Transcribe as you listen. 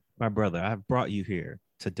My brother, I've brought you here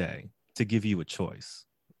today to give you a choice.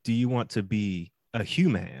 Do you want to be a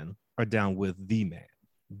human or down with the man?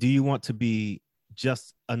 Do you want to be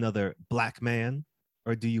just another black man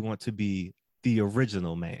or do you want to be the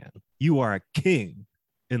original man? You are a king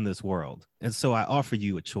in this world. And so I offer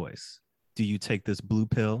you a choice. Do you take this blue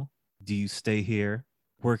pill? Do you stay here,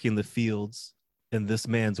 work in the fields in this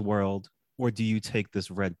man's world? Or do you take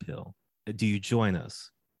this red pill? Do you join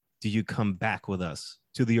us? Do you come back with us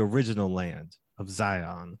to the original land of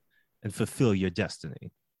Zion and fulfill your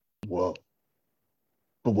destiny? Whoa.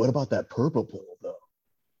 But what about that purple pill, though?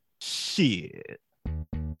 Shit.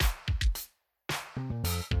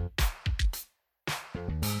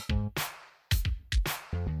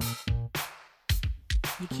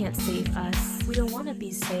 You can't save us. We don't want to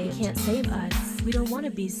be saved. You can't save us. We don't want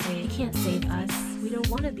to be saved. You can't save us. We don't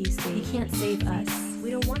want to be saved. You can't save us.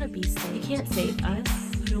 We don't want to be saved. You can't save us.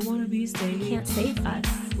 We don't want to be saved. You can't save us.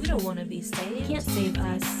 We don't want to be saved. You can't save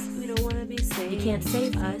us. We don't want to be saved. You can't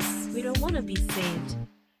save us. We don't want to be saved.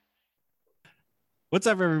 What's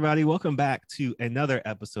up, everybody? Welcome back to another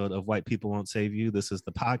episode of White People Won't Save You. This is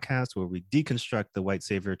the podcast where we deconstruct the white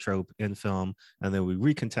savior trope in film, and then we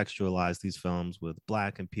recontextualize these films with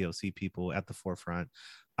Black and POC people at the forefront.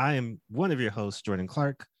 I am one of your hosts, Jordan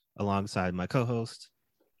Clark, alongside my co-host,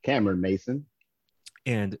 Cameron Mason.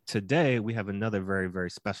 And today we have another very, very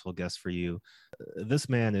special guest for you. This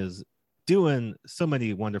man is doing so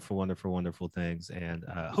many wonderful things, and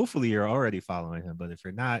hopefully you're already following him, but if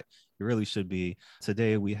you're not, you really should be.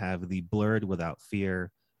 Today we have the Blerd without fear,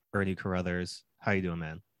 Ernie Carothers. How you doing,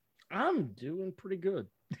 man? I'm doing pretty good.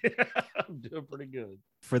 I'm doing pretty good.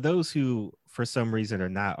 For those who for some reason are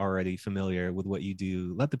not already familiar with what you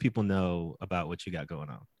do, let the people know about what you got going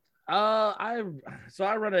on. I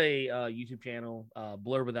run a YouTube channel,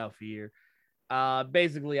 Blerd Without Fear.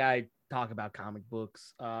 Basically I talk about comic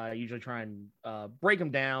books. I usually try and break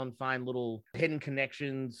them down, find little hidden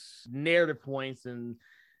connections, narrative points, and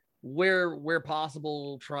where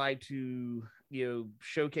possible, try to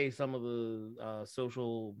showcase some of the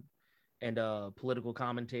social and political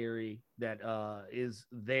commentary that is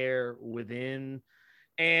there within,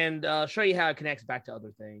 and show you how it connects back to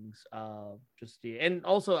other things. And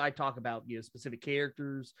also I talk about specific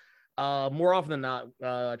characters. More often than not,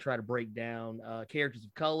 I try to break down characters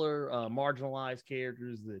of color, marginalized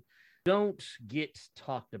characters that don't get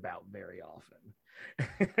talked about very often.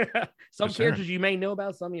 Some characters you may know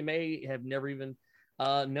about, some you may have never even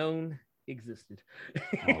known existed.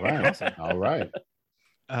 All right. All right.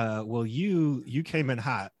 Well, you came in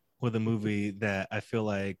hot with a movie that I feel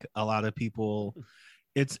like a lot of people,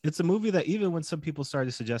 it's a movie that even when some people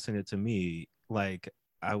started suggesting it to me, like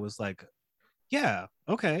I was like, yeah,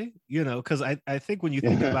 okay, because I think when you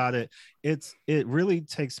think about it, it's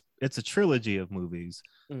a trilogy of movies.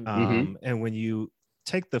 Mm-hmm. And when you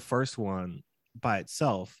take the first one by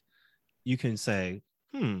itself, you can say,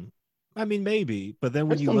 I mean, maybe, but then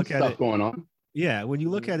when There's you look at it going on, when you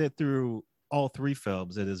look at it through all three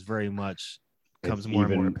films, it is very much becomes more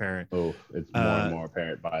and more apparent. Oh, it's more and more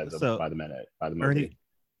apparent by the minute, by the movie.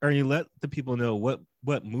 Ernie, let the people know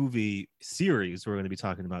what movie series we're going to be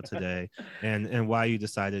talking about today, and why you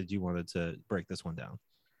decided you wanted to break this one down.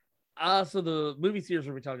 So the movie series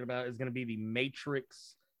we're talking about is going to be the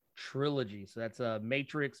Matrix Trilogy. So that's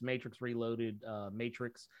Matrix Reloaded,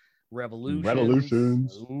 Matrix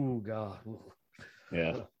Revolutions. Oh God.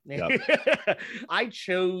 Yeah. Yep. I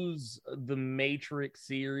chose the Matrix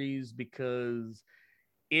series because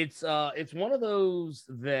it's one of those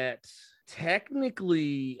that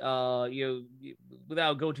technically,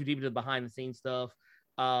 without going too deep into the behind the scenes stuff,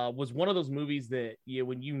 was one of those movies that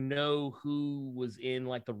when who was in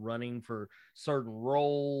like the running for certain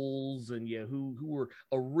roles, and who were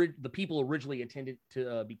the people originally intended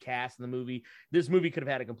to be cast in the movie, this movie could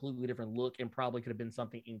have had a completely different look and probably could have been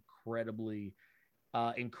something incredibly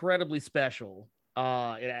special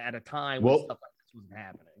at a time when stuff like this wasn't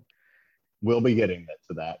happening. We'll be getting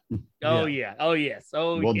to that. Oh yeah. Oh yes.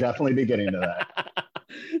 Oh, we'll definitely be getting to that.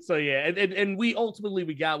 So yeah, and we ultimately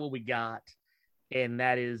got what we got, and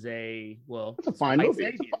that is it's a fine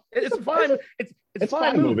movie. It's a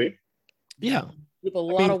fine movie. Yeah, with a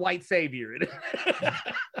lot of white savior in it.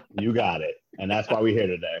 You got it, and that's why we're here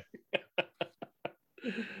today.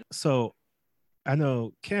 So, I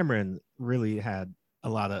know Cameron really had a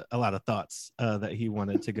lot of thoughts that he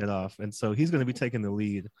wanted to get off, and so he's going to be taking the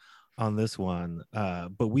lead on this one,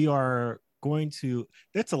 but we are going to,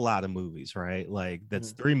 it's a lot of movies, right? Like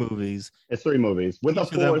that's 3 movies. It's 3 movies with a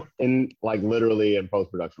 4th in like literally in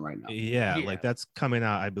post-production right now. Yeah, like that's coming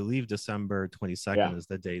out, I believe December 22nd is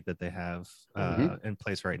the date that they have in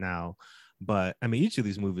place right now. But I mean, each of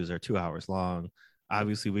these movies are 2 hours long.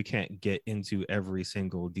 Obviously, we can't get into every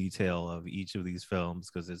single detail of each of these films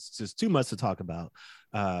because it's just too much to talk about.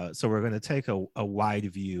 So we're going to take a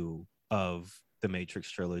wide view of the Matrix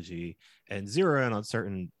trilogy and zero in on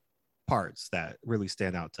certain parts that really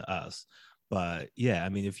stand out to us. But yeah, I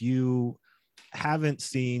mean, if you haven't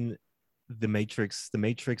seen the Matrix, the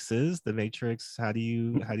Matrixes, the Matrix, how do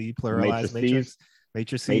you pluralize Matrix?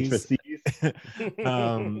 Matrices.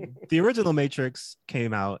 The original Matrix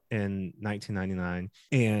came out in 1999,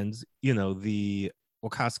 and the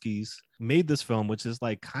Wachowskis made this film, which is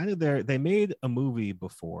like kind of they made a movie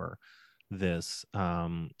before this,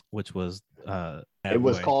 which was it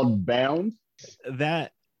was called Bound.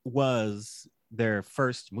 That was their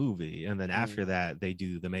first movie, and then after that they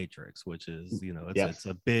do The Matrix, which is it's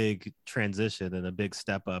a big transition and a big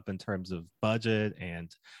step up in terms of budget and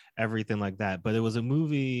everything like that. But it was a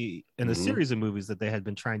movie and a series of movies that they had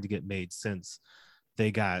been trying to get made since they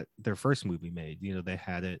got their first movie made. They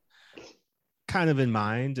had it kind of in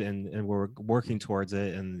mind and we're working towards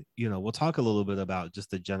it, and we'll talk a little bit about just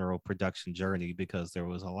the general production journey, because there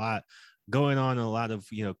was a lot going on, a lot of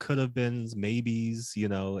could have been maybes,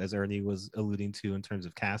 as Ernie was alluding to in terms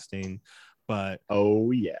of casting. But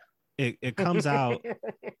it comes out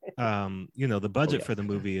the budget for the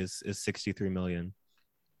movie is 63 million,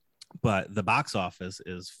 but the box office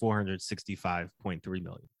is 465.3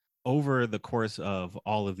 million. Over the course of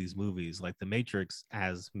all of these movies, like The Matrix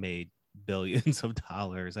has made billions of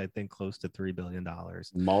dollars, I think close to $3 billion,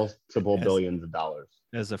 multiple billions of dollars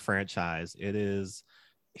as a franchise. It is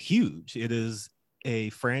huge. It is a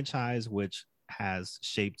franchise which has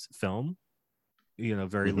shaped film,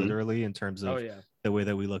 very literally, in terms of the way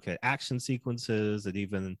that we look at action sequences and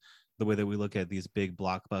even the way that we look at these big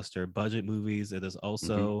blockbuster budget movies. It has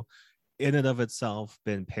also in and of itself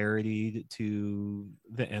been parodied to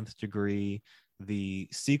the nth degree. The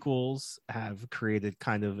sequels have created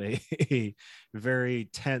kind of a very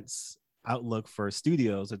tense outlook for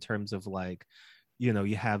studios in terms of like,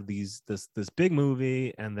 you have this big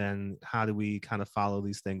movie, and then how do we kind of follow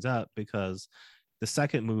these things up? Because the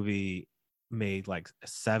second movie made like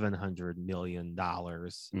 $700 million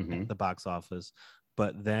at the box office,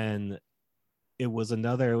 but then it was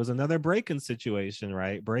another Breaking situation,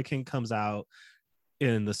 right? Breaking comes out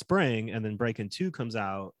in the spring, and then Breaking 2 comes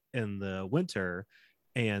out in the winter,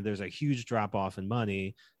 and there's a huge drop off in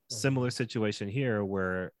money. Similar situation here,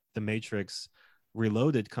 where The Matrix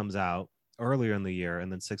Reloaded comes out earlier in the year,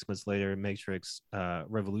 and then 6 months later Matrix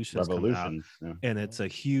Revolutions comes out, and it's a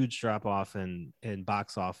huge drop off in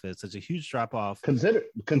box office. It's a huge drop off,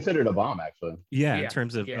 considered a bomb, actually. In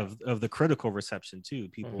terms of the critical reception too.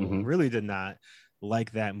 People really did not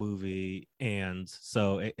like that movie, and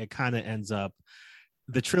so it kind of ends up,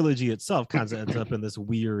 the trilogy itself kind of ends up in this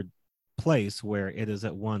weird place where it is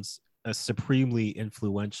at once a supremely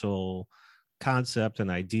influential concept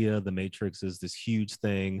and idea. The Matrix is this huge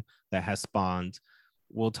thing that has spawned,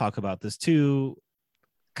 we'll talk about this too,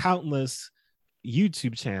 countless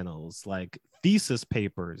YouTube channels, like thesis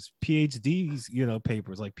papers, PhDs,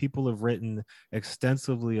 papers. Like, people have written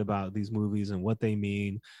extensively about these movies and what they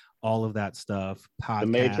mean, all of that stuff. Podcasts, The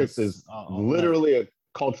Matrix is literally a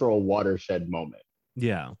cultural watershed moment.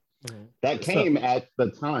 That came at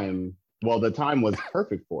the time. Well, the time was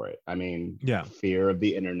perfect for it. I mean, fear of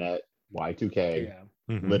the internet, Y2K,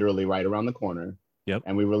 literally right around the corner.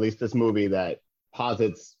 And we released this movie that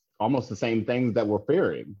posits almost the same things that we're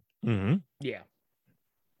fearing. And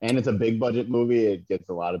it's a big budget movie. It gets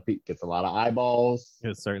a lot of eyeballs.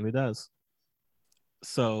 It certainly does.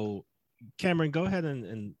 So, Cameron, go ahead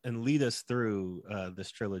and lead us through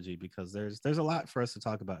this trilogy, because there's a lot for us to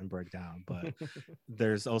talk about and break down, but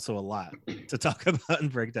there's also a lot to talk about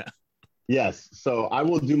and break down. Yes, so I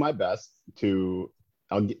will do my best to.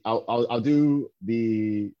 I'll do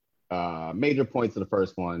the major points of the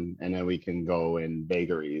first one, and then we can go in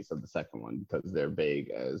vagaries of the second one, because they're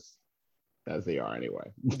vague as they are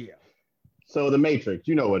anyway. So The Matrix,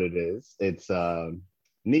 you know what it is. It's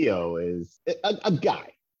Neo is a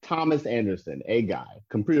guy. Thomas Anderson, a guy,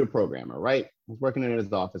 computer programmer, right? He's working in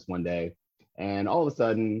his office one day, and all of a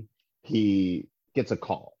sudden he gets a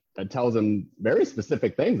call that tells him very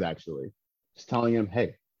specific things, actually. Just telling him,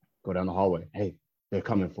 hey, go down the hallway. Hey, they're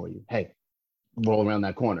coming for you. Hey, roll around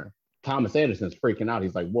that corner. Thomas Anderson's freaking out.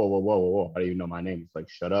 He's like, whoa. How do you know my name? He's like,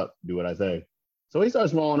 shut up, do what I say. So he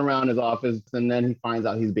starts rolling around his office, and then he finds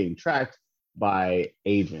out he's being tracked by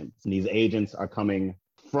agents. And these agents are coming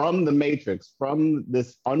from the Matrix, from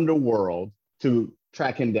this underworld, to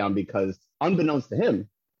track him down, because unbeknownst to him,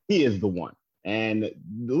 he is the one. And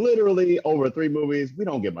literally over 3 movies, we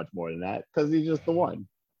don't get much more than that, because he's just the one.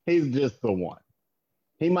 He's just the one.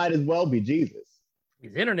 He might as well be Jesus.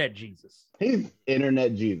 He's internet Jesus. He's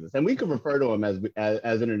internet Jesus, and we could refer to him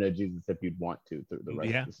as internet Jesus if you'd want to through the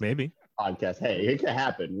rest of this maybe podcast. Hey, it could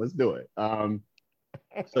happen. Let's do it.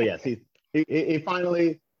 So yes, he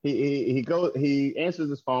finally he answers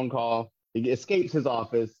his phone call. He escapes his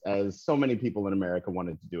office, as so many people in America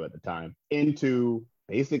wanted to do at the time, into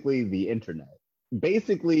basically the internet,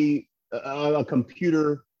 basically a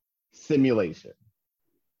computer simulation,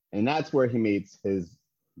 and that's where he meets his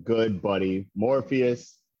good buddy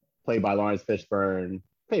Morpheus, played by Lawrence Fishburne,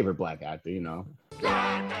 favorite black actor, you know.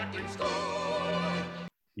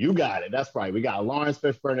 You got it. That's right. We got Lawrence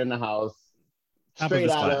Fishburne in the house. Straight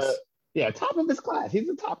out of top of his class. He's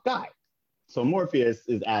the top guy. So Morpheus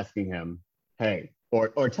is asking him, hey,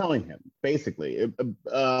 or telling him, basically,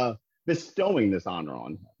 bestowing this honor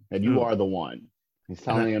on him, that you are the one. He's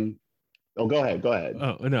telling him, oh, go ahead.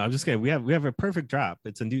 Oh no, I'm just kidding. We have a perfect drop.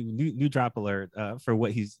 It's a new drop alert for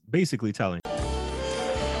what he's basically telling.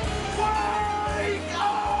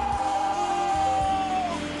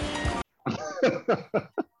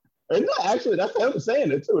 Actually, that's him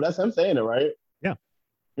saying it too. That's him saying it, right?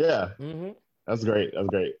 Yeah. Mm-hmm. That's great.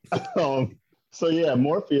 So yeah,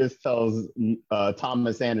 Morpheus tells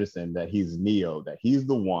Thomas Anderson that he's Neo, that he's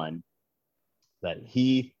the one, that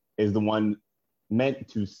he is the one meant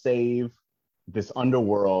to save this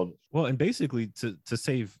underworld. Well, and basically to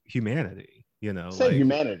save humanity, you know. Save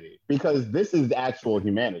humanity, because this is the actual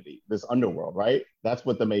humanity, this underworld, right? That's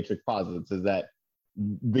what the Matrix posits, is that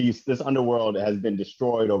this underworld has been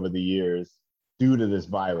destroyed over the years due to this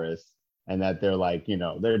virus. And that they're like, you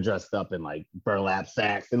know, they're dressed up in like burlap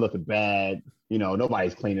sacks. They're looking bad. You know,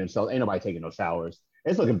 nobody's cleaning themselves. Ain't nobody taking no showers.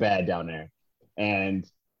 It's looking bad down there. And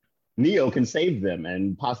Neo can save them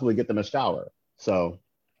and possibly get them a shower. So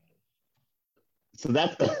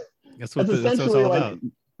that's essentially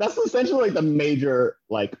like the major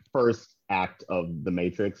like first act of the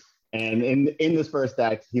Matrix. And in this first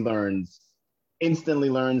act, he instantly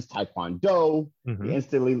learns Taekwondo. Mm-hmm. He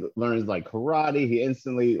instantly learns like karate. He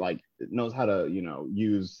instantly like knows how to, you know,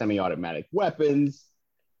 use semi-automatic weapons.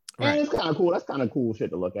 Right. And it's kind of cool. That's kind of cool shit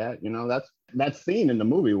to look at. You know, that scene in the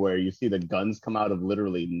movie where you see the guns come out of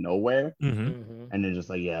literally nowhere, and they're just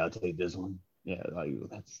like, yeah, I'll take this one. Yeah, like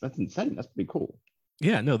that's insane. That's pretty cool.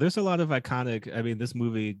 Yeah, no, there's a lot of iconic. I mean, this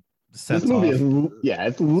movie is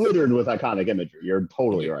it's littered with iconic imagery. You're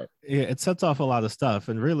totally right. Yeah, it sets off a lot of stuff,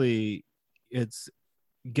 and really,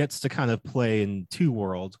 gets to kind of play in two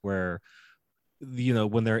worlds where, you know,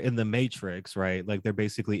 when they're in the Matrix, right, like they're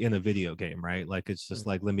basically in a video game, right? Like it's just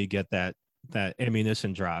like, let me get that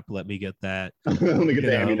ammunition drop, let me get that let me get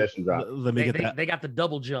the ammunition drop, let me get that. They got the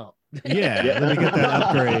double jump. Yeah, let me get that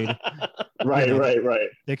upgrade. Right.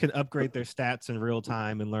 They can upgrade their stats in real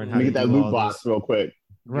time and learn how to get that loot box real quick.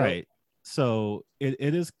 Right. Yep. So it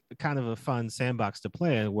is kind of a fun sandbox to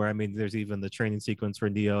play in, where, I mean, there's even the training sequence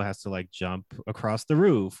where Neo has to like jump across the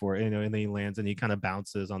roof, or, you know, and then he lands and he kind of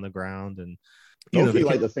bounces on the ground, and you know,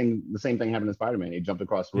 like the same thing happened to Spider-Man. He jumped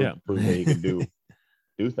across the roof to prove that he could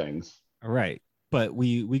do things. Right. But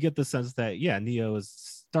we get the sense that Neo is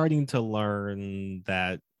starting to learn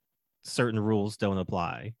that certain rules don't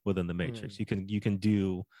apply within the Matrix. You can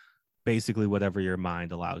do basically whatever your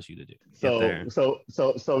mind allows you to do.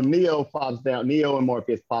 So Neo pops down. Neo and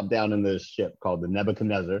Morpheus pop down in this ship called the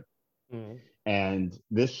Nebuchadnezzar, and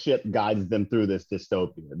this ship guides them through this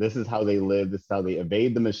dystopia. This is how they live. This is how they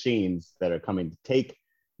evade the machines that are coming to take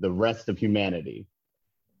the rest of humanity.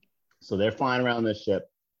 So they're flying around this ship,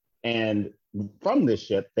 and from this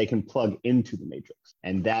ship they can plug into the Matrix,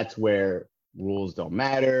 and that's where rules don't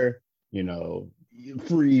matter. You know,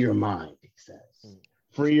 free your mind, he says.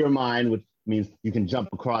 Free your mind, which means you can jump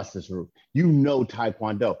across this roof. You know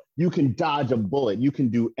Taekwondo. You can dodge a bullet. You can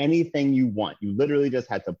do anything you want. You literally just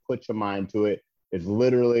had to put your mind to it. It's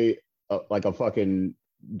literally like a fucking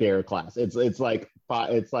dare class. It's like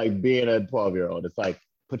being a 12-year-old. It's like,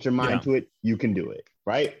 put your mind to it. You can do it,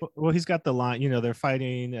 right? Well, he's got the line, you know, they're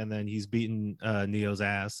fighting, and then he's beating Neo's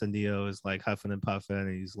ass, and Neo is like huffing and puffing,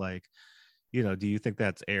 and he's like, you know, do you think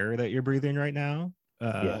that's air that you're breathing right now?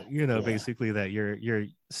 Basically that you're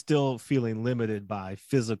still feeling limited by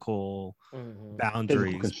physical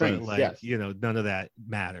boundaries, but like, you know, none of that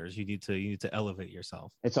matters. You need to elevate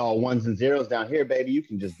yourself. It's all ones and zeros down here, baby. You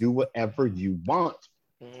can just do whatever you want.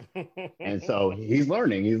 And so he's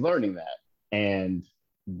learning that. And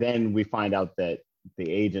then we find out that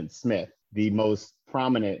the Agent Smith, the most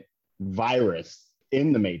prominent virus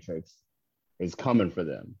in the Matrix, is coming for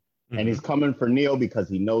them. And he's coming for Neo because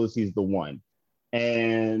he knows he's the one.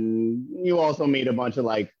 And you also meet a bunch of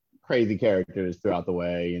like crazy characters throughout the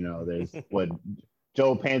way. You know, there's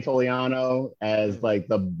Joe Pantoliano as like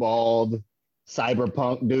the bald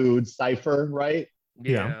cyberpunk dude Cypher, right?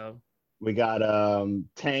 Yeah. We got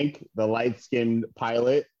Tank, the light-skinned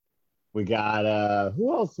pilot. We got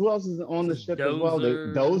who else? Who else is on the ship as well?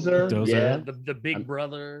 Dozer. Yeah. The big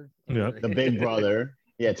brother. Yeah. The big brother.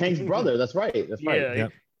 Yeah, Tank's brother. That's right. That's right. Yeah.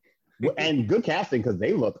 Yep. And good casting because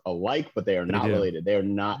they look alike, but they are not related. They are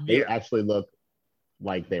not. They actually look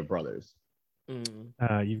like they're brothers.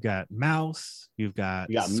 You've got Mouse. You've got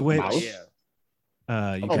Switch. Mouse. Yeah.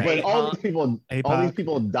 But all these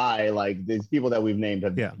people die. Like these people that we've named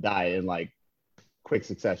have died in like quick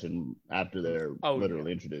succession after they're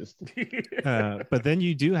literally introduced. But then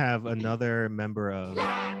you do have another member of.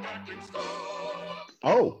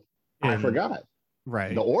 I forgot.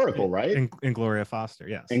 Right. The Oracle, right? And Gloria Foster,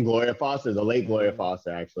 yes. And Gloria Foster, the late Gloria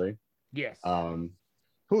Foster, actually. Yes.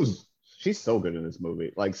 She's so good in this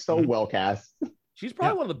movie. Like so well cast. She's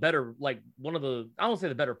probably one of the better, I won't say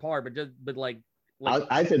the better part, but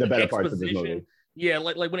I'd say the better parts of this movie. Yeah,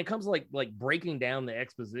 like when it comes to like breaking down the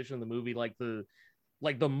exposition of the movie, like the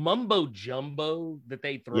mumbo jumbo that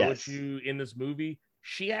they throw at you in this movie,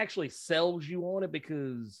 she actually sells you on it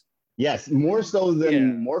because more so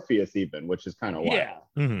than Morpheus even, which is kind of wild.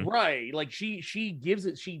 Yeah, right. Like she gives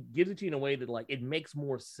it to you in a way that like it makes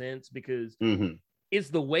more sense because it's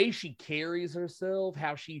the way she carries herself,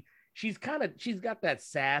 how she's got that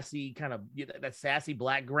sassy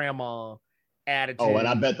black grandma attitude. Oh, and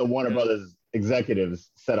I bet the Warner Brothers executives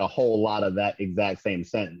said a whole lot of that exact same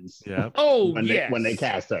sentence. Yeah. When they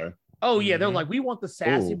cast her. Oh yeah, they're like, we want the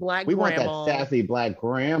sassy black grandma. We want that sassy black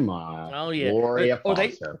grandma. Oh yeah, Gloria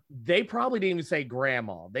Foster. They probably didn't even say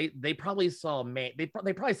grandma. They probably saw man. They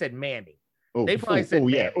probably said mammy. They probably said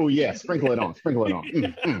sprinkle it on.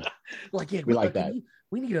 Like we like that.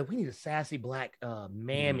 We need a sassy black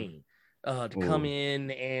mammy to come in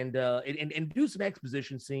and do some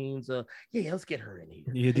exposition scenes. Let's get her in here.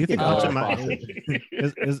 Yeah, do you think Aunt Jemima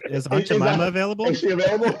is Aunt Jemima available? Is she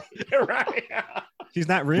available? Right. She's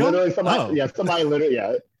not real. Literally, somebody literally,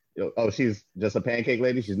 Oh, she's just a pancake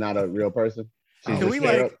lady. She's not a real person. Can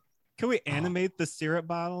we animate the syrup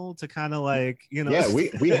bottle to kind of like Yeah,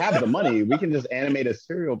 we have the money. We can just animate a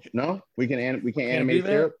cereal. No, we can't animate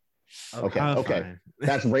syrup. Okay.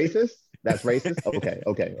 That's racist. That's racist. Okay.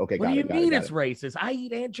 What do you mean it's racist? I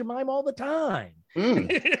eat Aunt Jemima all the time.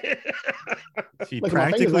 She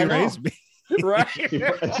practically raised me. Right.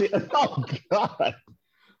 Oh God.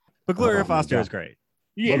 But Gloria Foster is great.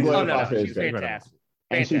 Yeah, she's fantastic.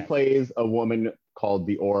 And she plays a woman called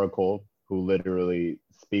the Oracle, who literally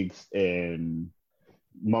speaks in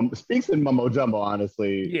mumbo jumbo.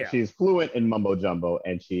 Honestly, she's fluent in mumbo jumbo,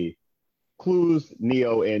 and she clues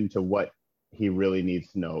Neo into what he really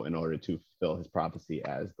needs to know in order to fulfill his prophecy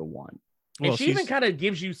as the one. And she even kind of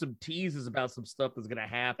gives you some teases about some stuff that's going to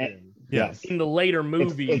happen. Yes, in the later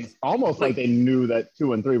movies, it's almost like they knew that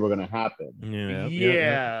 2 and 3 were going to happen.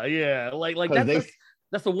 Yeah. Like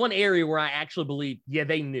that's the one area where I actually believe. Yeah,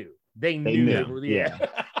 they knew. They knew. Yeah.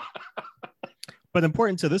 But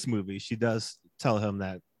important to this movie, she does tell him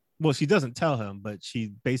that. Well, she doesn't tell him, but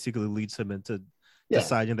she basically leads him into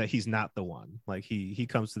deciding that he's not the one. Like he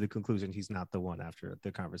comes to the conclusion he's not the one after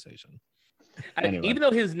the conversation. Anyway. Even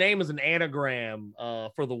though his name is an anagram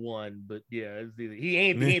for the one, but he ain't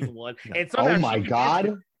the one. And oh my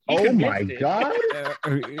God. Are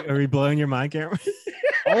we blowing your mind, Cameron?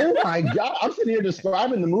 Oh my God. I'm sitting here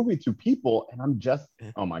describing the movie to people and I'm just,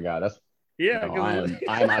 oh my God, that's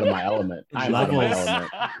I'm out of my element.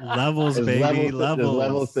 Levels, baby. There's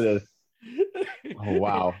levels to this. Oh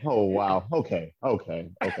wow. Okay.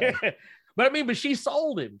 But I mean, but she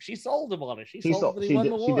sold him. She sold him on it. She sold him that he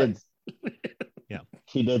wasn't the one.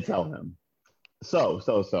 She did tell him. So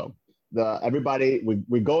everybody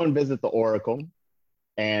we go and visit the Oracle,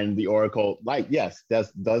 and the Oracle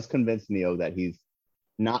does convince Neo that he's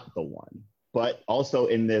not the one. But also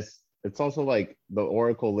in this, it's also like the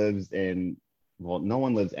Oracle lives in, well, no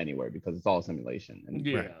one lives anywhere because it's all a simulation and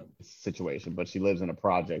situation. But she lives in a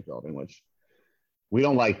project building, which we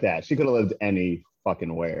don't like that. She could have lived any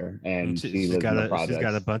fucking where, and she lives in a project. She's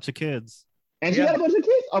got a bunch of kids. And she got a bunch of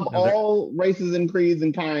kids of all races and creeds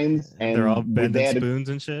and kinds. And they're all bending spoons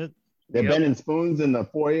and shit. They're bending spoons in the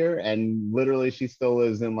foyer, and literally she still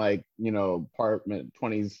lives in apartment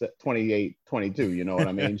 28, 22. You know what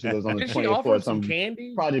I mean? She lives on the 20th floor of some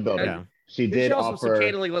candy project building. Yeah. She did offer some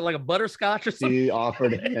candy, like a butterscotch or something. She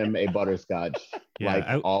offered him a butterscotch,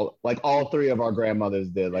 all 3 of our grandmothers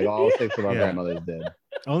did, like all 6 of our grandmothers did.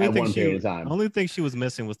 Only thing she was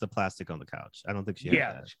missing was the plastic on the couch. I don't think she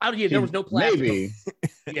had that. There was no plastic. Maybe.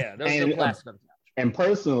 There was no plastic on the couch. And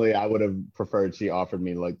personally, I would have preferred she offered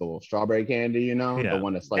me like the little strawberry candy, you know, Yeah. the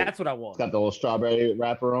one that's like That's what I want. it's got the little strawberry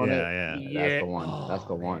wrapper on it. Yeah. That's the one. Oh, That's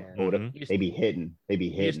the one. man. Oh, Mhm. they be hidden. They be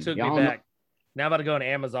You hidden. just took Y'all me know- back. Now I'm about to go on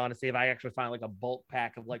Amazon and see if I actually find like a bulk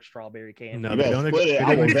pack of like strawberry candy. No, You they better don't split ex- it. they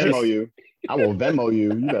I don't will Venmo exist. you. I will Venmo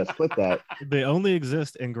you. You better split that. They only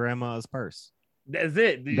exist in grandma's purse. That's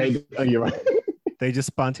it. You're right. They just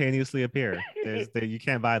spontaneously appear. You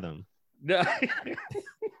can't buy them. No.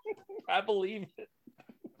 I believe it.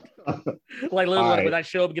 Like literally, All right. when I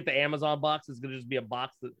show up and get the Amazon box, it's gonna just be a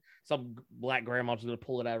box that some black grandma's just gonna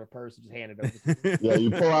pull it out of her purse and just hand it over. Yeah,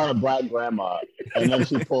 you pull out a black grandma, and then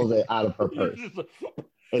she pulls it out of her purse.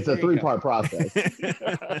 It's a There you go. 3-part process.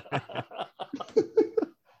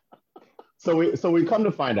 So we come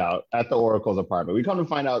to find out at the Oracle's apartment. We come to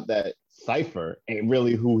find out that Cypher ain't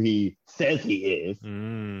really who he says he is.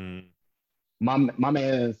 Mm. My man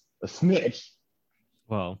is a snitch.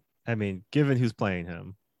 Well, I mean, given who's playing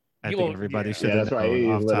him, I You think won't- everybody yeah. should Yeah, have that's right. He's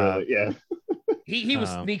known off top. literally, yeah. He was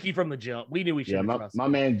Um, sneaky from the jump. We knew we Yeah, should my, trust my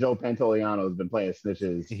him. man Joe Pantoliano has been playing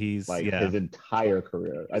snitches He's like yeah, his entire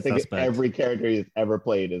career. I think Suspect. every character he's ever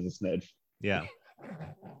played is a snitch. yeah.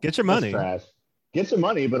 Get your That's money. trash. Get your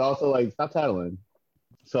money, but also like stop tattling.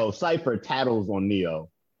 So Cypher tattles on Neo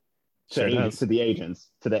Sure does. to the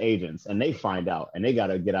agents, and they find out, and they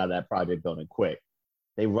gotta get out of that project building quick.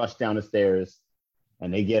 They rush down the stairs,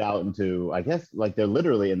 and they get out into, I guess, like they're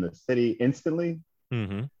literally in the city instantly,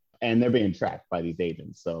 Mm-hmm. and they're being tracked by these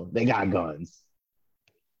agents. So they got guns,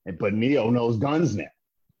 but Neo knows guns now.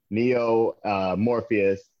 Neo,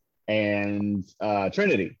 Morpheus, and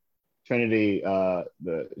Trinity. Trinity,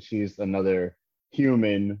 she's another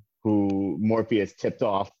human who Morpheus tipped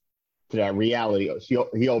off to that reality.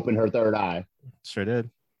 He opened her third eye. Sure did.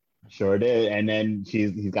 Sure did. And then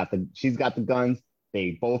she's got the guns.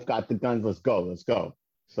 They both got the guns. Let's go.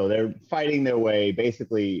 So they're fighting their way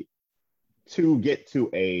basically to get to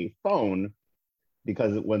a phone,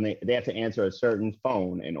 because when they have to answer a certain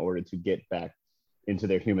phone in order to get back into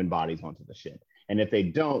their human bodies onto the ship. And if they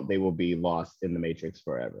don't, they will be lost in the Matrix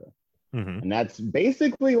forever. Mm-hmm. And that's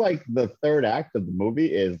basically like the third act of the movie,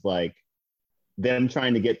 is like them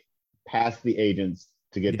trying to get past the agents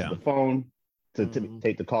to get Yeah. to the phone, to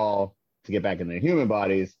take the call, to get back in their human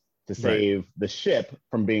bodies, to save the ship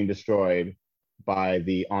from being destroyed by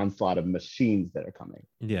the onslaught of machines that are coming.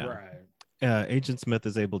 Yeah. Right. Agent Smith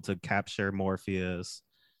is able to capture Morpheus.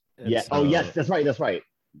 And Yeah. so- Oh, yes, that's right.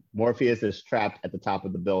 Morpheus is trapped at the top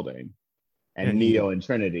of the building, and And Neo and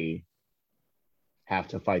Trinity have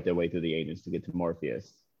to fight their way through the agents to get to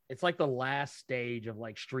Morpheus. It's like the last stage of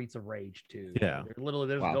like Streets of Rage 2. Yeah. They're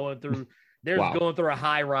literally Wow. going through a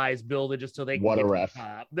high-rise building just so they can What get a to ref.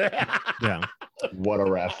 the top. Yeah. What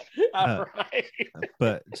a ref. All right.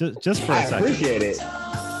 But just for a I second, appreciate it.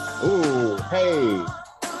 Ooh, hey.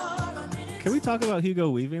 can we talk about Hugo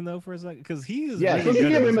Weaving though for a second? Because he is Yeah, really let's good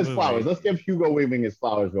give in him this his flowers. movie. Let's give Hugo Weaving his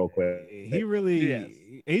flowers real quick. He really Yes.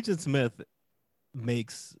 Agent Smith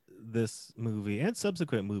makes this movie and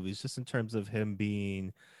subsequent movies, just in terms of him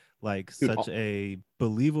being like Dude, such a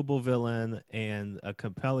believable villain and a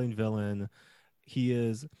compelling villain.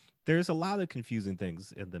 There's a lot of confusing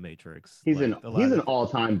things in the Matrix. He's like, an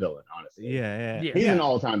all-time villain, honestly. yeah. He's an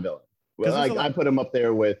all-time villain. 'Cause there's Like a lot- I put him up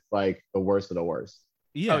there with like the worst of the worst.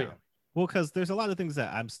 Yeah. Oh, yeah. Well, because there's a lot of things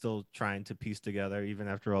that I'm still trying to piece together, even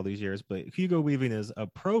after all these years. But Hugo Weaving is a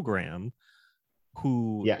program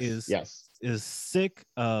who is sick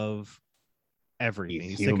of everything.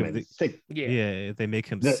 He's He's sick of human. Sick. yeah, they make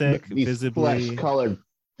him sick These visibly. flesh-colored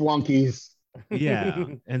flunkies. Yeah.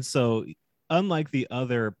 And so, unlike the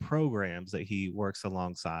other programs that he works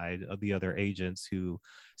alongside of the other agents who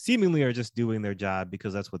seemingly are just doing their job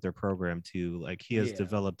because that's what they're programmed to, like he has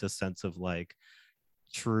developed a sense of like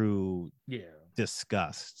true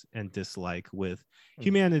disgust and dislike with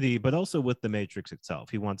humanity, but also with the Matrix itself.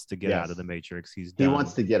 He wants to get out of the Matrix. He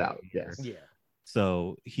wants to get out. Yes. Yeah.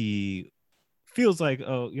 So he feels like,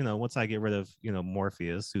 once I get rid of,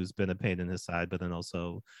 Morpheus, who's been a pain in his side, but then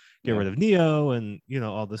also get rid of Neo and,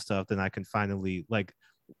 all this stuff, then I can finally, like,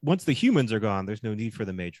 once the humans are gone, there's no need for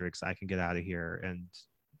the Matrix. I can get out of here and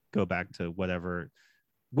go back to whatever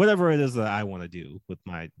it is that I want to do with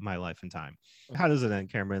my life and time. How does it end,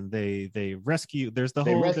 Cameron? They rescue. There's the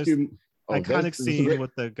whole iconic scene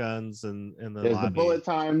with the guns and the there's lobby. the bullet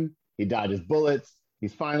time. He dodges bullets.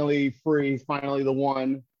 He's finally free. He's finally the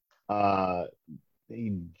one.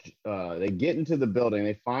 They get into the building.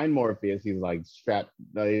 They find Morpheus. He's like strapped.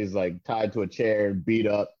 He's like tied to a chair, beat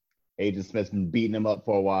up. Agent Smith's been beating him up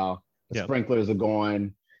for a while. The sprinklers are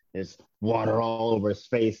going. There's water all over his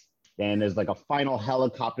face. And there's like a final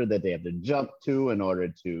helicopter that they have to jump to in order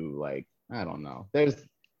to like I don't know.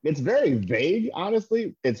 It's very vague,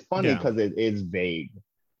 honestly. It's funny because it is vague.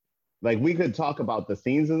 Like, we could talk about the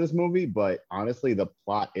scenes of this movie, but honestly, the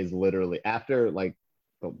plot is literally after like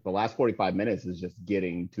the last 45 minutes is just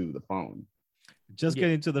getting to the phone.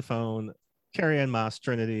 Getting to the phone. Carrie-Anne Moss,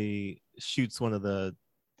 Trinity, shoots one of the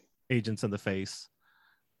agents in the face.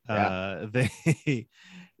 They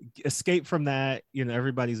escape from that.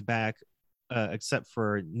 Everybody's back except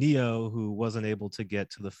for Neo, who wasn't able to get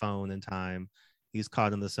to the phone in time. He's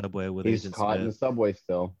caught in the subway with Agent Smith. He's caught in the subway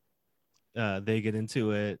still. They get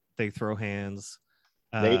into it. They throw hands.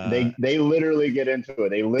 They literally get into it.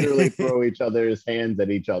 They literally throw each other's hands at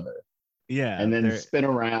each other. Yeah. And then spin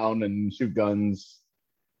around and shoot guns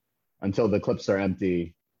until the clips are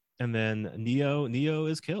empty. And then Neo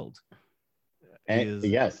is killed.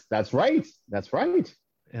 Yes, that's right. That's right.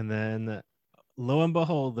 And then lo and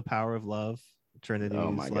behold, the power of love. Trinity.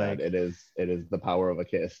 Oh my God. It is the power of a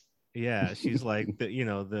kiss. Yeah, she's like,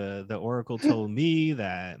 the Oracle told me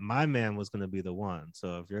that my man was going to be the one.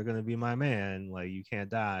 So if you're going to be my man, like, you can't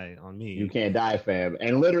die on me. You can't die, fam.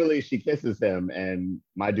 And literally, she kisses him, and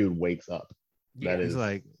my dude wakes up. Yeah, he's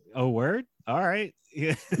like, oh, word? All right.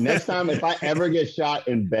 Yeah. Next time, if I ever get shot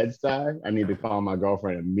in Bed-Stuy, I need to call my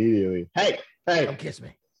girlfriend immediately. Hey, don't kiss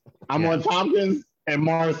me. I'm on Tompkins and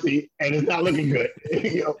Marcy, and it's not looking good.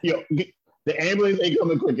 yo, the ambulance ain't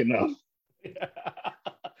coming quick enough.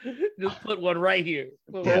 Just put one right here.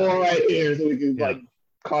 Put one right here so we can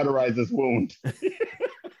cauterize this wound.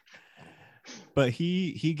 But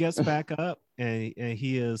he gets back up and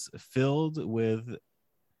he is filled with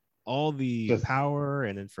all the power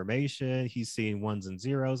and information. He's seeing ones and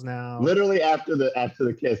zeros now. Literally after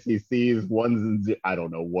the kiss, he sees ones and zeros. I don't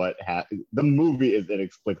know what happened. The movie is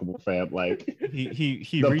inexplicable, fam. Like,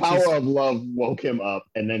 he the power of love woke him up,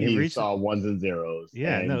 and then he saw ones and zeros.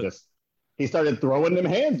 Yeah, and he started throwing them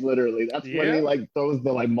hands. Literally, that's when he like throws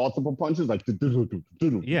the like multiple punches. Like,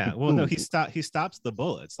 yeah. Well, no, he stops the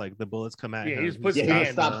bullets. Like, the bullets come at him. He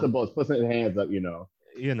stops the bullets, puts his hands up.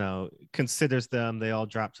 Considers them. They all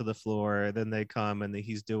drop to the floor. Then they come, and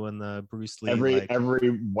he's doing the Bruce Lee. Every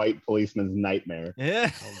white policeman's nightmare. Yeah.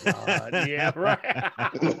 Oh God. Yeah. Right.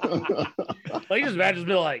 Like, just imagine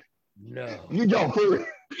being like, no. You don't.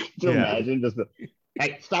 Imagine just.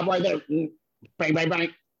 Hey, stop right there. Bang, bang, bang.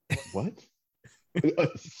 What?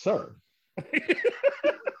 Sir. So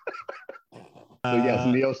yes,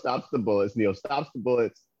 Neo stops the bullets.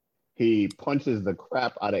 He punches the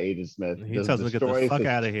crap out of Agent Smith. He tells him to get the fuck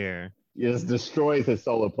out of here. Just destroys his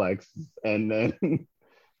solar plex and then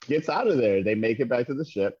gets out of there. They make it back to the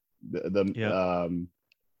ship.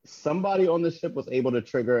 Somebody on the ship was able to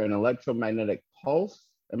trigger an electromagnetic pulse.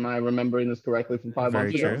 Am I remembering this correctly from 5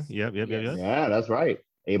 months ago? Very true. Yep. Yeah, that's right.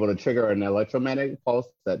 Able to trigger an electromagnetic pulse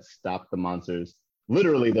that stopped the monsters.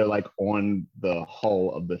 Literally, they're like on the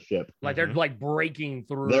hull of the ship. Like, they're like breaking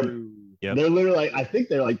through. They're literally like, I think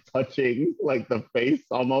they're like touching like the face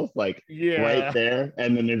almost, like right there.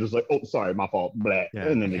 And then they're just like, oh, sorry, my fault. Blah. Yeah.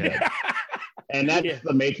 And then they go. And that's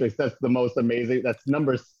the Matrix. That's the most amazing. That's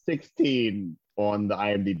number 16 on the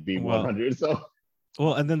IMDb 100. So.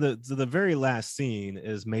 Well, and then the very last scene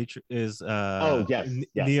is yes.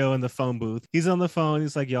 Neo in the phone booth. He's on the phone.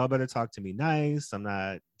 He's like, y'all better talk to me nice. I'm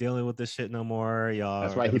not dealing with this shit no more. Y'all.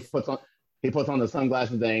 That's right. He puts on the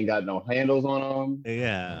sunglasses that ain't got no handles on them.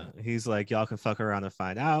 Yeah. He's like, y'all can fuck around and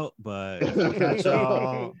find out, but catch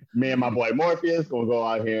y'all. Me and my boy Morpheus gonna go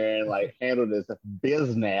out here and like handle this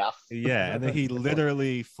business. Yeah. And then he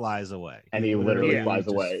literally flies away. And he literally flies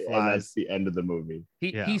away. And that's the end of the movie.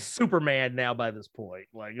 He's Superman now by this point.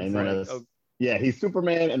 Like, he's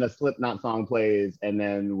Superman, and a Slipknot song plays, and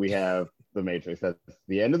then we have the Matrix. That's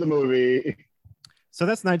the end of the movie. So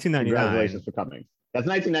that's 1999. Congratulations for coming. That's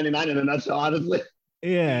 1999 in a nutshell, honestly.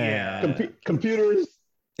 Yeah. Computers,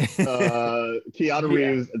 Keanu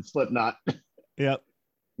Reeves, and Slipknot. Yep.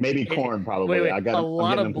 Maybe Korn, probably. Wait. A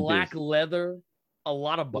lot of black leather.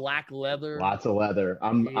 Lots of leather.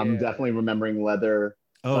 I'm definitely remembering leather.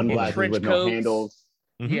 Sunglasses with no handles.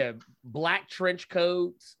 Mm-hmm. Yeah, black trench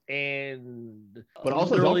coats and. But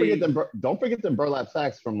also, don't forget them burlap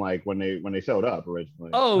sacks from like when they showed up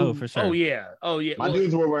originally. Oh, for sure. Oh yeah. My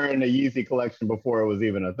dudes were wearing the Yeezy collection before it was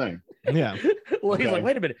even a thing. Yeah. Well, he's like,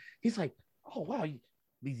 wait a minute. He's like, oh wow,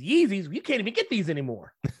 these Yeezys, you can't even get these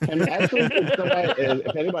anymore. And actually,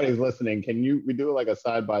 if anybody's listening, we do like a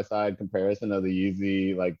side-by-side comparison of the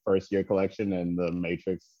Yeezy like first year collection and the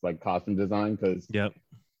Matrix like costume design? Because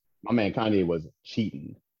my man Kanye was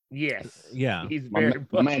cheating. Yes. Yeah.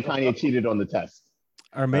 My man Kanye cheated on the test.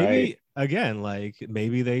 Or maybe again, like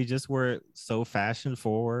maybe they just were so fashion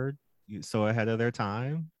forward, so ahead of their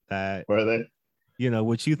time that were they?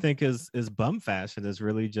 what you think is bum fashion is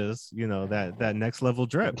really just, that next level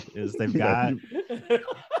drip is they've got.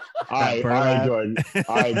 All right, Jordan.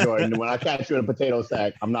 All right, Jordan. When I catch you in a potato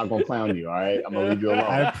sack, I'm not gonna clown you. All right, I'm gonna leave you alone.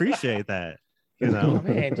 I appreciate that. Oh,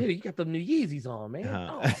 man, dude, you got the new Yeezys on,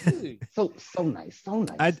 man. So nice, so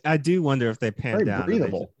nice. I do wonder if they panned Very down.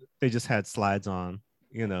 breathable. They just had slides on.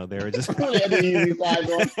 They were just. They had the Yeezy slides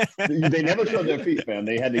on. They never showed their feet, man.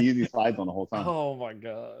 They had the Yeezy slides on the whole time. Oh my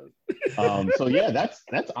god. So yeah, that's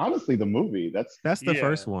honestly the movie. That's the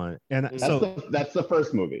first one, and that's the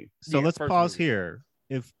first movie. So let's pause here.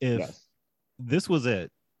 If this was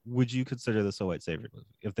it, would you consider this a white savior movie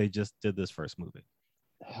if they just did this first movie?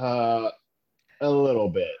 A little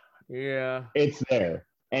bit. Yeah. It's there.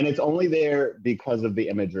 And it's only there because of the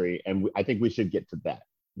imagery. And I think we should get to that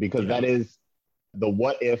because that is the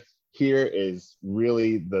what if here is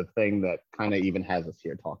really the thing that kind of even has us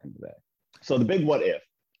here talking today. So the big what if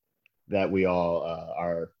that we all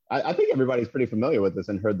I think everybody's pretty familiar with this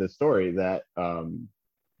and heard this story that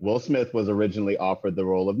Will Smith was originally offered the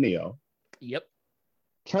role of Neo. Yep.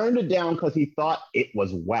 Turned it down because he thought it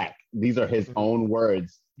was whack. These are his own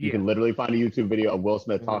words. You can literally find a YouTube video of Will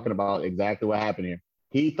Smith talking about exactly what happened here.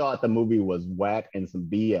 He thought the movie was whack and some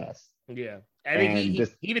BS. Yeah. I mean, he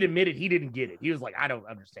even admitted he didn't get it. He was like, I don't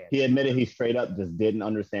understand. He admitted he straight up just didn't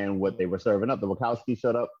understand what they were serving up. The Wachowski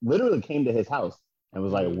showed up, literally came to his house and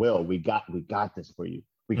was like, Will, we got this for you.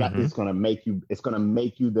 We got this. It's going to make you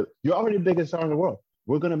you're already the biggest star in the world.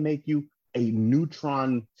 We're going to make you a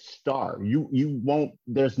neutron star. You won't,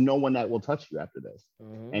 there's no one that will touch you after this.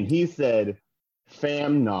 And he said,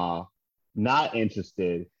 fam, nah, not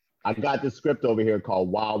interested. I got this script over here called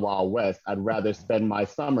Wild Wild West. I'd rather spend my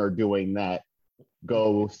summer doing that.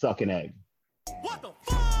 Go suck an egg. What the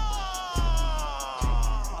fuck?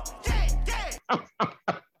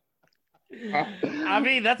 I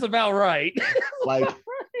mean, that's about right. Like,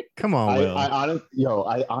 come on, Will.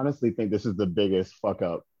 I honestly think this is the biggest fuck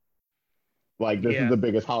up. Like, this is the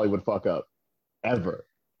biggest Hollywood fuck up ever.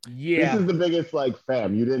 Yeah. This is the biggest, like,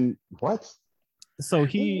 fam, you didn't, what? So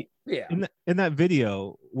he, in that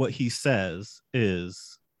video, what he says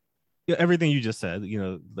is everything you just said.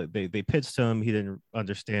 They pitched him. He didn't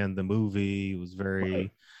understand the movie. It was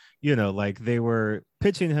very, like they were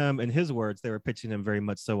pitching him. In his words, they were pitching him very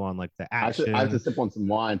much so on like the action. I have to sip on some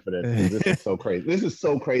wine for this. This is so crazy. This is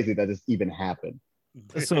so crazy that this even happened.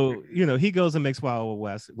 So he goes and makes Wild Wild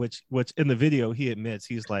West, which in the video he admits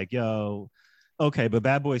he's like, yo. Okay, but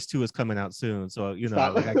Bad Boys 2 is coming out soon, so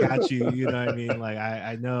like I got you. You know what I mean? Like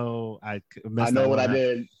I know I know what I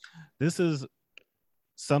did. This is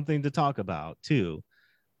something to talk about too,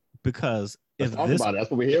 because that's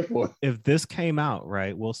what we're here for. If this came out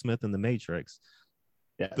right, Will Smith in The Matrix,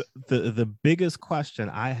 yes. The biggest question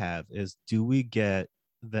I have is, do we get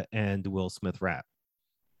the end Will Smith rap?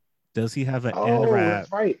 Does he have an end rap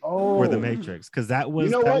for The Matrix? Because that was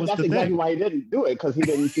that's the exactly thing. Why he didn't do it, because he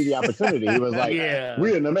didn't see the opportunity. He was like,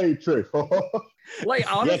 we're in The Matrix. Like,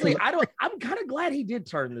 honestly, I'm kind of glad he did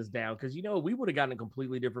turn this down, because we would have gotten a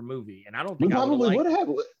completely different movie, and I don't think we probably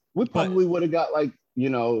would have got like,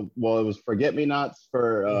 it was Forget Me Nots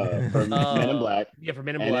for Men in Black. Yeah, for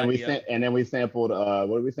Men in Black. And then we sampled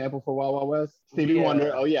what did we sample for Wild Wild West? Stevie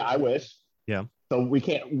Wonder. Oh yeah, I wish. Yeah. So we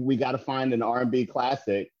got to find an R&B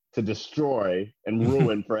classic to destroy and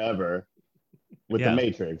ruin forever with The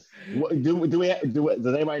Matrix.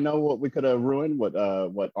 Does anybody know what we could have ruined? What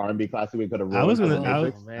R&B classic we could have ruined?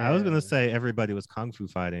 I was gonna say everybody was kung fu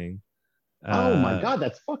fighting. Oh my god,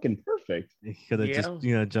 that's fucking perfect. He could have just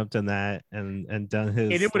jumped in that and done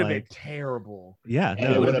his. And it would have been terrible. Yeah,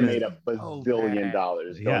 and it would have made $1 billion.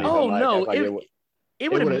 Yeah.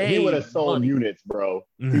 It would have made. He would have sold money. Units, bro.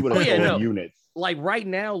 He would have sold units. Like right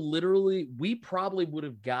now, literally, we probably would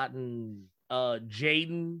have gotten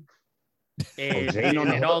Jaden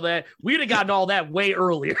and all that. We'd have gotten all that way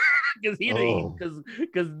earlier because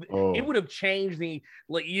it would have changed the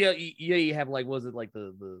you have like was it like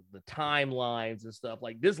the timelines and stuff.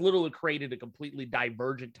 Like this literally created a completely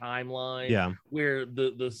divergent timeline where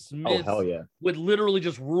the Smiths would literally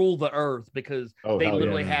just rule the earth because they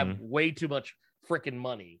literally have way too much freaking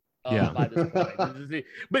money. By this point.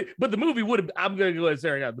 but the movie would have, I'm going to go ahead and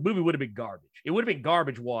say right now, the movie would have been garbage. It would have been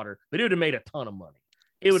garbage water, but it would have made a ton of money.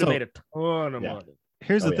 It would have made a ton of money.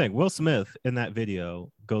 Here's the thing. Will Smith in that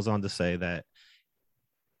video goes on to say that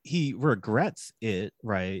he regrets it,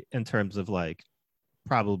 right? In terms of like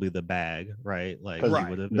probably the bag, right? Like he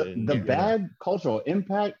would have been the bag cultural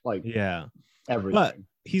impact, like everything. But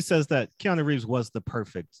he says that Keanu Reeves was the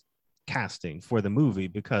perfect casting for the movie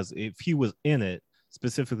because if he was in it,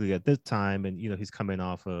 specifically at this time. And, he's coming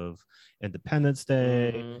off of Independence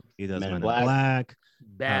Day. Mm-hmm. He does Men in Men in Black.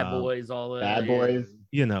 Bad Boys, all that. Bad Boys.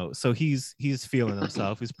 So he's feeling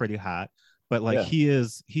himself. He's pretty hot, but like Yeah. he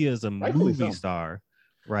is a Rightfully movie so. star,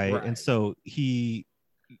 right? Right. And so you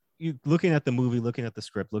looking at the movie, looking at the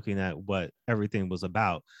script, looking at what everything was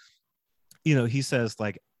about, he says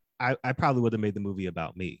like, I probably would have made the movie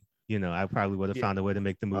about me. I probably would have found a way to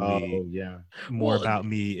make the movie more about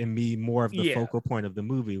me and me more of the focal point of the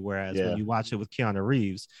movie. Whereas when you watch it with Keanu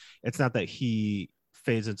Reeves, it's not that he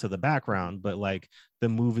fades into the background, but like the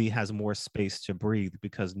movie has more space to breathe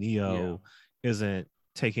because Neo isn't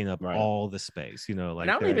taking up all the space, like.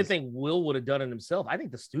 And I don't even think Will would have done it himself. I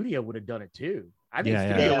think the studio would have done it too. I think I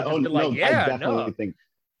definitely think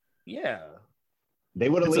they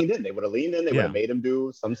would have leaned in. They would have leaned in. They would have made him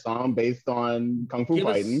do some song based on kung fu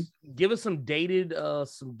fighting. Give us some dated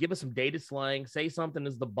slang. Say something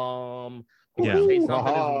is the bomb. Or Yeah. say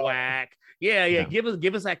something is whack. Yeah. Give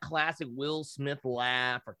us that classic Will Smith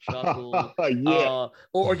laugh or chuckle.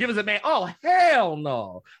 Or give us a man. Oh hell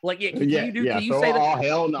no! Like can you say that? Oh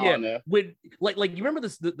hell no! Yeah. With like you remember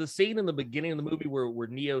the scene in the beginning of the movie where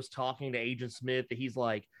Neo's talking to Agent Smith that he's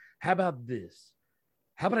like, how about this?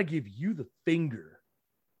 How about I give you the finger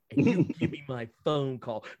and you give me my phone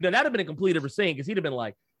call? Now that'd have been a complete different scene because he'd have been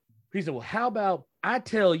like, he said, well, how about I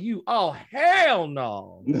tell you, oh hell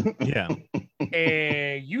no. Yeah.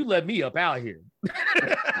 And you let me up out here.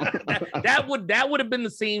 that would have been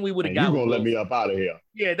the scene we would have got. You gonna let me up out of here?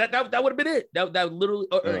 Yeah, that would have been it. That would literally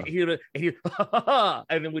and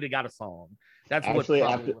then we'd have got a song. That's actually, what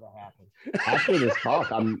probably would have happened.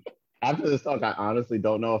 After this talk, I honestly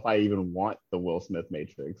don't know if I even want the Will Smith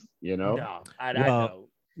Matrix. No, I know.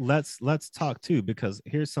 Let's talk too, because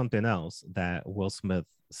here's something else that Will Smith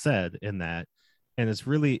said in that, and it's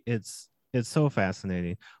so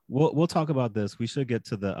fascinating. We'll talk about this. We should get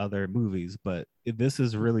to the other movies, but this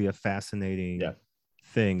is really a fascinating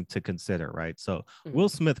thing to consider, right? So Will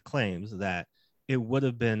Smith claims that it would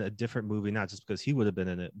have been a different movie, not just because he would have been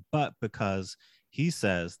in it, but because he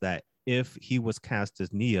says that if he was cast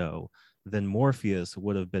as Neo, then Morpheus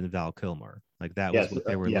would have been Val Kilmer. Like that was what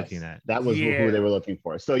they were looking at. That was who they were looking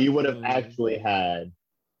for. So you would have actually had,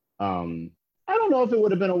 I don't know if it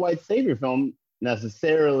would have been a white savior film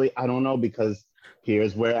necessarily. I don't know, because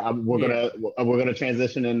here's where we're gonna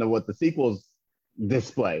transition into what the sequels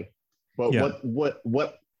display. But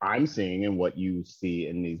what I'm seeing and what you see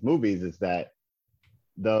in these movies is that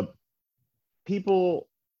the people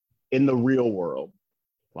in the real world,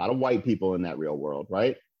 a lot of white people in that real world,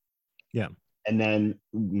 right? Yeah. And then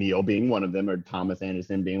Neo being one of them, or Thomas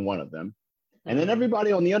Anderson being one of them. And then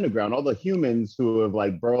everybody on the underground, all the humans who have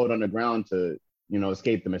like burrowed underground to,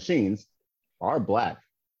 escape the machines, are Black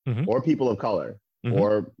or people of color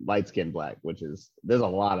or light-skinned Black, there's a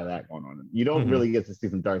lot of that going on. You don't really get to see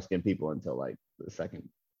some dark-skinned people until like the second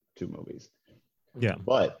two movies. Yeah.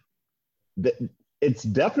 But it's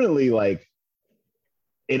definitely like,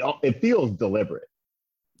 it feels deliberate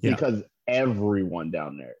because everyone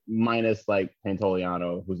down there, minus like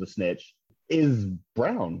Pantoliano, who's a snitch, is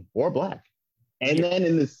brown or Black. And then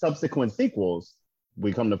in the subsequent sequels,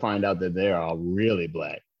 we come to find out that they are really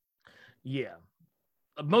Black. Yeah.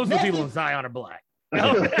 Most of the people in Zion are Black.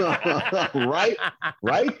 right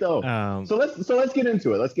though. So let's get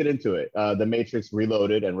into it. The Matrix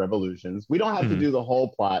Reloaded and Revolutions. We don't have to do the whole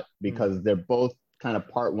plot because they're both kind of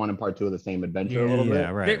part one and part two of the same adventure a little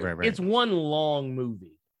bit. Right. It's one long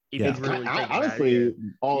movie. Honestly,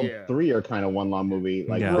 all three are kind of one long movie.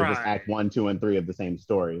 Like they're just Act 1, 2, and 3 of the same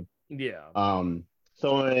story. Yeah.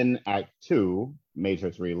 So in Act 2,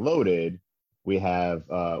 Matrix Reloaded, we have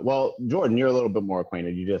Jordan, you're a little bit more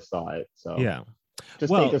acquainted. You just saw it, so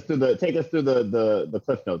take us through the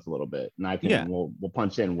cliff notes a little bit, and we'll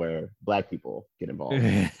punch in where Black people get involved.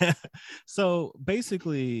 So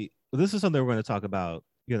basically, this is something we're going to talk about,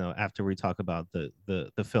 after we talk about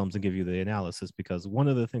the films and give you the analysis, because one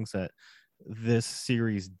of the things that this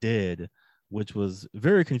series did, which was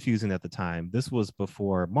very confusing at the time, this was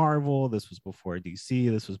before Marvel, this was before DC,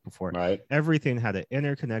 this was before everything had an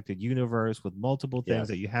interconnected universe with multiple things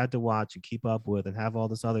that you had to watch and keep up with and have all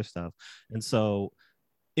this other stuff. And so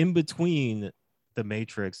in between the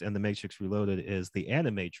Matrix and the Matrix Reloaded is the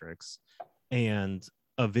Animatrix and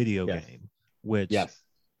a video game, which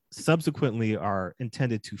subsequently are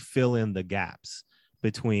intended to fill in the gaps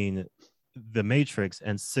between the Matrix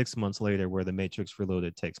and 6 months later where the Matrix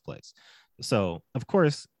Reloaded takes place. So of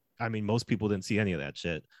course, I mean, most people didn't see any of that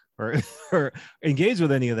shit or engage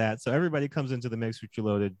with any of that. So everybody comes into the Matrix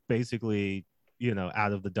Reloaded basically,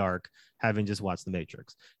 out of the dark, having just watched the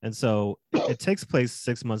Matrix. And so it takes place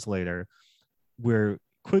 6 months later. we're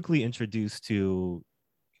quickly introduced to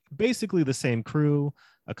basically the same crew.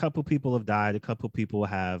 A couple people have died. A couple people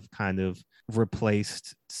have kind of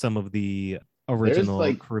replaced some of the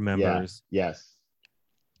original crew members. Yeah, yes.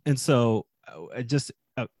 And so just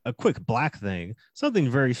a quick black thing, something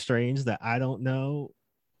very strange that I don't know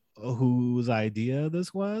whose idea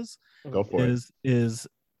this was. Go for it. Is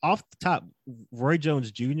off the top, Roy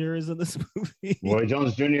Jones Jr. is in this movie. Roy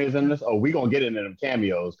Jones Jr. is in this. Oh, we gonna get into them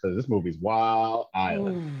cameos because this movie's Wild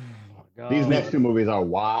Island. These next two movies are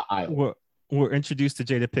Wild Island. We're introduced to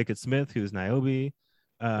Jada Pinkett Smith, who's Niobe,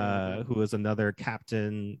 who is another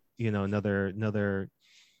captain, another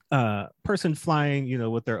person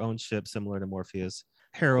flying, with their own ship, similar to Morpheus.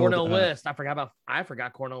 Harold Cornel West. I forgot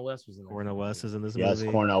Cornel West was in there. Cornel West is in this movie. Yes,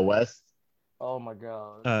 Cornel West. Oh my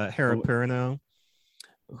god. Harold Perrineau.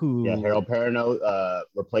 Harold Perrineau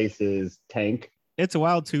replaces Tank. It's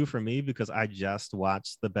wild too for me because I just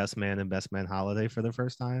watched The Best Man and Best Man Holiday for the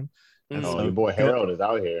first time. And so your boy Harold is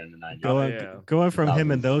out here in the 90s. Going from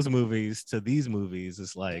him in those movies to these movies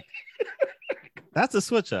is like that's a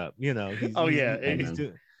switch up, He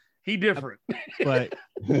different, he but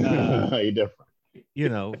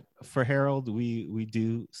different. For Harold, we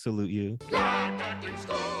do salute you.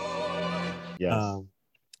 Yes.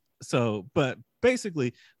 But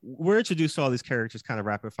basically, we're introduced to all these characters kind of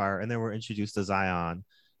rapid fire, and then we're introduced to Zion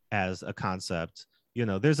as a concept.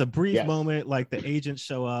 There's a brief moment like the agents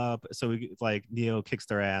show up, so we like Neo kicks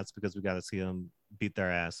their ass because we got to see them beat their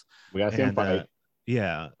ass. We got to see them fight.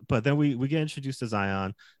 But then we get introduced to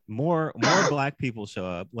Zion. More black people show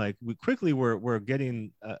up. Like we're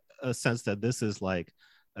getting a sense that this is like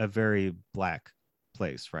a very black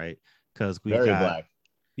place, right? Because we got black.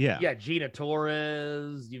 Yeah, Gina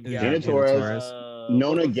Torres. Gina Torres.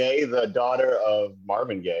 Nona Gay, the daughter of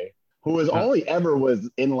Marvin Gaye, who was only ever was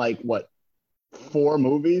in like what 5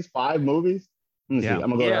 movies. Let me see. I'm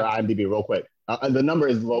gonna go to IMDb real quick. The number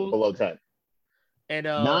is below 10. And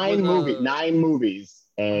 9 movies,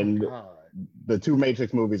 and the 2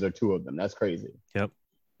 Matrix movies are 2 of them. That's crazy. Yep.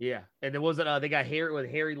 Yeah, and there wasn't. They got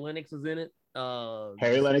Harry Lennox is in it.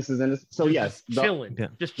 Harry Lennox is in it. So yes, chilling.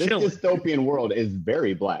 This dystopian world is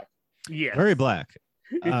very black. Yeah, very black.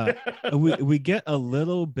 We get a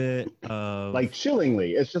little bit of like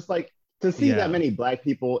chillingly. It's just like to see that many black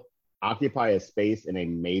people occupy a space in a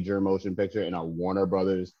major motion picture in a Warner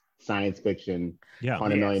Brothers science fiction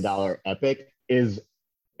 $100 million epic is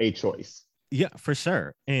a choice. Yeah, for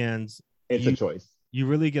sure. And it's a choice. You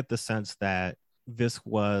really get the sense that this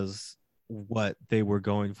was what they were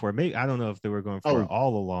going for. Maybe I don't know if they were going for it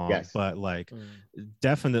all along, but like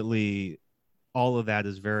definitely all of that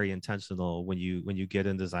is very intentional when you get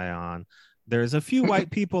into Zion. There's a few white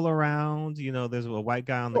people around, there's a white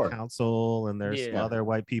guy on the council, and there's some other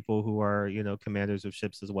white people who are, commanders of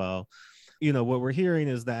ships as well. What we're hearing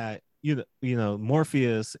is that,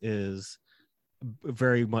 Morpheus is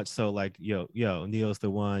very much so like, yo, Neo's the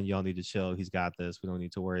one, y'all need to chill. He's got this. We don't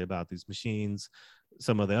need to worry about these machines.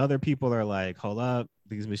 Some of the other people are like, hold up,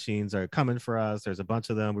 these machines are coming for us. There's a bunch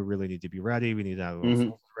of them. We really need to be ready. We need to have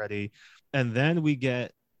them ready. And then we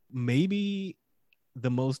get maybe the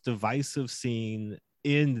most divisive scene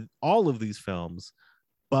in all of these films,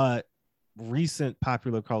 but recent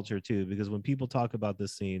popular culture too, because when people talk about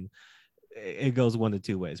this scene, it goes one of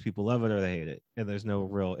 2 ways. People love it or they hate it, and there's no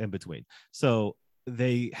real in between. So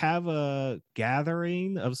they have a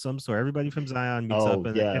gathering of some sort. Everybody from Zion meets up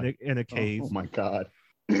in a cave. Oh my god.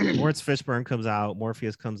 Lawrence Fishburne comes out.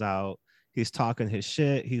 Morpheus comes out. He's talking his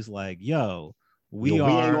shit. He's like, yo, we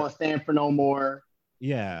ain't gonna stand for no more.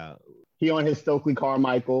 Yeah. He on his Stokely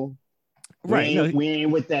Carmichael. Right. We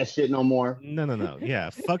ain't with that shit no more. No.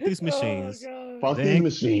 Yeah. Fuck these machines. Fuck these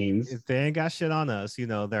machines. They ain't got shit on us.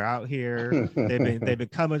 They're out here. They've been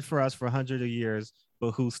coming for us for hundreds of years.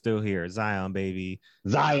 But who's still here? Zion, baby.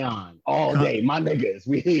 Zion all day. My niggas,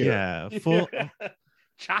 we here. Yeah. Full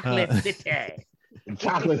Chocolate City.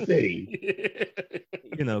 Chocolate City.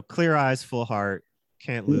 Clear eyes, full heart.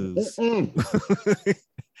 Can't lose.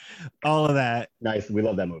 All of that. Nice. We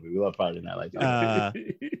love that movie. We love Friday Night Lights.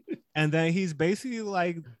 And then he's basically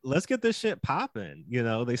like, let's get this shit popping.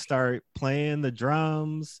 They start playing the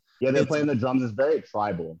drums. Yeah, they're playing the drums. It's very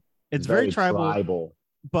tribal. It's very tribal.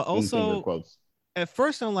 But also, at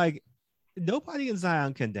first I'm like, nobody in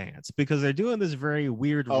Zion can dance because they're doing this very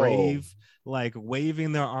weird rave, like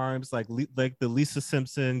waving their arms like the Lisa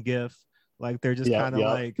Simpson gif. Like they're just kind of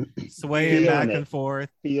like swaying back and forth.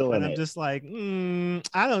 And I'm just like,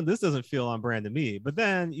 this doesn't feel on brand to me. But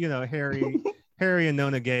then, Harry and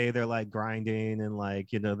Nona Gay, they're like grinding and like,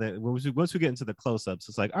 once we get into the close-ups,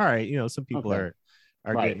 it's like, all right, some people are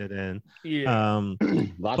are Right. getting it in. Yeah.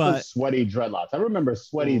 Lots But- of sweaty dreadlocks. I remember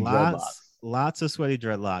sweaty dreadlocks. Lots of sweaty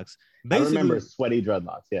dreadlocks. I remember Basically, sweaty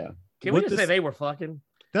dreadlocks. Yeah. Can we what just say this- they were fucking?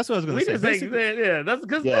 that's what I was We gonna say. just say, Basically, yeah, that's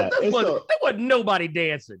because Yeah, there wasn't nobody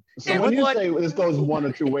dancing. So And when you what- say this goes one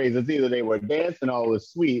or two ways, it's either they were dancing or it was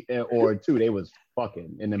sweet, or two, they was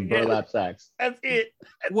fucking in them burlap sacks That's it.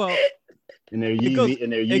 That's well, it. in their It goes- Yeezy, in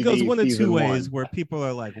their it goes Yeezy one of season two ways one. where people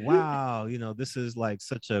are like, wow, this is like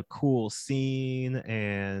such a cool scene.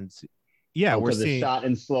 And yeah, we're Because it's seeing, shot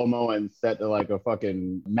in slow mo and set to like a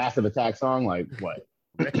fucking Massive Attack song. Like what?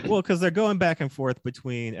 well, because they're going back and forth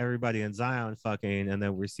between everybody in Zion fucking, and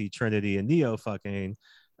then we see Trinity and Neo fucking.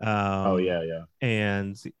 Oh yeah.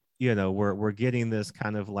 And we're getting this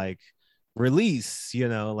kind of like release,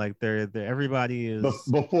 like they're everybody is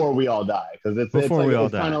Before we all die, because it's before like, we all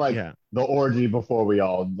it's die. kind of like Yeah. the orgy before we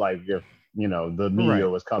all like if the meteor Right.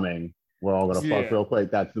 was coming, we're all gonna Yeah. fuck real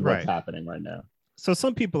quick. That's what's Right. happening right now. So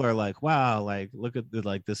some people are like, wow, like look at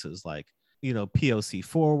like this is like POC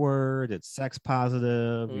forward, it's sex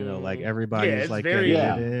positive, like Mhm. everybody's Yeah, it's like very-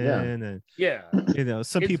 getting it Yeah, in, Yeah, and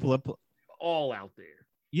some It's- people all out there.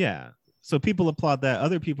 yeah. So people applaud that.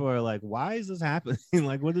 Other people are like, why is this happening?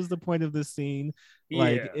 Like, what is the point of this scene?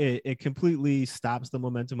 Like, Yeah. it completely stops the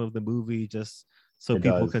momentum of the movie just so It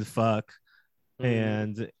people does. could fuck, Mhm.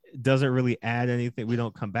 and doesn't really add anything. We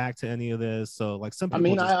don't come back to any of this. So, like, some I people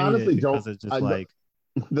mean, just I hate honestly it because don't- it's just I don't- like,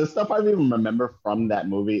 The stuff I even remember from that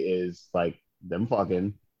movie is like them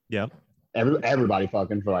fucking. yeah. Everybody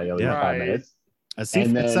fucking for like at least Yeah. 5 Right. minutes.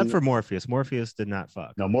 Except then- for Morpheus. Morpheus did not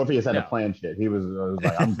fuck. No, Morpheus had No. to plan shit. He was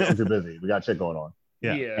like, I'm too busy. We got shit going on.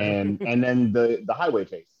 Yeah. And then the highway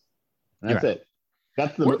chase. And that's Right. it.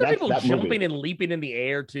 That's the Weren't there that's people that jumping movie. and leaping in the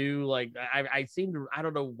air too? Like I seem to, I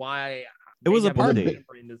don't know why. It was maybe a I'm party.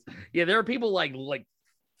 remembering this. Yeah, there are people like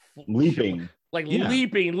Leaping. like Yeah.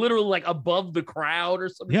 leaping, literally like above the crowd or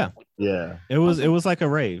something. Yeah. Yeah. It was like a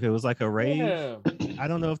rave. It was like a rave. Yeah. I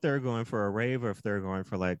don't know if they were going for a rave or if they were going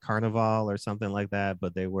for like carnival or something like that,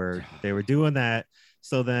 but they were doing that.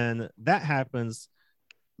 So then that happens.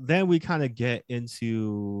 Then we kind of get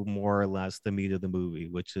into more or less the meat of the movie,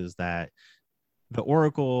 which is that the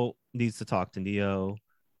Oracle needs to talk to Neo.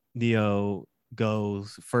 Neo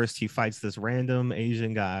goes first, he fights this random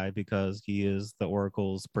Asian guy because he is the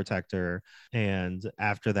Oracle's protector. And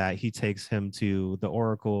after that, he takes him to the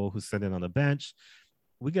Oracle who's sitting on the bench.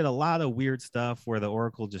 We get a lot of weird stuff where the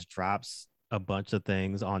Oracle just drops a bunch of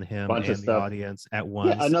things on him Bunch and of the stuff. audience at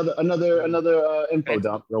once. Yeah, another info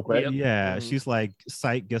dump real quick. Yep. Yeah, Mhm. she's like,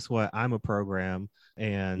 "Psych, guess what? I'm a program."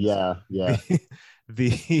 And Yeah.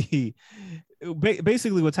 the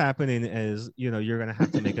basically what's happening is you're gonna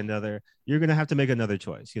have to make another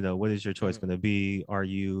choice. What is your choice going to be? Are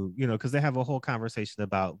you because they have a whole conversation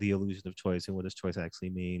about the illusion of choice and what does choice actually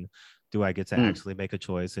mean? Do I get to actually make a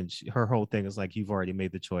choice? And her whole thing is like, you've already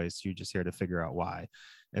made the choice, you're just here to figure out why.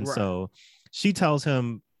 And Right. so she tells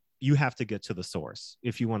him, you have to get to the source.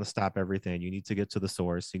 If you want to stop everything, you need to get to the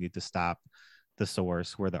source. You need to stop the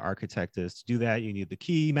source where the architect is. To do that, you need the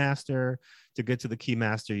key master. To get to the key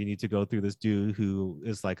master, you need to go through this dude who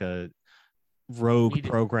is like a rogue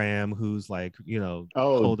program who's like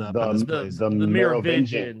hold up on this place. The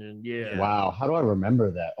Merovingian, and yeah. Wow, how do I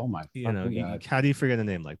remember that? Oh my God. How do you forget a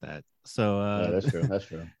name like that? So yeah, that's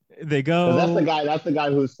true. They go. That's the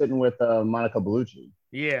guy who's sitting with Monica Bellucci.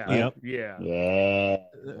 Yeah. Yep. Yeah. Yeah.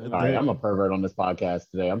 All right, I'm a pervert on this podcast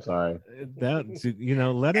today. I'm sorry. That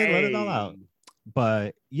let it all out.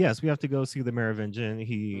 But yes, we have to go see the Merovingian.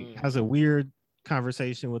 He has a weird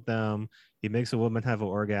conversation with them. He makes a woman have an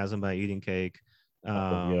orgasm by eating cake.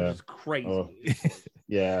 Yeah. It's crazy. Oh,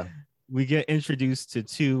 yeah. We get introduced to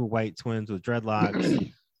two white twins with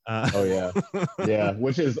dreadlocks. Oh yeah, yeah.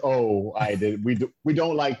 Which is we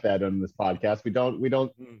don't like that on this podcast. We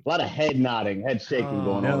don't. A lot of head nodding, head shaking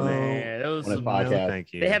going no. on. Man, that was on this some, podcast.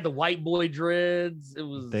 Thank you. they had the white boy dreads. It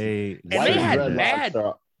was They And they had dreadlocks mad-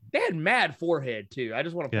 are- they had mad forehead too. I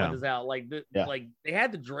just want to point Yeah. this out. Like like they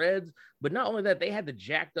had the dreads, but not only that, they had the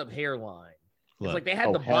jacked up hairline. It's Look, like they had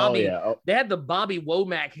Oh, the hell Bobby, yeah. Oh, they had the Bobby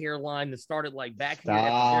Womack hairline that started like back here at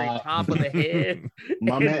the very Stop. top of the head.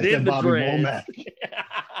 my and man then said the Bobby dreads. Womack.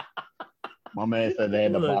 My man said they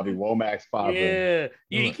had the Look. Bobby Womack spot. Yeah,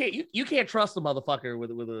 you Look. can't you can't trust a motherfucker with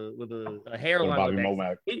a hairline. Bobby like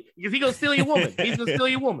that. Womack. Because he gonna steal your woman. He's gonna steal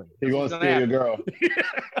your woman. He That's gonna what's steal your happen. girl.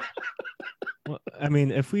 well, I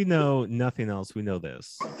mean, if we know nothing else, we know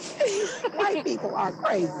this. White people are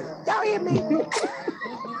crazy. Y'all hear me?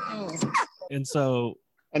 And so,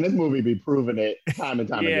 And this movie be proving it time and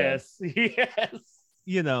time again. Yes,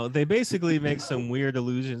 yes. they basically make some weird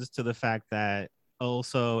allusions to the fact that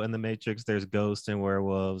also in the Matrix, there's ghosts and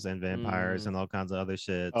werewolves and vampires and all kinds of other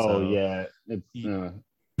shit. Oh, So yeah. It's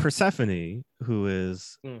Persephone, who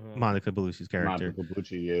is Monica Bellucci's character, Monica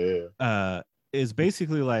Bellucci, yeah. Is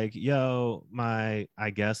basically like, yo, my, I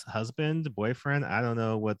guess, husband, boyfriend, I don't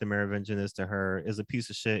know what the Merovingian is to her, is a piece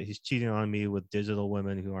of shit. He's cheating on me with digital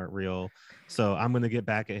women who aren't real. So I'm going to get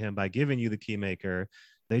back at him by giving you the keymaker.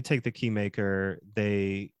 They take the keymaker.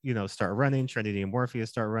 They, start running. Trinity and Morpheus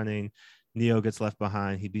start running. Neo gets left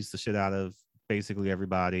behind. He beats the shit out of basically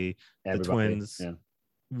everybody. The twins. Yeah.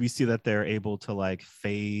 We see that they're able to like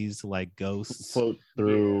phase like ghosts, float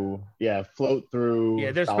through they're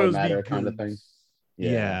solid matter kind of thing.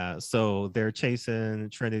 Yeah, so they're chasing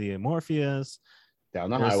Trinity and Morpheus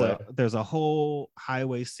down the highway. There's a whole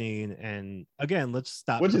highway scene, and again, let's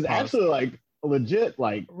stop. Which is actually like legit,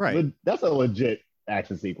 right? That's a legit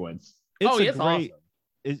action sequence. It's awesome.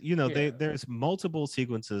 There's multiple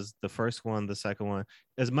sequences. The first one, the second one,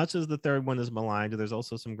 as much as the third one is maligned, there's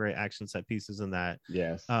also some great action set pieces in that.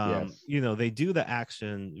 Yes. They do the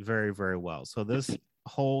action very, very well. So this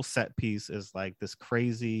whole set piece is like this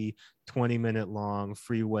crazy 20-minute long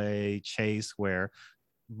freeway chase where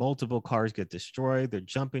multiple cars get destroyed. They're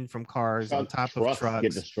jumping from cars on top of trucks.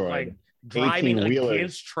 Get destroyed. Like driving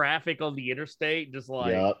against traffic on the interstate, just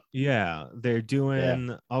like they're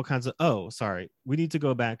doing all kinds of we need to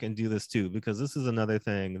go back and do this too, because this is another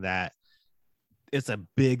thing that it's a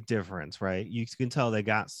big difference, right? You can tell they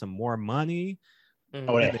got some more money.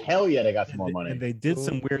 Hell yeah, they got some more money. And they did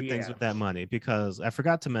some weird things with that money, because I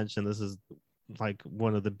forgot to mention, this is like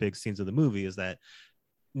one of the big scenes of the movie, is that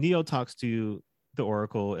Neo talks to the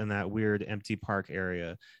Oracle in that weird empty park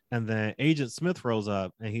area, and then Agent Smith rolls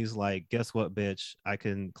up and he's like, guess what, bitch, I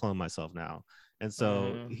can clone myself now. And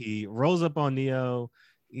so he rolls up on Neo,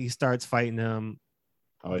 he starts fighting him.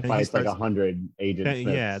 He fights like 100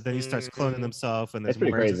 agents. Then he starts cloning himself, and there's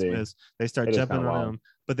more crazy. Smiths. They start jumping on him,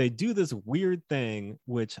 but they do this weird thing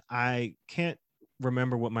which I can't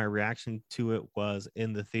remember what my reaction to it was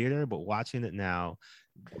in the theater, but watching it now,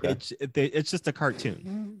 it's just a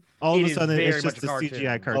cartoon. All of a sudden, it's just a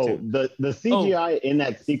CGI cartoon. The CGI in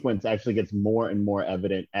that sequence actually gets more and more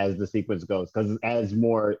evident as the sequence goes, because as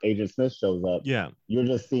more Agent Smith shows up, you're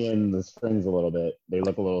just seeing the strings a little bit. They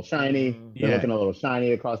look a little shiny. They're looking a little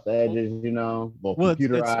shiny across the edges, little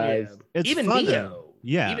computerized. It's even fun, Neo.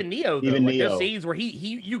 Yeah, even Neo. There's scenes where he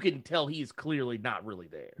you can tell he's clearly not really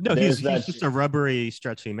there. No, he's just a rubbery,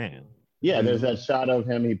 stretchy man. Yeah, there's that shot of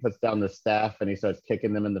him. He puts down the staff and he starts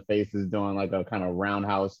kicking them in the faces, doing like a kind of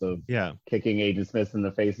roundhouse of kicking Agent Smith in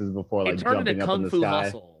the faces before like jumping up in the sky.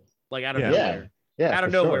 Hustle, like out of nowhere. Out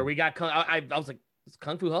of nowhere, we got. I was like, is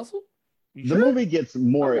Kung Fu Hustle? The movie gets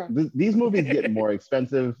more. These movies get more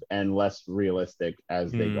expensive and less realistic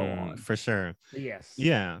as they go on. For sure. Yes.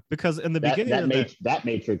 Yeah, because in the beginning, that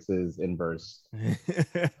Matrix is inverse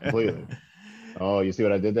completely. Oh, you see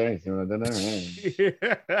what I did there?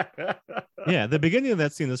 Yeah, the beginning of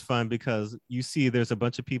that scene is fun because you see there's a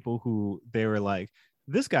bunch of people who they were like,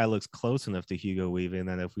 this guy looks close enough to Hugo Weaving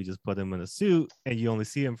that if we just put him in a suit and you only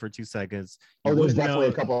see him for 2 seconds. There's definitely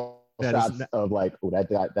a couple shots of like, oh, that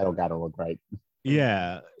gotta look right.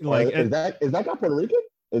 Yeah, like is that guy Puerto Rican?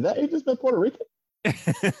 Is that Agent Smith Puerto Rican?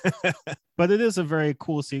 But it is a very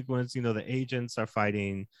cool sequence. The agents are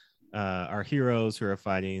fighting our heroes who are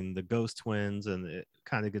fighting the ghost twins, and it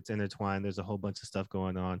kind of gets intertwined. There's a whole bunch of stuff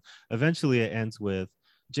going on. Eventually it ends with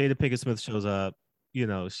Jada Pinkett Smith shows up.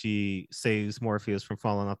 She saves Morpheus from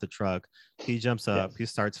falling off the truck. He jumps up, he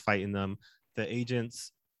starts fighting them. The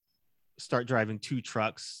agents start driving 2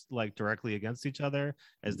 trucks like directly against each other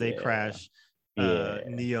as they crash.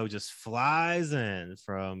 Neo just flies in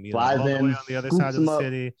from all the way on the other side of the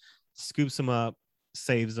city, scoops him up,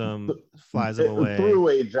 saves them, flies them away through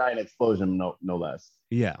a giant explosion, no less.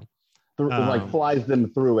 Yeah, flies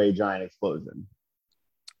them through a giant explosion.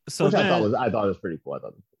 So which then, I thought it was pretty cool.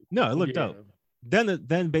 No, it looked dope.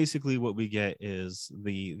 Then basically what we get is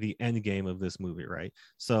the end game of this movie, right?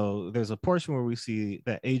 So there's a portion where we see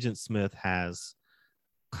that Agent Smith has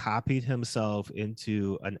copied himself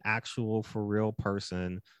into an actual for real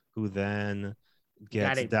person who then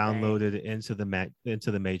gets downloaded into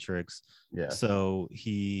the Matrix. Yeah. So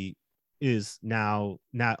he is now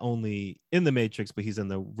not only in the Matrix, but he's in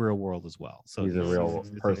the real world as well. So he's a real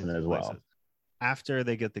person as well. After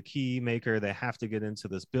they get the key maker, they have to get into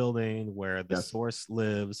this building where the source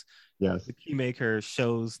lives. Yes. The key maker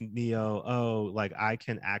shows Neo, I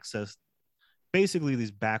can access basically these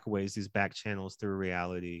back ways, these back channels through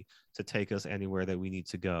reality to take us anywhere that we need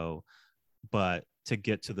to go. But to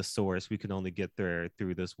get to the source. We can only get there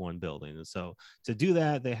through this one building. And so to do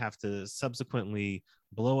that, they have to subsequently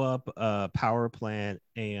blow up a power plant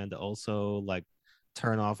and also like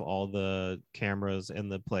turn off all the cameras in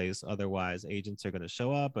the place. Otherwise, agents are going to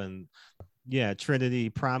show up. And yeah, Trinity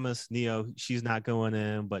promised Neo she's not going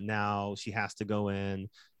in, but now she has to go in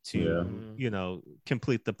to, you know,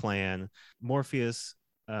 complete the plan. Morpheus,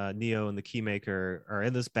 Neo, and the Keymaker are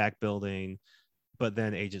in this back building, but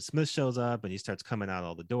then Agent Smith shows up and he starts coming out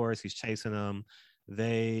all the doors. He's chasing them.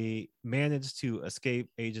 They manage to escape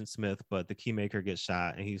Agent Smith, but the Keymaker gets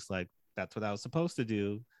shot, and he's like, "That's what I was supposed to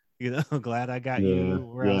do." You know, glad I got you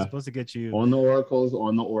where I was supposed to get you. On the Oracle's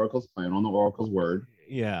plan, on the Oracle's word.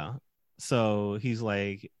 Yeah. So he's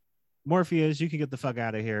like, Morpheus, you can get the fuck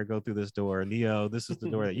out of here. Go through this door. Neo, this is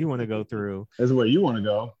the door that you want to go through. This is where you want to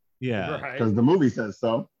go. Yeah. Because the movie says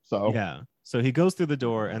so. So yeah. So he goes through the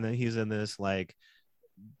door, and then he's in this like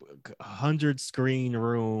 100 screen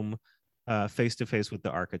room, face to face with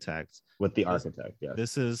the architect. Yeah.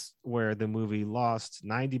 This is where the movie lost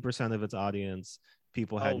 90% of its audience.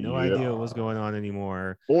 People had no idea what was going on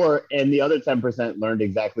anymore. And the other 10% learned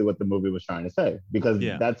exactly what the movie was trying to say, because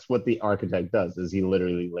that's what the architect does, is he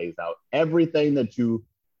literally lays out everything that you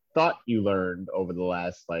thought you learned over the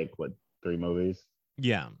last, like, what, 3 movies?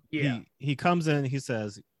 Yeah. He comes in, he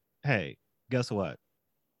says, hey, guess what?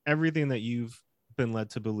 Everything that you've been led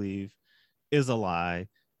to believe is a lie.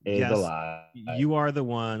 You are the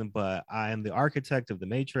one, but I am the architect of the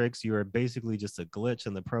Matrix. You are basically just a glitch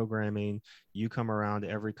in the programming. You come around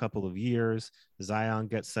every couple of years. Zion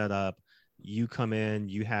gets set up. You come in.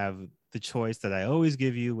 You have the choice that I always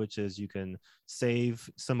give you, which is you can save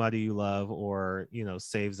somebody you love, or, you know,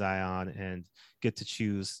 save Zion and get to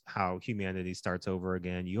choose how humanity starts over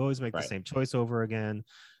again. You always make the same choice over again.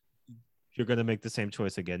 You're going to make the same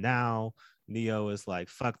choice again now. Neo is like,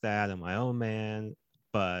 fuck that, I'm my own man.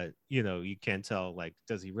 But, you know, you can't tell, like,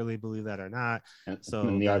 does he really believe that or not? So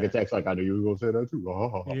and the architect's like, I knew you were going to say that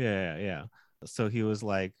too. Yeah. So he was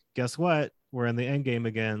like, guess what? We're in the end game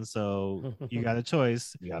again. So you got a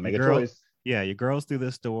choice. You got to make a choice. Yeah, your girl's through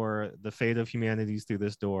this door. The fate of humanity's through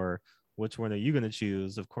this door. Which one are you going to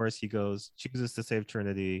choose? Of course, he chooses to save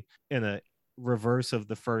Trinity. In a reverse of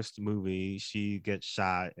the first movie, she gets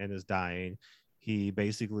shot and is dying. He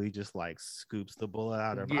basically just like scoops the bullet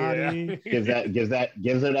out her body. gives her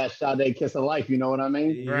that Sade kiss of life. You know what I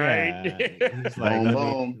mean? Right. Yeah. He's like,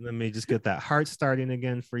 let me just get that heart starting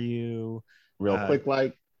again for you. Real quick,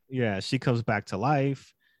 like. Yeah, she comes back to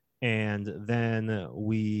life. And then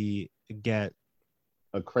we get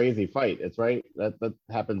a crazy fight. It's right. That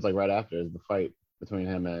happens like right after is the fight between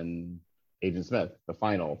him and Agent Smith, the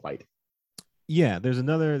final fight. Yeah, there's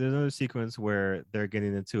another sequence where they're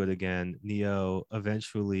getting into it again. Neo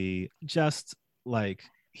eventually just like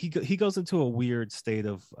he goes into a weird state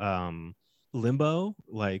of limbo.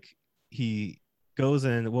 Like he goes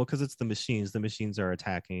in, well, because it's the machines. The machines are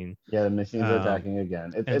attacking. Yeah, the machines are attacking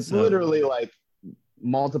again. It's literally like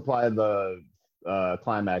multiply the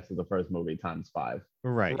climax of the first movie times 5.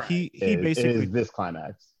 Right. He basically is this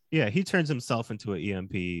climax. Yeah, he turns himself into an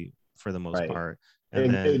EMP for the most part.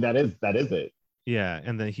 And then, that is it. Yeah,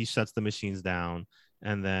 and then he shuts the machines down,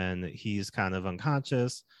 and then he's kind of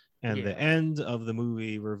unconscious. And the end of the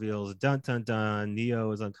movie reveals, dun dun dun,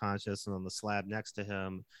 Neo is unconscious, and on the slab next to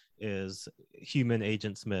him is human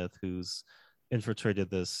Agent Smith, who's infiltrated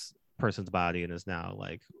this person's body and is now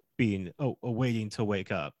like waiting to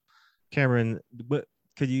wake up. Cameron, but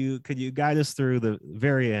could you guide us through the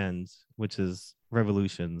very end, which is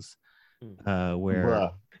Revolutions, where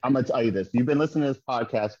Bruh, I'm gonna tell you this. You've been listening to this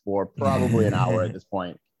podcast for probably an hour at this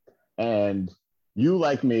point, and you,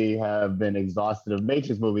 like me, have been exhausted of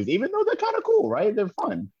Matrix movies, even though they're kind of cool, right? They're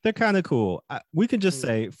fun. They're kind of cool. We can just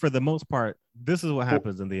say, for the most part, this is what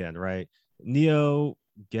happens in the end, right? Neo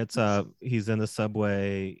gets up. He's in the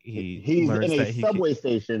subway. He's in a subway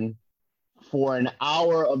station for an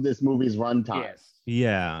hour of this movie's runtime. Yes.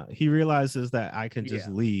 Yeah, he realizes that I can just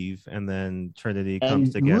leave, and then Trinity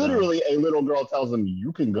comes together. Literally, a little girl tells him,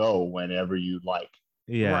 "You can go whenever you like."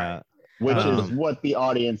 Yeah, right. Which is what the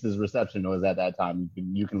audience's reception was at that time.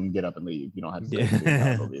 You can get up and leave. You don't have to stay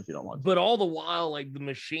if you don't want to. But all the while, like, the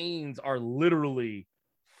machines are literally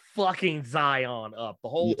fucking Zion up the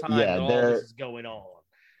whole time that all this is going on.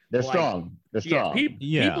 They're strong. They're strong.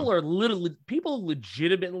 People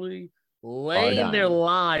legitimately laying their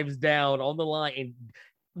lives down on the line and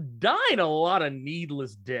dying a lot of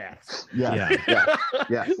needless deaths. Yeah.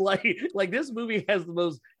 Like this movie has the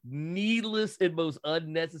most needless and most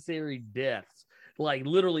unnecessary deaths. Like,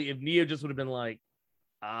 literally, if Neo just would have been like,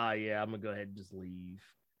 I'm gonna go ahead and just leave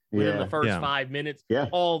within the first 5 minutes,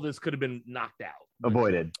 all this could have been knocked out.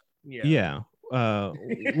 avoided. Yeah. Well,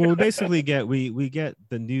 we basically get we get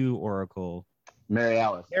the new Oracle, Mary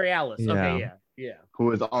Alice, Yeah. Okay, yeah.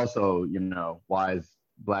 who is also, wise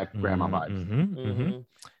black grandma vibes.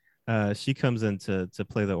 She comes in to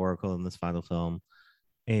play the Oracle in this final film,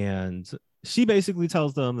 and she basically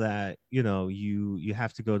tells them that you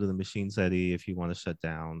have to go to the Machine City if you want to shut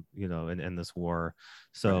down and end this war.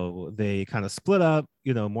 So they kind of split up.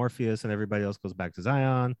 Morpheus and everybody else goes back to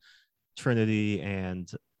Zion. Trinity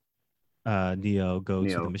and Neo go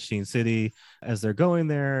to the Machine City. As they're going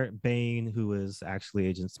there, Bane, who is actually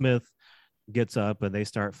Agent Smith, gets up and they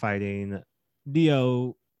start fighting.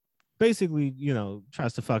 Neo basically,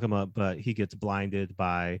 tries to fuck him up, but he gets blinded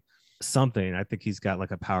by something. I think he's got like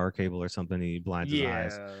a power cable or something. He blinds his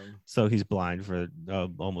eyes, so he's blind for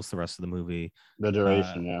almost the rest of the movie. The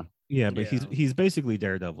duration, but he's basically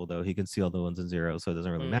Daredevil, though. He can see all the ones and zeros, so it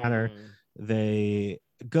doesn't really matter. They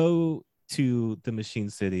go to the Machine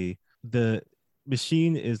City. The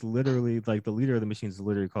machine is literally like the leader of the machine is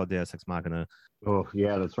literally called Deus Ex Machina. Oh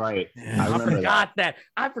yeah, that's right. I forgot that.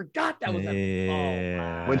 I forgot that was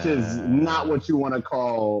which is not what you want to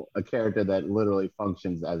call a character that literally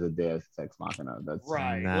functions as a Deus Ex Machina. That's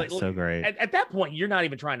not so great. At that point, you're not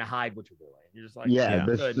even trying to hide what you're doing. You're just like,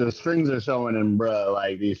 the strings are showing, and bro,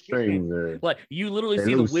 like these strings are like you literally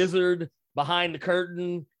see loose. The wizard behind the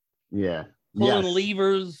curtain. Yeah. Pulling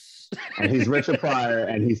levers. And he's Richard Pryor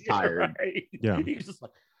and he's tired. Right. Yeah. He's just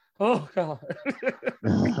like, oh God.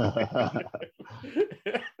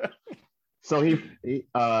 So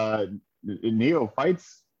Neo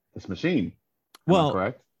fights this machine. Well,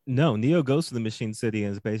 correct? No, Neo goes to the Machine City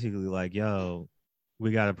and is basically like, yo,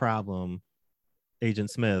 we got a problem. Agent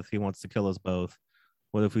Smith, he wants to kill us both.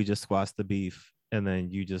 What if we just squash the beef and then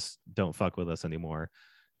you just don't fuck with us anymore?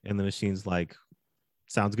 And the machine's like,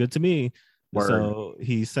 sounds good to me. Word. So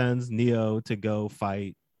he sends Neo to go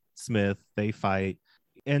fight Smith. They fight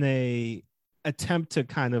in a attempt to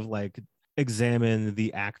kind of like examine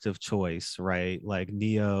the act of choice, right? Like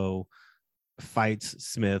Neo fights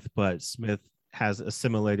Smith, but Smith has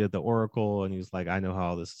assimilated the Oracle and he's like, I know how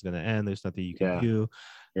all this is going to end. There's nothing you can do.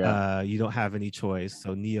 You don't have any choice.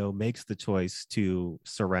 So Neo makes the choice to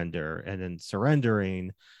surrender, and in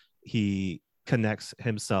surrendering, he connects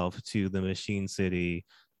himself to the Machine City.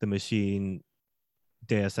 The machine,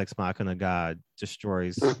 Deus Ex Machina God,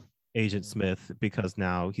 destroys Agent Smith because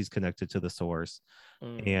now he's connected to the source.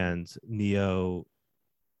 And Neo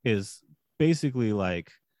is basically like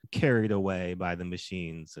carried away by the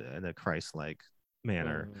machines in a Christ-like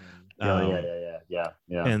manner. Yeah.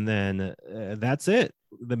 And then that's it.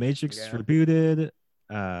 The Matrix is rebooted.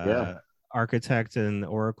 Architect and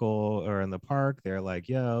Oracle are in the park. They're like,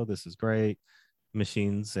 yo, this is great.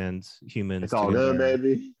 Machines and humans. It's all good,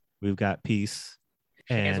 baby. We've got peace.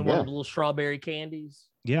 And one of the little strawberry candies.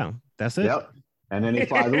 Yeah, that's it. Yep. And then he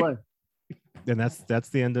flies away. And that's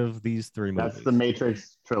the end of these three movies. That's the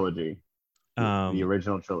Matrix trilogy. The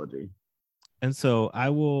original trilogy. And so I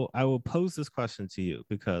will pose this question to you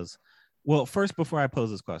because, well, first, before I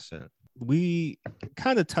pose this question, we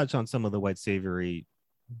kind of touch on some of the white savory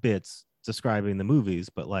bits describing the movies,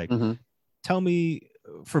 but like, tell me,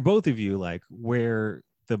 for both of you, like where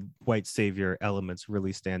the white savior elements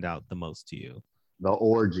really stand out the most to you. The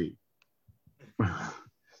orgy.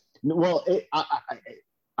 Well,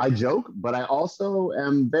 I joke, but I also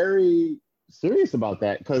am very serious about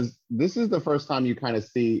that because this is the first time you kind of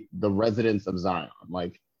see the residents of Zion,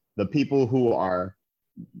 like the people who are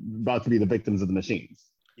about to be the victims of the machines.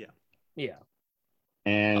 Yeah.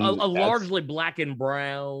 And a largely black and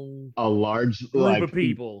brown, a large group of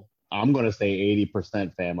people. I'm gonna say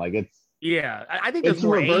 80%, fam. Like it's I think there's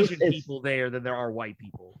more Asian people there than there are white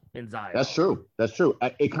people in Zion. That's true.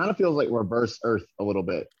 It kind of feels like reverse Earth a little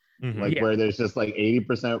bit, where there's just like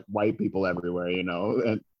 80% white people everywhere,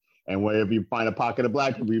 and where if you find a pocket of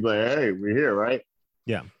black people, you're like, hey, we're here, right?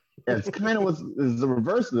 Yeah. It's kind of the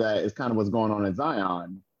reverse of that is kind of what's going on in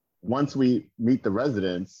Zion. Once we meet the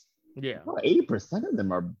residents, 80% of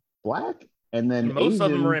them are black, and then most of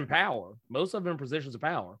them are in power. Most of them in positions of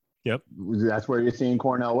power. Yep. That's where you're seeing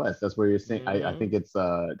Cornel West. That's where you're seeing. I think it's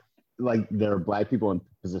like there are black people in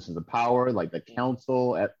positions of power, like the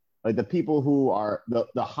council, like the people who are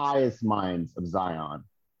the highest minds of Zion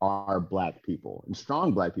are black people, and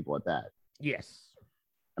strong black people at that. Yes.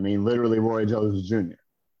 I mean, literally Roy Jones Jr.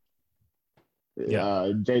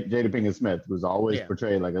 Yeah. Jada Pinkett Smith was always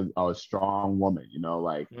portrayed like a strong woman,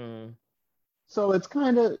 So it's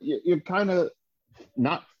you're kind of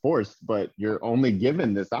not forced, but you're only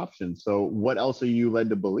given this option. So what else are you led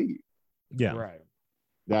to believe? Yeah. Right.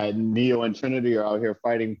 That Neo and Trinity are out here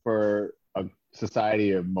fighting for a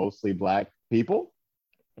society of mostly black people?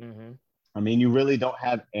 Mm-hmm. I mean, you really don't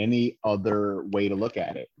have any other way to look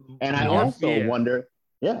at it. And I also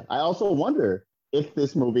wonder if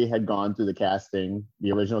this movie had gone through the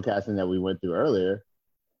original casting that we went through earlier,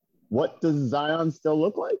 what does Zion still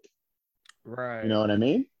look like? Right. You know what I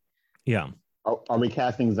mean? Yeah. Are we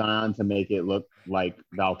casting Zion to make it look like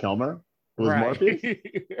Val Kilmer, who's Right. Morpheus?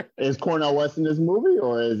 Is Cornel West in this movie,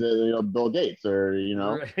 or is it Bill Gates, or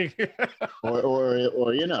Right. or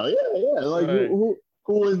like Right.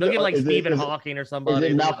 who is They'll get like is Stephen it, Hawking or somebody.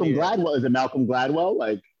 Is it Malcolm Gladwell? Is it Malcolm Gladwell?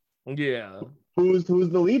 Like, yeah. Who's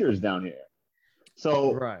the leaders down here?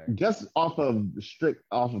 So right. Just off of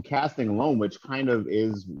casting alone, which kind of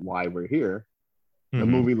is why we're here, the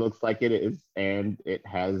movie looks like it is, and it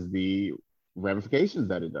has the ramifications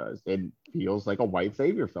that it does. It feels like a white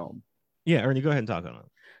savior film. Yeah, Ernie, go ahead and talk on it.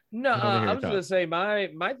 No, I was going to say my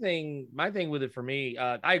thing with it for me,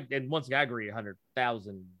 and once again I agree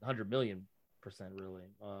 100,000,000% really.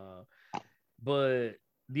 But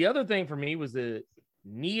the other thing for me was that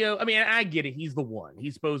Neo, I mean, I get it. He's the one.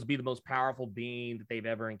 He's supposed to be the most powerful being that they've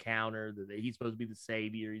ever encountered. That he's supposed to be the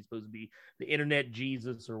savior. He's supposed to be the internet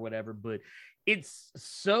Jesus or whatever. But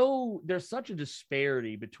there's such a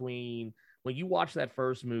disparity between when you watch that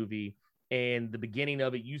first movie and the beginning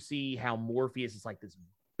of it, you see how Morpheus is like this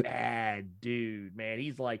bad dude, man.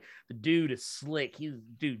 He's like, the dude is slick. He's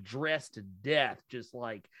dude dressed to death, just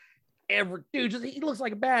like he looks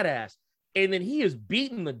like a badass. And then he is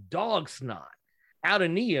beating the dog snot out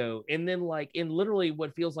of Neo, and then like in literally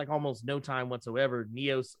what feels like almost no time whatsoever,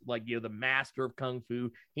 Neo's like, the master of kung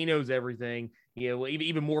fu. He knows everything.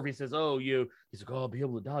 Even Morpheus says, he's like, I'll be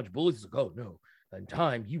able to dodge bullets. He's like, oh no, in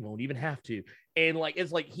time you won't even have to. And like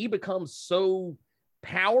it's like he becomes so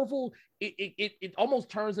powerful, it almost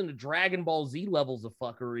turns into Dragon Ball Z levels of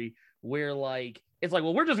fuckery, where like it's like,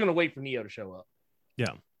 well, we're just gonna wait for Neo to show up.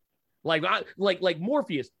 Yeah. Like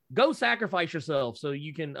Morpheus, go sacrifice yourself so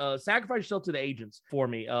you can sacrifice yourself to the agents for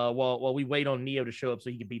me while we wait on Neo to show up so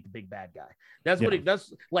he can beat the big bad guy. That's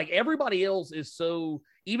like everybody else is so,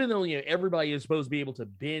 even though everybody is supposed to be able to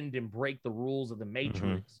bend and break the rules of the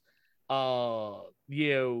Matrix, but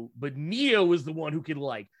Neo is the one who can,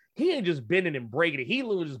 like, he ain't just bending and breaking it. He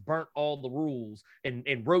literally just burnt all the rules and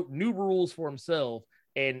wrote new rules for himself,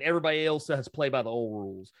 and everybody else has to play by the old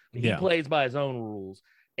rules. He plays by his own rules.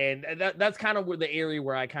 And that's kind of where the area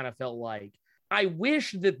where I kind of felt like I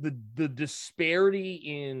wish that the disparity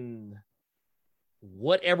in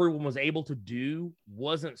what everyone was able to do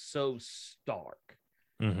wasn't so stark.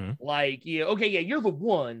 Like, you're the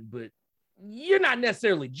one, but you're not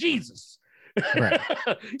necessarily Jesus. Right.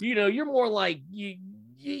 You're more like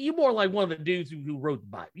you're more like one of the dudes who wrote the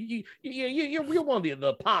Bible. You're one of the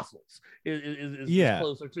apostles. Is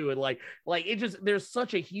closer to it. Like it just, there's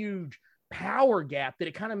such a huge power gap that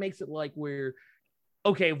it kind of makes it like where,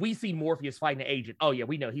 okay, if we see Morpheus fighting an agent, oh yeah,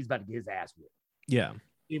 we know he's about to get his ass whipped. Yeah.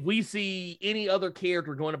 If we see any other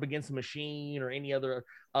character going up against a machine or any other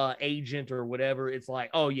agent or whatever, it's like,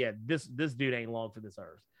 oh yeah, this dude ain't long for this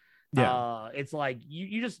earth. Yeah. It's like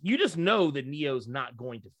you just know that Neo's not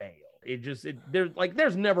going to fail.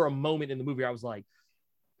 There's never a moment in the movie where I was like,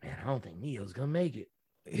 man, I don't think Neo's gonna make it.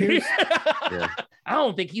 I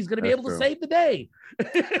don't think he's going to be able to save the day.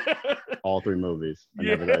 All three movies.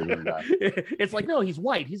 It's like, no, he's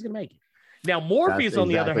white. He's going to make it. Now, Morpheus, on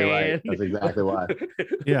the other hand. That's exactly why.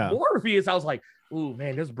 Yeah. Morpheus, I was like, ooh,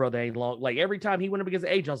 man, this brother ain't long. Like, every time he went up against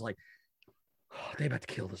the age, I was like, oh, they about to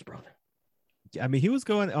kill this brother. I mean, he was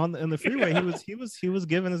going on in the freeway. He was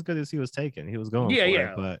given as good as he was taking. He was going for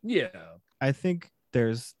it. But I think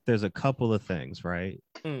there's a couple of things, right?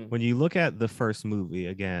 When you look at the first movie,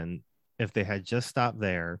 again, if they had just stopped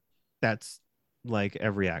there, that's like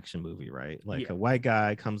every action movie, right? Like a white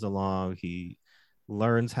guy comes along, he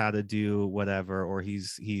learns how to do whatever, or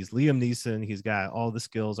he's Liam Neeson, he's got all the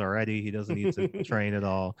skills already, he doesn't need to train at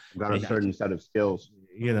all. Got a certain set of skills.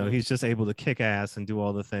 He's just able to kick ass and do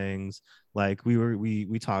all the things. Like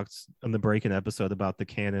we talked on the Breaking episode about the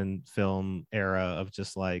canon film era of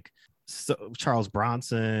just like Charles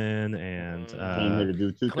Bronson and came here to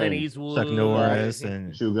do two Clint things. Eastwood, Chuck Norris,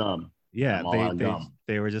 and chew gum. Yeah,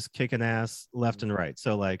 they were just kicking ass left and right.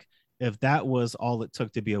 So like, if that was all it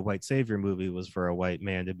took to be a white savior movie, was for a white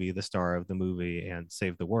man to be the star of the movie and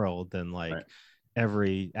save the world, then like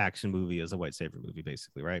every action movie is a white savior movie,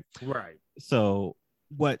 basically, right? Right. So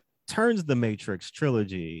what turns the Matrix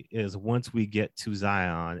trilogy is once we get to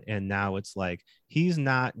Zion, and now it's like he's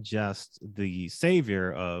not just the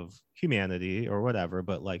savior of humanity or whatever,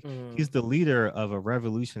 but like he's the leader of a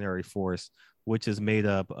revolutionary force which is made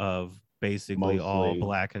up of basically all Mostly.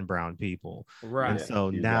 Black and brown people. Right. And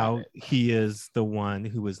so you got now it. he is the one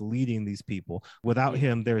who is leading these people. Without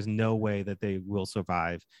him, there's no way that they will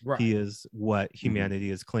survive. Right. He is what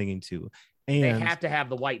humanity is clinging to. They And have to have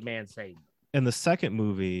the white man save them. in the second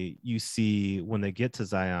movie, you see when they get to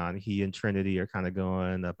Zion, he and Trinity are kind of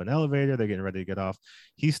going up an elevator. They're getting ready to get off.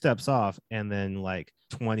 He steps off, and then like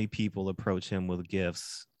 20 people approach him with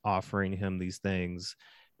gifts, offering him these things.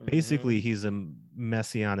 Basically, he's a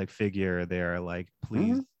messianic figure there. Like,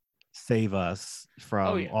 please save us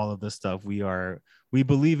from all of this stuff. We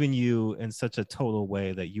believe in you in such a total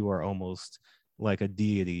way that you are almost like a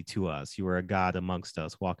deity to us. You are a god amongst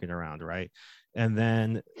us walking around, right? And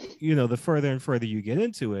then, you know, the further and further you get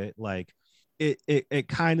into it, like it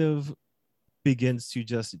kind of begins to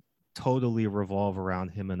just totally revolve around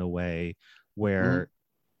him in a way where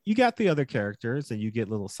you got the other characters and you get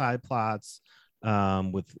little side plots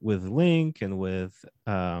with Link and with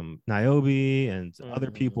Niobe and other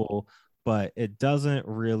people, but it doesn't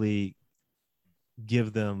really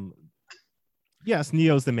give them. Yes,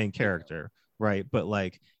 Neo's the main character, right? But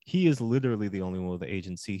like he is literally the only one with the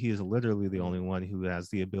agency. He is literally the only one who has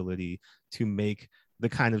the ability to make the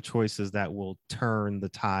kind of choices that will turn the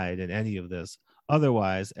tide in any of this.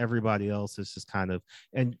 Otherwise, everybody else is just kind of.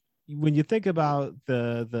 And when you think about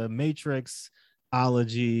the Matrix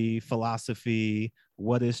ology philosophy,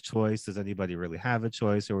 what is choice? Does anybody really have a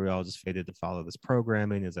choice, or are we all just fated to follow this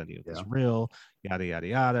programming? Is any of this real? Yada yada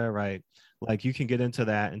yada, right? Like you can get into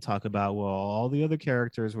that and talk about, well, all the other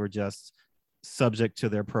characters were just subject to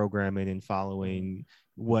their programming and following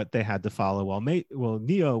what they had to follow, while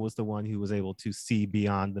Neo was the one who was able to see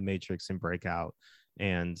beyond the Matrix and break out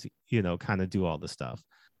and, you know, kind of do all the stuff.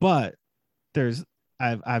 But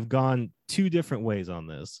I've gone two different ways on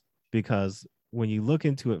this, because when you look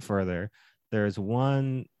into it further, there's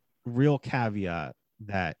one real caveat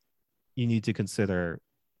that you need to consider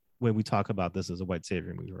when we talk about this as a white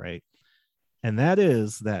savior movie, right? And that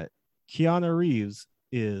is that Keanu Reeves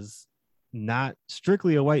is not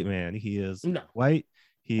strictly a white man. He is white.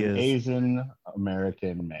 He is Asian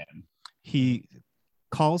American man. He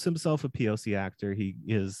calls himself a POC actor. He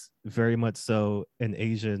is very much so an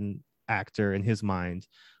Asian actor in his mind.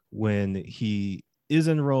 When he is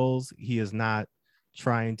in roles, he is not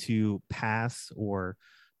trying to pass or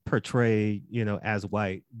portray, you know, as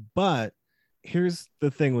white. But here's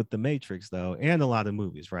the thing with The Matrix, though, and a lot of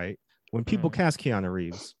movies, right? When people cast Keanu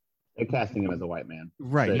Reeves, they're casting him as a white man.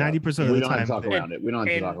 Right. 90% of the time. We don't have to talk around it. We don't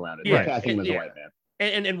have to talk around it. They're casting him as a white man.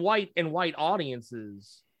 And white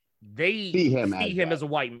audiences, they see him as a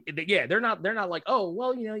white. Yeah, they're not like, oh,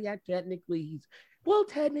 well, you know, yeah, technically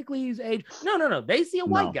he's age. No. They see a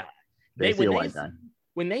white guy. They see a white guy.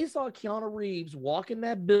 When they saw Keanu Reeves walk in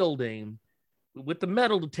that building with the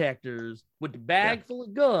metal detectors, with the bag full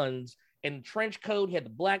of guns and the trench coat, he had the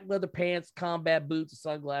black leather pants, combat boots, the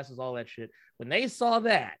sunglasses, all that shit. When they saw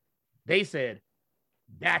that, they said,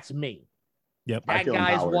 "That's me." Yep. That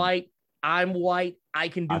guy's empowered. White. I'm white. I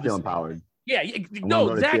can do this. I feel empowered. Yeah, no,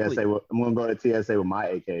 exactly. I'm gonna go to TSA with my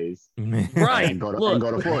AKs, right? And go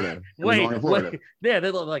to Florida. Wait. Yeah,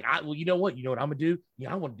 they're like, well, you know what I'm gonna do?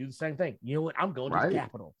 Yeah, I want to do the same thing. You know what? I'm going to the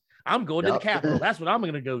Capitol. I'm going to the Capitol. That's what I'm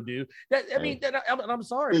gonna go do. I'm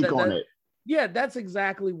sorry. Yeah, that's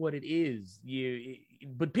exactly what it is.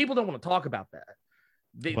 But people don't want to talk about that.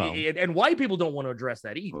 And white people don't want to address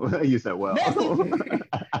that either. You said, well,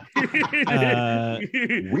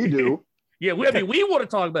 we do. Yeah, we want to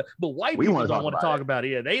talk about it, but white people don't want to talk about it.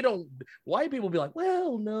 Yeah, they don't. White people be like,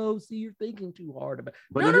 well, no, see, you're thinking too hard about it.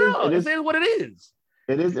 But no, it is what it is.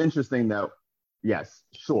 It is interesting that, yes,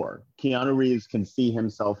 sure, Keanu Reeves can see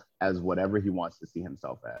himself as whatever he wants to see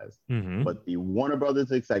himself as. Mm-hmm. But the Warner Brothers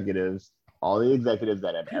executives, all the executives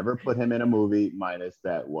that have ever put him in a movie, minus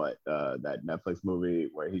that Netflix movie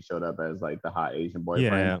where he showed up as like the hot Asian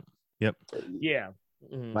boyfriend. Yeah. Yep. Yeah.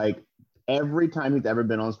 Mm-hmm. Like every time he's ever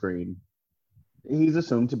been on screen, he's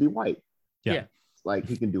assumed to be white. Yeah. Like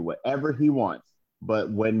he can do whatever he wants. But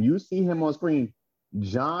when you see him on screen,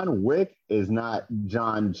 John Wick is not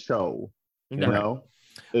John Cho. You know?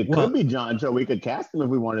 It could be John Cho. We could cast him if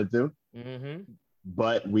we wanted to. Mm-hmm.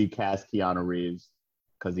 But we cast Keanu Reeves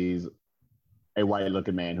because he's a white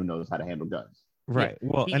looking man who knows how to handle guns. Right.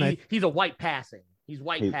 Well, he's a white passing. He's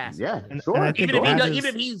white passing. Yeah, sure. And even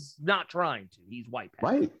if he's not trying to, he's white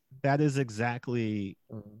passing. Right. That is exactly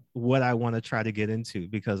what I want to try to get into,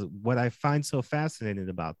 because what I find so fascinating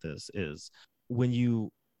about this is when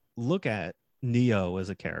you look at Neo as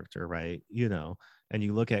a character, right? You know, and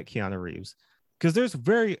you look at Keanu Reeves, because there's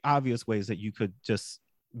very obvious ways that you could just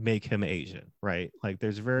make him Asian, right? Like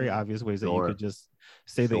there's very obvious ways that you could just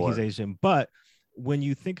say that he's Asian, but when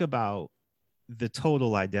you think about the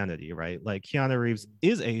total identity, right? Like Keanu Reeves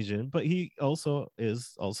is Asian, but he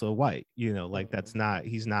is also white, like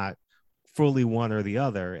he's not fully one or the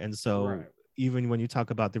other. And so even when you talk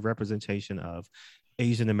about the representation of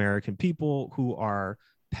Asian American people who are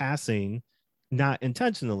passing, not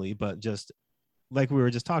intentionally, but just like we were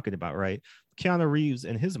just talking about, right? Keanu Reeves,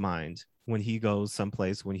 in his mind, when he goes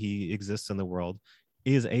someplace, when he exists in the world,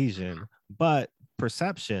 is Asian, but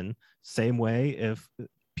perception, same way if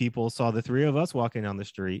people saw the three of us walking down the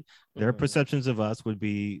street, their perceptions of us would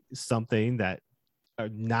be something that are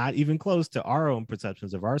not even close to our own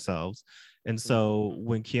perceptions of ourselves. And so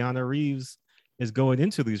when Keanu Reeves is going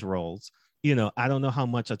into these roles, I don't know how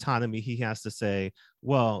much autonomy he has to say,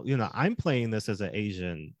 well, I'm playing this as an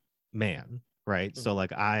Asian man, right? So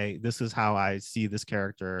like this is how I see this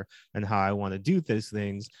character and how I want to do these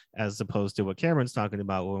things, as opposed to what Cameron's talking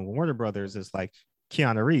about when Warner Brothers is like,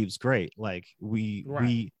 Keanu Reeves, great. Like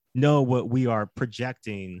we know what we are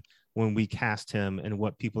projecting when we cast him and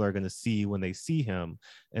what people are going to see when they see him.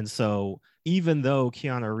 And so even though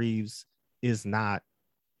Keanu Reeves is not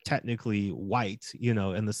technically white,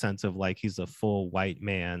 in the sense of like he's a full white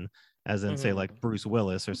man, as in say like Bruce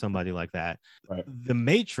Willis or somebody like that, The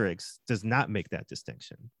Matrix does not make that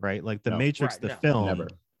distinction, right? Like The Matrix, the film,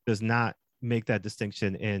 does not make that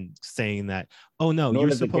distinction in saying that, oh no, you're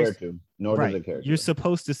supposed to, you're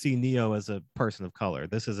supposed to see Neo as a person of color.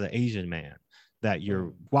 This is an Asian man that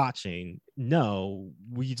you're watching. No,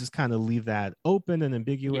 we just kind of leave that open and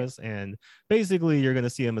ambiguous, and basically you're going to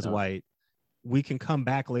see him as white. We can come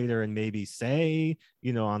back later and maybe say,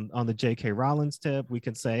 on the J.K. Rowling's tip, we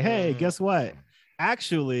can say, hey, guess what?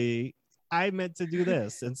 Actually, I meant to do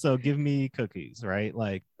this, and so give me cookies, right?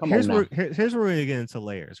 Like, here's where we're going to get into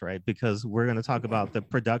layers, right? Because we're going to talk about the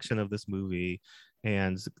production of this movie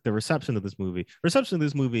and the reception of this movie.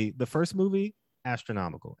 The first movie,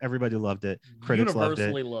 astronomical. Everybody loved it. Critics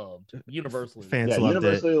universally loved it. Universally, fans loved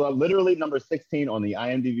universally it. Loved. Literally number 16 on the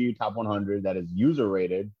IMDb Top 100. That is user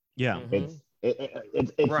rated. Yeah,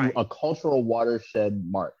 it's a cultural watershed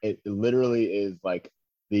mark. It literally is like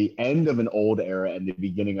the end of an old era and the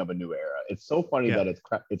beginning of a new era. It's so funny that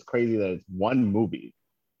it's crazy that it's one movie.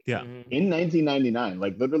 Yeah. In 1999,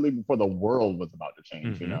 like literally before the world was about to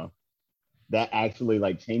change, that actually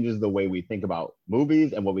like changes the way we think about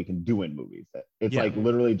movies and what we can do in movies. It's like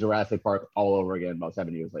literally Jurassic Park all over again about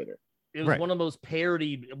 7 years later. It was one of the most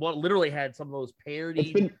parodied, literally had some of those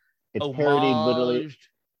parodied, it's parodied literally.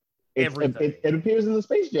 It appears in the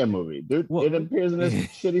Space Jam movie, dude. It appears in this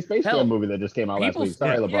shitty Space Jam movie that just came out last week.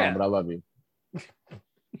 Sorry, LeBron, but I love you.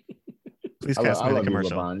 Please cast me in a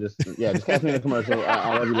commercial. You, LeBron. Just cast me in a commercial.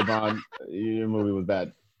 I love you, LeBron. Your movie was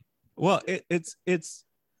bad. Well, it's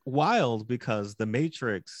wild because The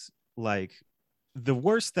Matrix, like, the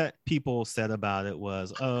worst that people said about it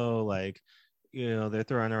was, they're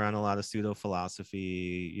throwing around a lot of pseudo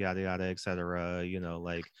philosophy, yada yada, etc.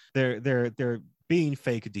 Like they're being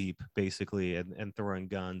fake deep basically, and throwing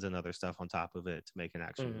guns and other stuff on top of it to make an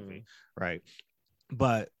action movie, right?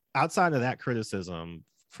 But outside of that criticism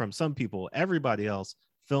from some people, everybody else,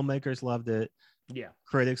 filmmakers loved it,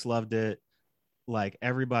 critics loved it, like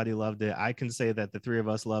everybody loved it. I can say that the three of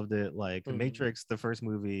us loved it. Like The Matrix, the first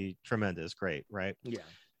movie, tremendous, great, right?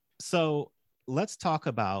 So let's talk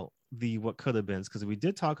about the what could have been, because we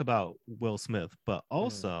did talk about Will Smith, but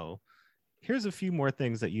also here's a few more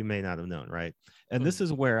things that you may not have known, right? And this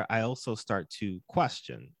is where I also start to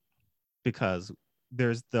question, because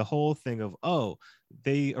there's the whole thing of,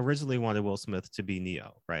 they originally wanted Will Smith to be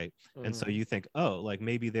Neo, right? And so you think, like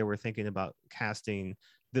maybe they were thinking about casting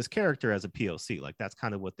this character as a POC, like that's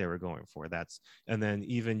kind of what they were going for. And then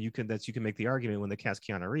even you can make the argument when they cast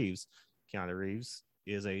Keanu Reeves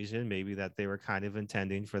is Asian, maybe that they were kind of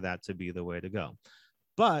intending for that to be the way to go.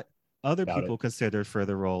 But other people considered for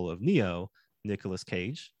the role of Neo, Nicolas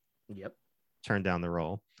Cage. Turned down the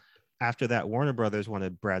role. After that, Warner Brothers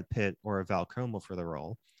wanted Brad Pitt or Val Kilmer for the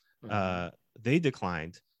role. They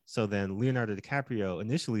declined. So then Leonardo DiCaprio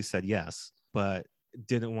initially said yes, but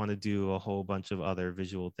didn't want to do a whole bunch of other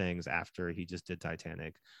visual things after he just did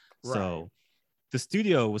Titanic. So the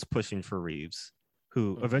studio was pushing for Reeves,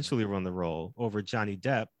 who eventually won the role, over Johnny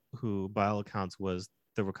Depp, who by all accounts was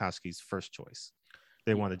the Wachowskis' first choice.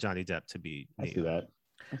 They wanted Johnny Depp to be Neo. I see that.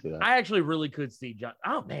 I actually really could see John.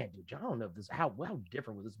 Oh man, dude, I don't know if how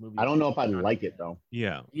different was this movie. I don't know if I like it though.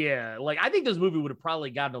 Yeah. Like I think this movie would have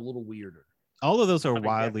probably gotten a little weirder. All of those are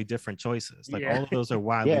wildly different choices. Like all of those are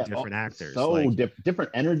wildly different actors. So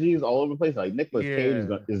different energies all over the place. Like Nicolas Cage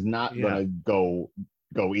is not gonna go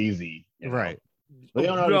easy. Right.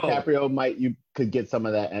 Leonardo No. DiCaprio you could get some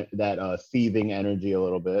of that seething energy a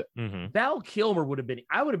little bit. Mm-hmm. Val Kilmer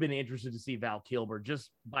I would have been interested to see Val Kilmer just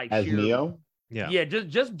by As sheer Neo. Yeah,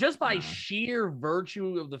 just by sheer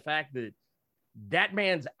virtue of the fact that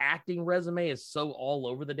man's acting resume is so all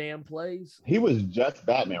over the damn place. He was just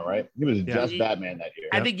Batman, right? He was just Batman that year.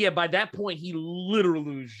 I think by that point he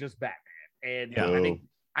literally was just Batman, and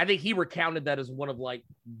I think he recounted that as one of like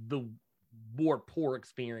the more poor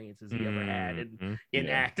experiences he ever had in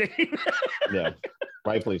acting. Yeah,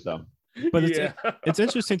 rightfully so. But it's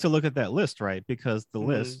interesting to look at that list, right? Because the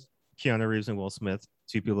list, Keanu Reeves and Will Smith,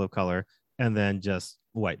 two people of color, and then just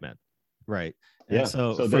white men, right? And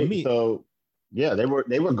so they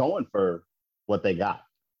were going for what they got.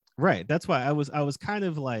 Right. That's why I was kind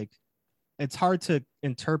of like, it's hard to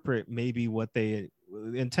interpret maybe what they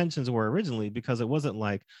intentions were originally, because it wasn't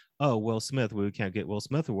like, oh, Will Smith, we can't get Will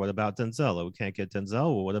Smith, or what about Denzel? Or we can't get Denzel.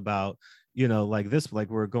 Or what about, like this, like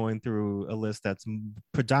we're going through a list that's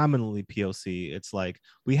predominantly POC. It's like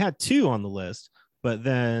we had two on the list, but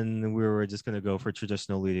then we were just going to go for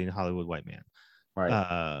traditional leading Hollywood white man.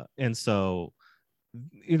 Right. And so,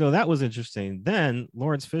 that was interesting. Then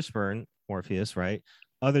Lawrence Fishburne, Morpheus, right?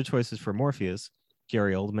 Other choices for Morpheus,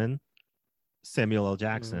 Gary Oldman, Samuel L.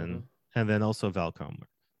 Jackson, and then also Val Kilmer,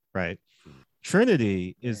 right?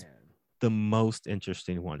 Trinity is the most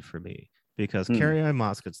interesting one for me because Carrie-Anne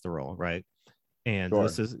Moss gets the role, right? And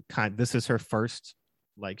this is her first,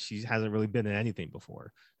 like, she hasn't really been in anything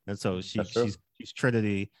before. And so she's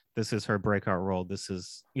Trinity. This is her breakout role. This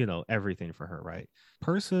is, everything for her, right?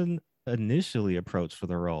 Person initially approached for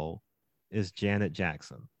the role is Janet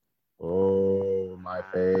Jackson. Oh, my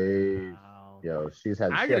face. Wow. Yo, she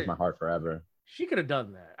has my heart forever. She could have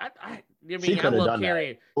done that. I mean, she could have done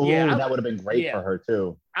Carrie. That. Ooh, that would have been great for her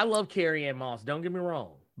too. I love Carrie-Anne Moss. Don't get me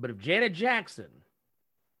wrong, but if Janet Jackson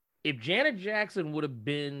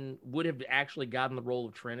would have actually gotten the role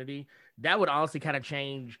of Trinity, that would honestly kind of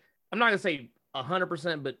change. I'm not gonna say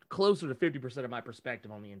 100%, but closer to 50% of my perspective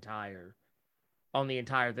on the entire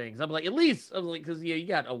thing. I'm like, at least, because you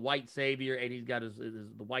got a white savior, and he's got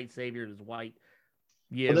the white savior and his white.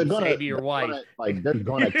 Yeah, well, savior white. They're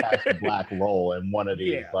gonna cast a black role in one of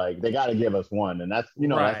these. Yeah. Like they got to give us one, and that's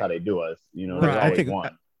that's how they do us.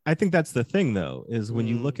 I think that's the thing, though, is when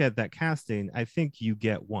you look at that casting, I think you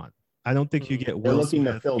get one. I don't think you get Will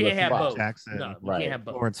Smith, to fill the spot. Jackson, can't have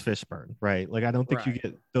both. Lawrence Fishburne, right? Like I don't think you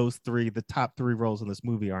get those three. The top three roles in this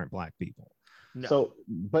movie aren't black people. No. So,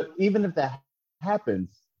 but even if that happens,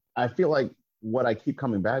 I feel like what I keep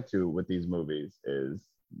coming back to with these movies is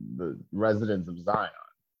the Residents of Zion.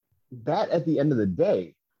 That at the end of the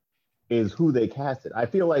day is who they casted. I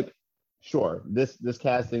feel like, sure, this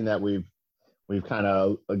casting that we've kind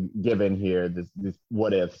of given here, this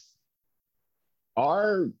what ifs,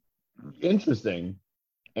 are interesting,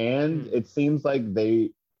 and it seems like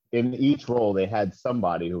they, in each role, they had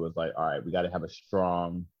somebody who was like, all right, we got to have a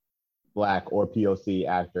strong Black or POC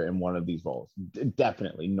actor in one of these roles.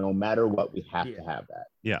 Definitely, no matter what, we have to have that.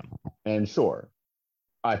 Yeah. And sure,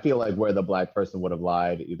 I feel like where the Black person would have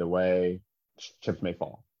lied either way, chips may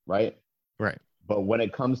fall, right? Right. But when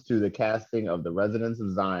it comes to the casting of the Residents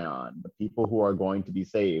of Zion, the people who are going to be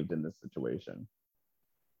saved in this situation,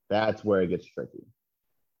 that's where it gets tricky.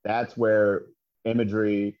 That's where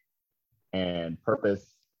imagery and purpose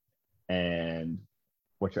and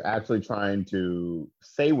what you're actually trying to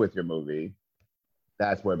say with your movie,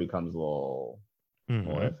 that's where it becomes a little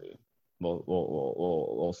iffy. A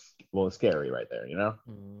little scary right there,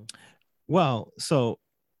 Well, so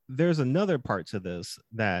there's another part to this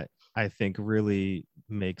that I think really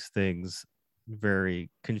makes things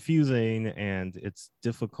very confusing, and it's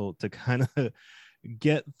difficult to kind of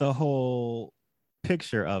get the whole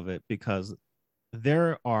picture of it, because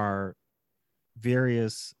there are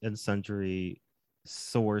various and sundry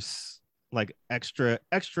source, like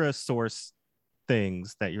extra source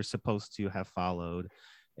things that you're supposed to have followed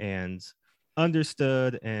and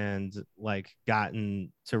understood and like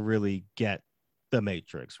gotten to really get the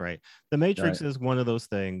Matrix, right? The Matrix is one of those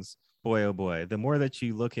things, boy, oh boy, the more that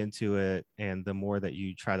you look into it and the more that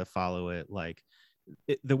you try to follow it, like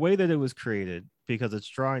the way that it was created, because it's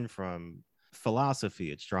drawing from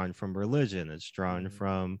philosophy, it's drawing from religion, it's drawing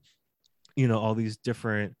from, all these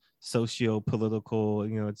different socio-political,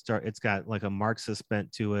 it's got like a Marxist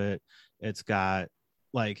bent to it. It's got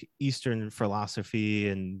like Eastern philosophy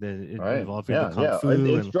and involving the Kung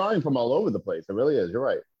Fu. It's drawing from all over the place. It really is. You're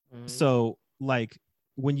right. So like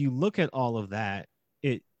when you look at all of that,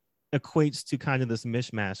 it equates to kind of this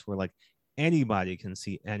mishmash where like anybody can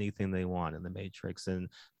see anything they want in the Matrix, and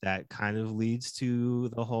that kind of leads to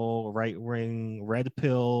the whole right-wing red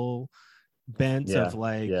pill bent of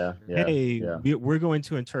like, hey, yeah. we're going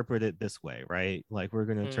to interpret it this way, right? Like we're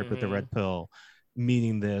going to interpret the red pill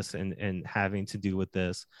meaning this and having to do with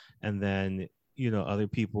this. And then, other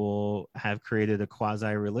people have created a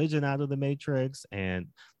quasi religion out of the Matrix, and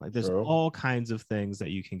like there's all kinds of things that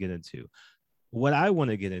you can get into. What I want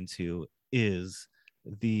to get into is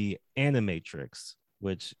the Animatrix,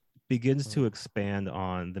 which begins to expand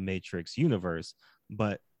on the Matrix universe.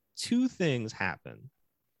 But two things happen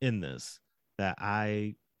in this that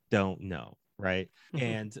I don't know, right?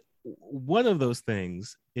 And one of those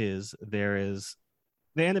things is the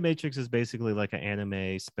Animatrix is basically like an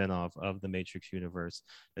anime spinoff of the Matrix universe.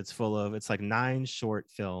 It's like 9 short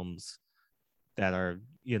films that are,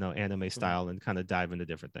 anime style and kind of dive into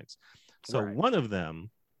different things. So one of them,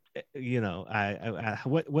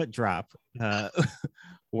 what drop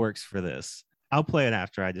works for this? I'll play it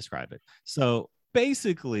after I describe it. So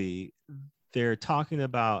basically, they're talking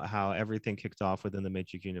about how everything kicked off within the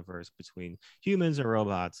Matrix universe between humans and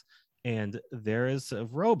robots. And there is a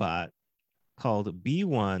robot called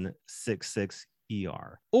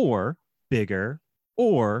B166ER, or bigger,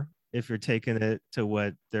 or if you're taking it to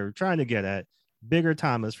what they're trying to get at, Bigger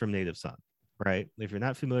Thomas from Native Son, right? If you're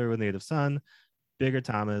not familiar with Native Son, Bigger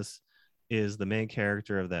Thomas is the main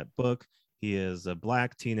character of that book. He is a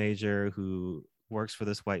Black teenager who works for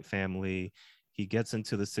this white family. He gets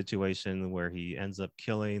into the situation where he ends up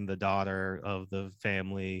killing the daughter of the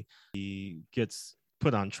family. He gets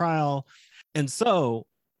put on trial. And so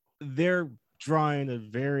they're drawing a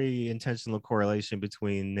very intentional correlation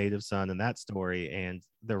between Native Son and that story and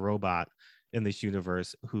the robot in this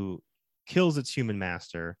universe who kills its human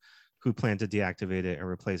master, who planned to deactivate it and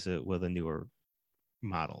replace it with a newer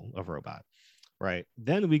model of robot, right?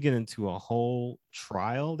 Then we get into a whole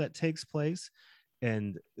trial that takes place,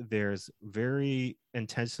 and there's very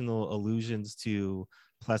intentional allusions to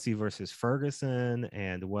Plessy versus Ferguson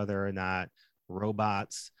and whether or not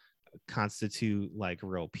robots constitute like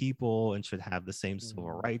real people and should have the same civil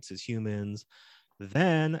rights as humans.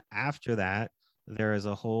 Then after that, there is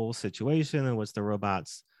a whole situation in which the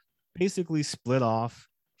robots basically split off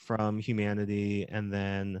from humanity and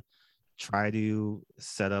then try to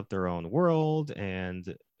set up their own world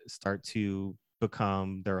and start to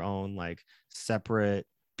become their own like separate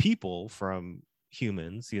people from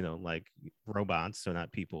humans, like robots, so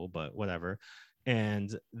not people, but whatever.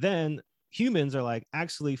 And then humans are like,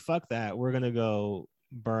 actually, fuck that. We're going to go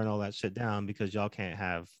burn all that shit down because y'all can't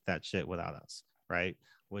have that shit without us, right?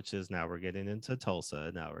 Which is now we're getting into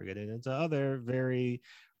Tulsa. Now we're getting into other very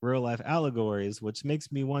real life allegories, which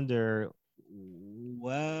makes me wonder,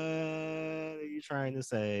 what are you trying to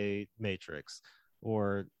say, Matrix?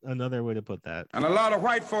 Or another way to put that. And a lot of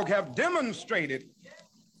white folk have demonstrated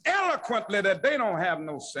eloquently that they don't have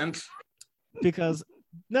no sense. Because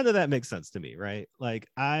none of that makes sense to me, right? Like,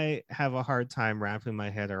 I have a hard time wrapping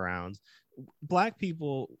my head around Black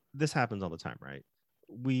people. This happens all the time, right?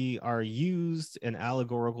 We are used in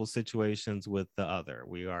allegorical situations with the other.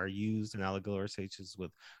 We are used in allegorical situations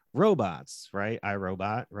with robots, right?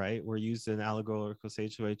 iRobot, right? We're used in allegorical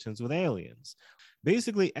situations with aliens.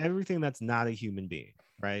 Basically, everything that's not a human being,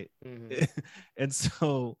 right? And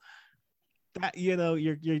so that,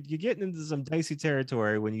 you're getting into some dicey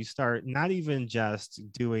territory when you start not even just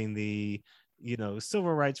doing the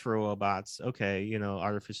civil rights for robots, okay,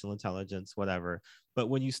 artificial intelligence, whatever, but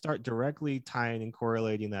when you start directly tying and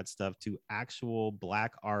correlating that stuff to actual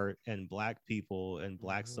Black art and Black people and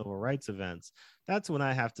Black civil rights events, that's when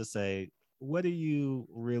I have to say, what are you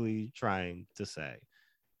really trying to say?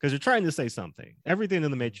 Because you're trying to say something. Everything in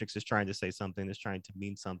the Matrix is trying to say something, is trying to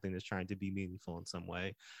mean something, is trying to be meaningful in some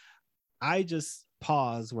way. I just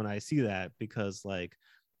pause when I see that, because like,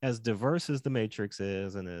 as diverse as the Matrix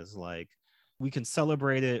is, and as like, we can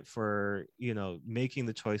celebrate it for, making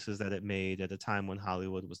the choices that it made at a time when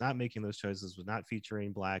Hollywood was not making those choices, was not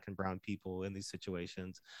featuring Black and brown people in these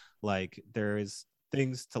situations. Like, there is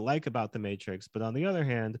things to like about the Matrix, but on the other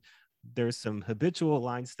hand, there's some habitual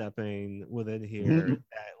line stepping within here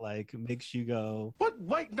that like makes you go, what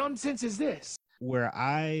white nonsense is this? Where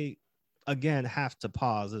I again have to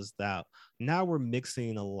pause is that now we're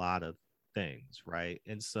mixing a lot of things, right?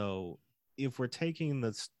 And so if we're taking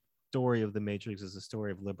the story of the Matrix as a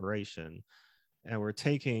story of liberation, and we're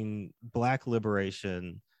taking Black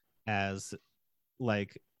liberation as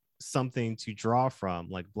like something to draw from,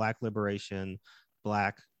 like Black liberation,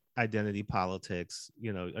 Black identity politics,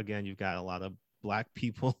 again, you've got a lot of Black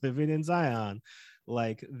people living in Zion.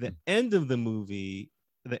 Like, the end of the movie,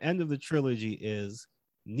 the end of the trilogy is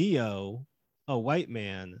Neo, a white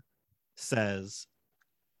man, says,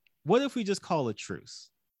 what if we just call a truce,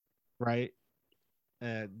 right?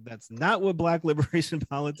 That's not what Black liberation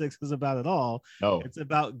politics is about at all. No. It's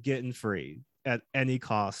about getting free at any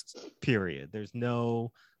cost, period. There's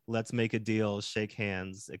no let's make a deal, shake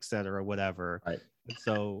hands, etc., whatever. Right. And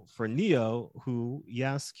so for Neo, who,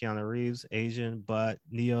 yes, Keanu Reeves, Asian, but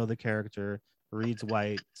Neo, the character, reads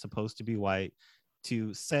white, supposed to be white,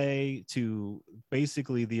 to say to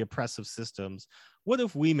basically the oppressive systems, what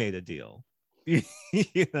if we made a deal, you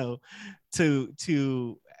know,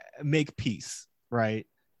 to make peace, right?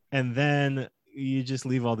 And then you just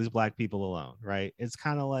leave all these Black people alone, right? It's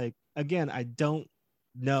kind of like, again, I don't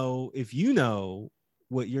know if you know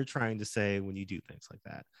what you're trying to say when you do things like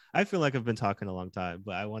that. I feel like I've been talking a long time,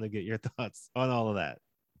 but I want to get your thoughts on all of that.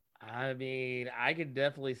 I mean, I could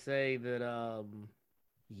definitely say that,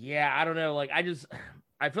 yeah, I don't know. Like,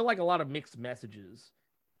 I feel like a lot of mixed messages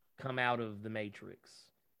come out of the Matrix.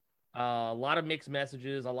 A lot of mixed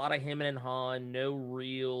messages, a lot of him and Han, no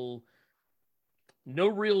real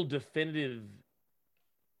definitive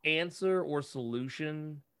answer or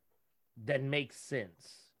solution that makes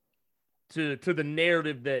sense to the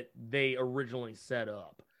narrative that they originally set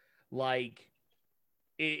up. Like,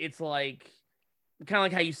 it's like kind of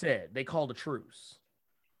like how you said they called a truce.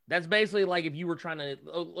 That's basically like if you were trying to,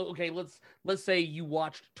 okay, let's say you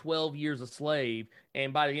watched 12 Years a Slave,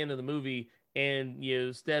 and by the end of the movie, and you know,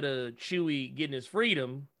 instead of Chewie getting his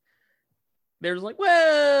freedom, there's like,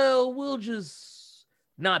 well, we'll just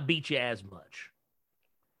not beat you as much.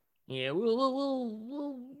 Yeah,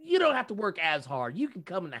 we'll you don't have to work as hard. You can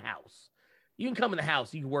come in the house. You can come in the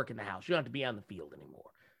house. You can work in the house. You don't have to be on the field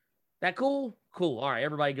anymore. That cool? Cool. All right,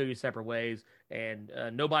 everybody go your separate ways, and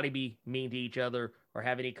nobody be mean to each other or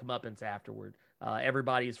have any comeuppance afterward.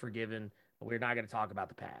 Everybody is forgiven. We're not going to talk about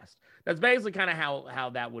the past. That's basically kind of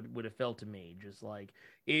how that would have felt to me. Just like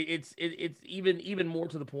it's even more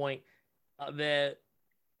to the point that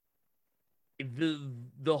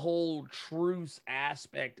the whole truce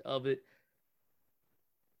aspect of it,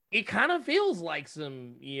 it kind of feels like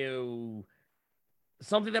some, you know,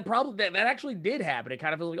 something that probably that actually did happen. It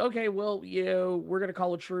kind of feels like, okay, well, you know, we're going to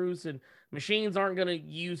call a truce, and machines aren't going to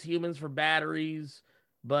use humans for batteries,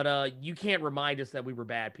 but you can't remind us that we were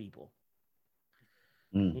bad people.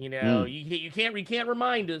 You know, you can't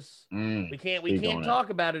remind us. We can't talk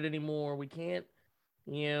about it anymore. We can't,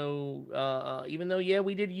 you know, even though, yeah,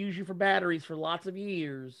 we did use you for batteries for lots of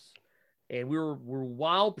years, and we're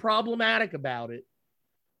wild problematic about it.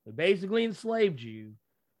 We basically enslaved you,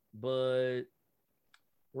 but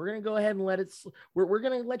we're gonna go ahead and let it. We're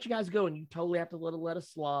gonna let you guys go, and you totally have to let us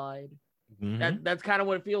slide. Mm-hmm. That's kind of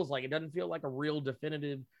what it feels like. It doesn't feel like a real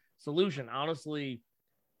definitive solution, honestly.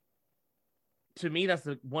 To me, that's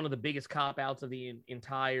one of the biggest cop outs of the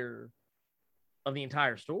entire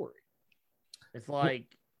story. It's like,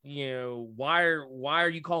 you know, why are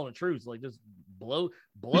you calling a truce? Like, just blow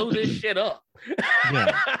this shit up.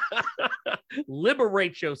 Yeah.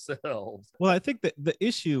 Liberate yourselves. Well, I think that the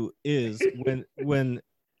issue is when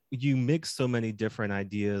you mix so many different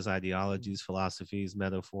ideas, ideologies, philosophies,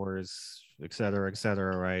 metaphors, et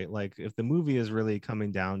cetera, right? Like, if the movie is really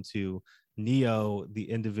coming down to Neo, the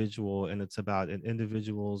individual, and it's about an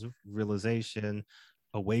individual's realization,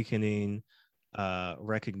 awakening,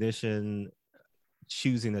 recognition,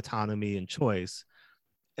 choosing autonomy and choice,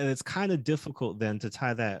 and it's kind of difficult then to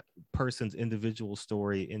tie that person's individual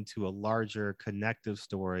story into a larger connective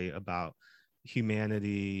story about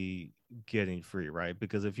humanity getting free, right?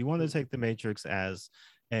 Because if you want to take the Matrix as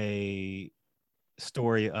a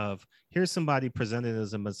story of here's somebody presented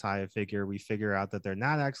as a messiah figure, we figure out that they're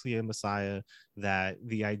not actually a messiah, that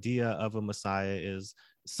the idea of a messiah is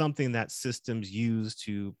something that systems use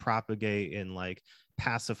to propagate and like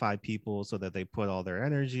pacify people so that they put all their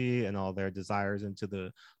energy and all their desires into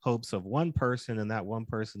the hopes of one person, and that one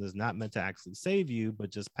person is not meant to actually save you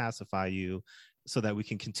but just pacify you so that we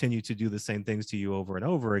can continue to do the same things to you over and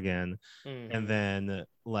over again. And then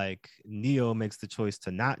like Neo makes the choice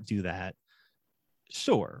to not do that.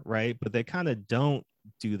 Sure, right? But they kind of don't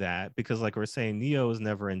do that because, like we're saying, Neo is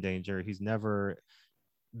never in danger. He's never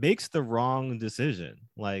makes the wrong decision.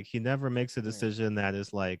 Like, he never makes a decision that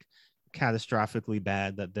is like catastrophically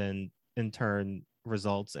bad that then in turn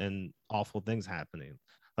results in awful things happening.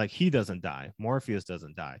 Like, he doesn't die. Morpheus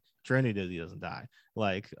doesn't die. Trinity doesn't die.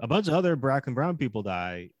 Like, a bunch of other black and brown people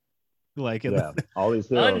die. Like, all these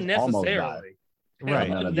heroes almost die. Unnecessarily. Right.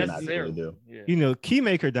 None of them actually do. Yeah. You know,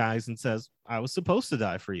 Keymaker dies and says, I was supposed to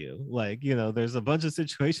die for you. Like, you know, there's a bunch of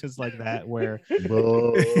situations like that where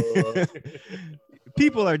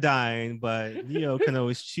people are dying, but Neo can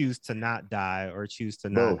always choose to not die or choose to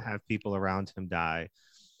not have people around him die.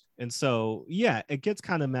 And so, yeah, it gets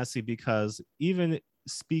kind of messy because even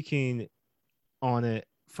speaking on it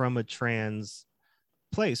from a trans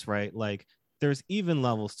place, right? Like there's even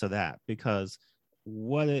levels to that, because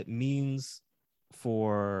what it means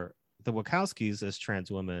for the Wachowskis as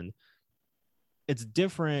trans women, it's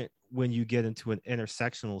different when you get into an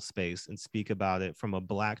intersectional space and speak about it from a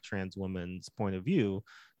Black trans woman's point of view,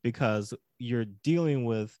 because you're dealing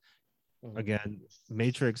with, again,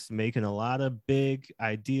 Matrix making a lot of big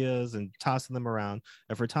ideas and tossing them around.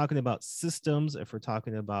 If we're talking about systems, if we're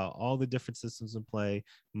talking about all the different systems in play,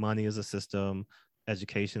 money as a system,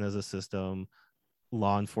 education as a system,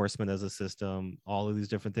 law enforcement as a system, all of these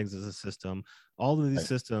different things as a system, all of these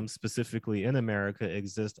systems specifically in America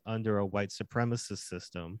exist under a white supremacist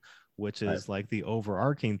system, which is like the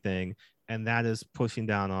overarching thing, and that is pushing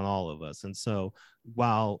down on all of us. And so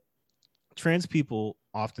while trans people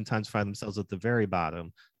oftentimes find themselves at the very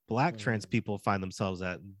bottom, Black trans people find themselves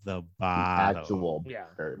at the bottom. Actual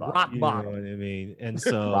very bottom. Rock bottom. You know what I mean? And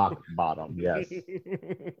so rock bottom, yes.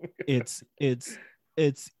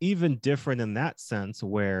 It's even different in that sense,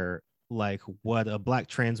 where like what a Black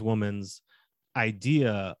trans woman's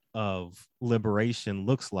idea of liberation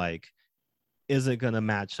looks like isn't going to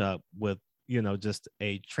match up with, you know, just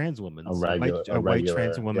a trans woman's white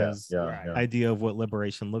trans woman's idea of what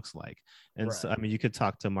liberation looks like. And so, I mean, you could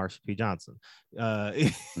talk to Marsha P. Johnson,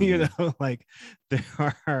 you know, like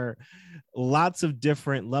there are lots of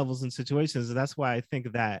different levels and situations. And that's why I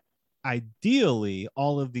think that ideally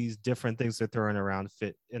all of these different things they're throwing around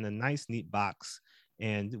fit in a nice, neat box,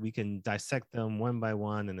 and we can dissect them one by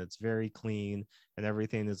one, and it's very clean and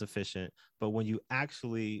everything is efficient. But when you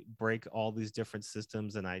actually break all these different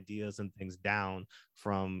systems and ideas and things down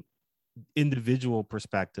from individual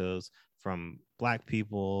perspectives, from Black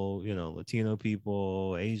people, you know, Latino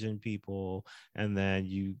people, Asian people, and then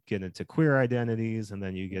you get into queer identities, and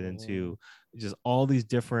then you get into just all these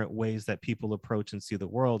different ways that people approach and see the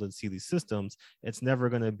world and see these systems, it's never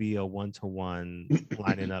going to be a one-to-one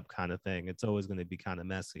lining up kind of thing. It's always going to be kind of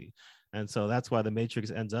messy. And so that's why the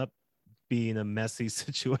Matrix ends up being a messy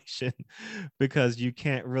situation, because you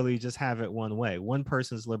can't really just have it one way. One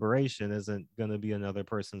person's liberation isn't going to be another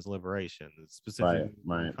person's liberation. It specifically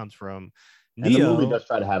comes from Neo. And the movie does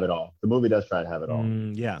try to have it all.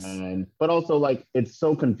 Yes. But also, like, it's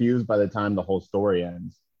so confused by the time the whole story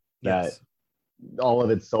ends that all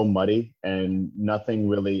of it's so muddy and nothing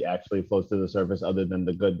really actually floats to the surface other than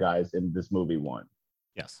the good guys in this movie won.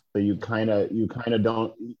 Yes. So you kind of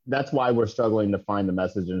don't. That's why we're struggling to find the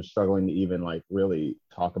message and struggling to even like really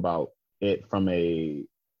talk about it from a,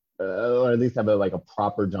 or at least have a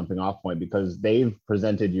proper jumping off point, because they've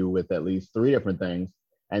presented you with at least 3 different things,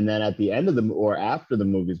 and then at the end of or after the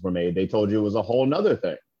movies were made, they told you it was a whole nother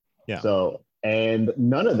thing. Yeah. So, and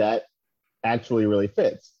none of that actually really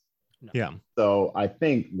fits. No. Yeah. So I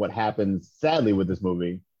think what happens sadly with this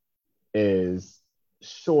movie is,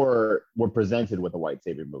 sure, we're presented with a white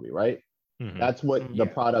savior movie, right? Mm-hmm. That's what the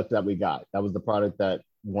product that we got. That was the product that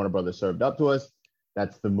Warner Brothers served up to us.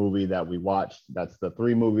 That's the movie that we watched. That's the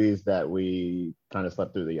 3 movies that we kind of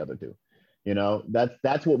slept through the other 2. You know,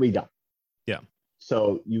 that's what we got. Yeah.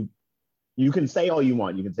 So you can say all you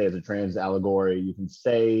want. You can say it's a trans allegory. You can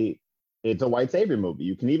say it's a white savior movie.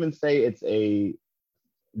 You can even say it's a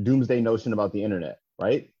doomsday notion about the internet,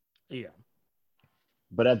 right? Yeah.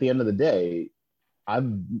 But at the end of the day,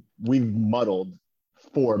 we've muddled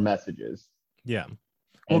 4 messages. Yeah.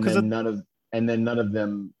 Well, because none of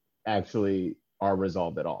them actually are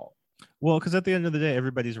resolved at all. Well, because at the end of the day,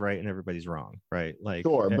 everybody's right and everybody's wrong, right? Like,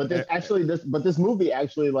 sure, but this movie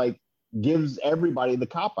actually like gives everybody the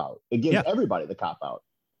cop out. It gives everybody the cop out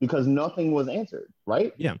because nothing was answered,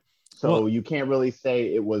 right? Yeah. So you can't really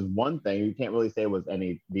say it was one thing. You can't really say it was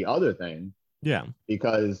the other thing. Yeah.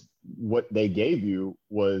 Because what they gave you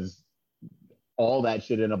was all that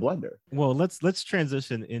shit in a blender. Well, let's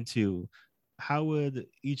transition into how would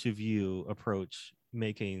each of you approach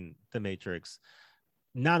making The Matrix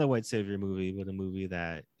not a white savior movie, but a movie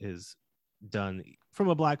that is done from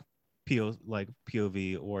a Black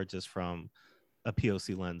POV or just from a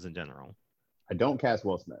POC lens in general? I don't cast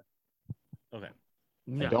Will Smith. Okay.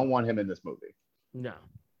 No. I don't want him in this movie. No.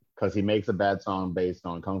 Because he makes a bad song based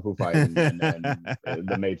on Kung Fu fighting, and then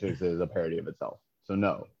The Matrix is a parody of itself. So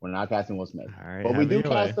no, we're not casting Will Smith. All right, but we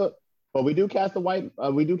do cast the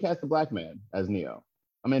Black man as Neo.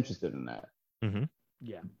 I'm interested in that. Mm-hmm.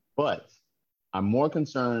 Yeah. But I'm more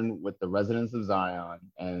concerned with the residents of Zion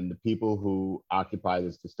and the people who occupy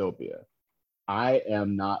this dystopia. I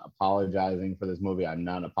am not apologizing for this movie. I'm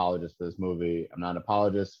not an apologist for this movie. I'm not an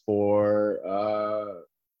apologist for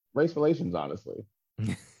race relations, honestly.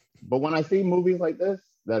 But when I see movies like this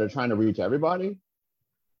that are trying to reach everybody,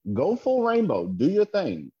 go full rainbow, do your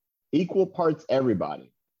thing. equal parts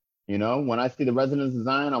everybody. You know, when I see the residence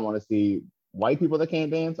design, I want to see white people that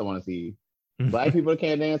can't dance. I want to see black people that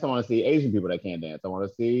can't dance. I want to see Asian people that can't dance. I want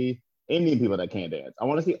to see Indian people that can't dance. I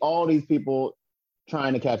want to see all these people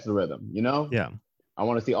trying to catch the rhythm, you know? Yeah. I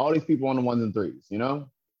want to see all these people on the ones and threes, you know?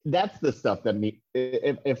 That's the stuff that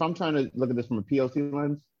if I'm trying to look at this from a POC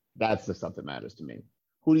lens, that's the stuff that matters to me.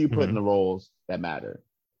 Who do you put in the roles that matter?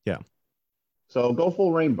 Yeah. So go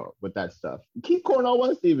full rainbow with that stuff. Keep Cornell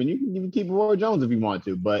West even. You can even keep Roy Jones if you want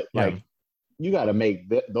to, but like you got to make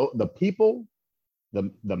the people,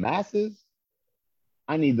 the masses,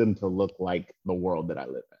 I need them to look like the world that I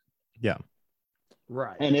live in. Yeah.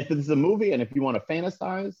 Right. And if it's a movie and if you want to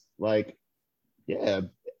fantasize, like, yeah,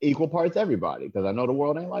 equal parts everybody, because I know the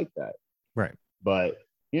world ain't like that. Right. But,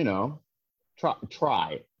 you know, try.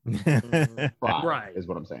 Try Right. is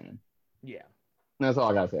what I'm saying. Yeah. That's all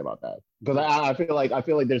I gotta say about that. Because I feel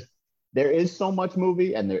like there is so much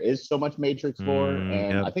movie and there is so much Matrix lore,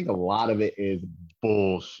 and I think a lot of it is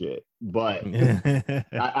bullshit. But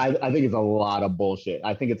I think it's a lot of bullshit.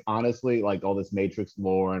 I think it's honestly like all this Matrix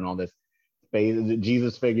lore and all this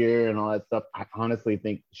Jesus figure and all that stuff. I honestly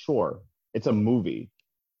think, sure, it's a movie.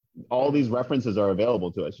 All these references are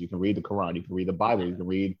available to us. You can read the Quran, you can read the Bible, you can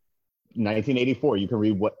read 1984, you can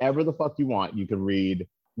read whatever the fuck you want. You can read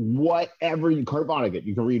whatever Kurt Vonnegut,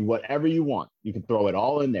 you can read whatever you want. You can throw it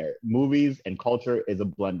all in there. Movies and culture is a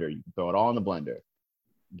blender. You can throw it all in the blender.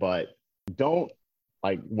 But don't,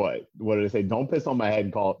 like, what did I say? Don't piss on my head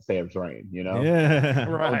and call it Sam's Rain, you know? Yeah.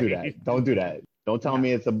 Don't do that. Don't do that. Don't tell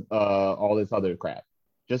me it's all this other crap.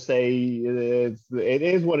 Just say it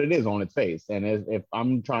is what it is on its face. And if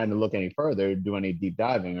I'm trying to look any further, do any deep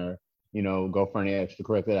diving, or, you know, go for any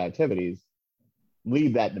extracurricular activities,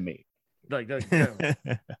 leave that to me. Like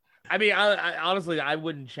I mean, I honestly, I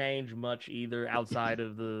wouldn't change much either outside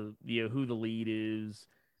of the, you know, who the lead is,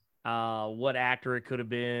 what actor it could have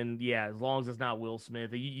been. Yeah, as long as it's not Will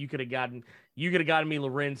Smith. You could have gotten me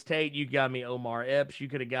Lorenz Tate. You got me Omar Epps. You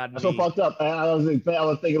could have gotten me. So fucked up. I was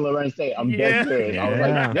thinking Lorenz Tate. I'm dead serious. I was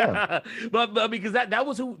like, yeah. But because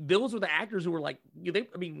those were the actors who were like, they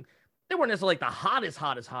weren't necessarily like the hottest,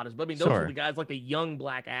 but I mean, those were the guys, like the young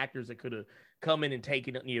black actors that could have come in and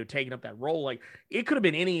taken up that role. Like, it could have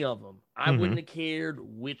been any of them. I wouldn't have cared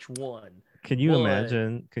which one. Can you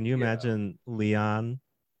imagine Leon?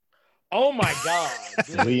 Oh my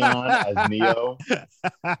God. Leon as Neo.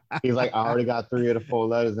 He's like, I already got 3 of the 4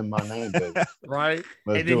 letters in my name, baby. Right.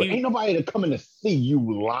 Let's do it. Ain't nobody coming to see you,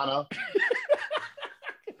 Lana.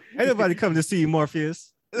 Ain't nobody coming to see you,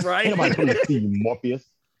 Morpheus. Right. Ain't nobody coming to see you, Morpheus.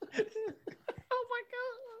 Oh my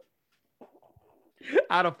God.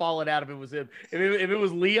 I'd have fallen out if it was him. If it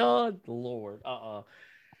was Leon, Lord.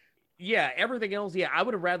 Yeah, everything else, I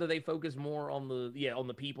would have rather they focus more on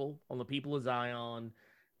the people of Zion.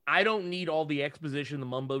 I don't need all the exposition, the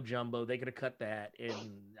mumbo jumbo. They could have cut that, and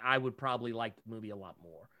I would probably like the movie a lot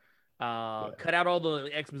more. Cut out all the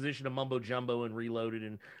exposition of mumbo jumbo and Reloaded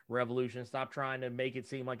and Revolution. Stop trying to make it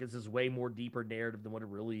seem like it's this way more deeper narrative than what it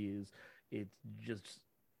really is. It's just,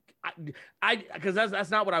 because that's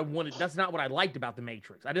not what I wanted. That's not what I liked about The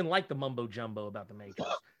Matrix. I didn't like the mumbo jumbo about The Matrix.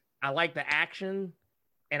 I liked the action,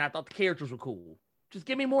 and I thought the characters were cool. Just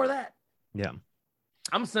give me more of that. Yeah.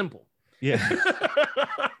 I'm simple. Yeah.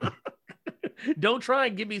 Don't try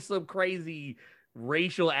and give me some crazy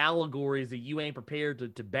racial allegories that you ain't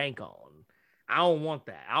prepared to bank on. I don't want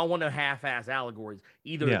that. I don't want no half-ass allegories.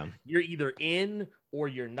 You're either in or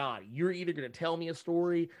you're not. You're either going to tell me a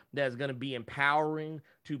story that's going to be empowering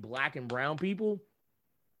to black and brown people,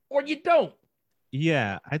 or you don't.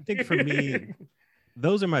 Yeah, I think for me,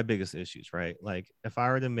 those are my biggest issues, right? Like, if I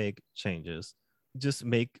were to make changes, just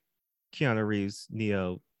make Keanu Reeves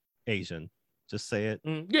Neo Asian. Just say it.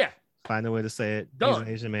 Yeah. Find a way to say it. Done. He's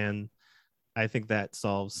an Asian man. I think that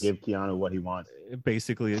solves, give Keanu what he wants.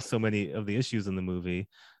 Basically, so many of the issues in the movie.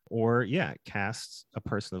 Or cast a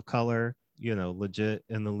person of color, legit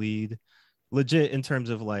in the lead. Legit in terms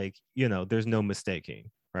of, like, there's no mistaking,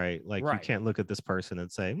 right? Like, you can't look at this person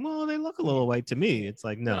and say, well, they look a little white to me. It's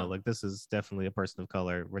like, no, like, this is definitely a person of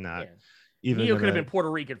color. We're not even Neo could have been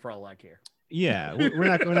Puerto Rican for all I care. Yeah, we're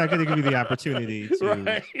not going to give you the opportunity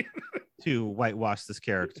to to whitewash this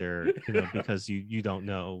character, because you don't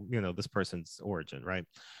know, this person's origin, right?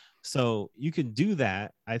 So you can do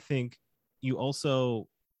that. I think you also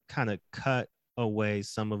kind of cut away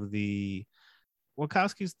some of the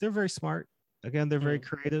Wachowskis. They're very smart. Again, they're very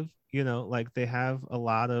creative. Like, they have a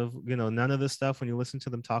lot of, none of this stuff, when you listen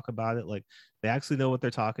to them talk about it, like, they actually know what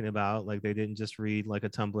they're talking about. Like, they didn't just read like a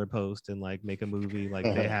Tumblr post and like make a movie. Like,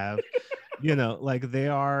 they have like, they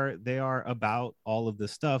are about all of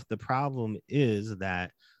this stuff. The problem is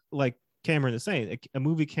that like Cameron is saying, a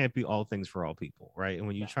movie can't be all things for all people, right? And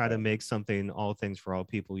when you try to make something all things for all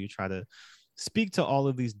people, you try to speak to all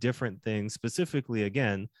of these different things. Specifically,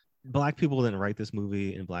 again, Black people didn't write this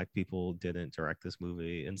movie and Black people didn't direct this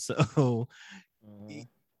movie. And so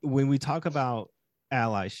when we talk about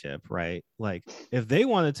allyship, right? Like if they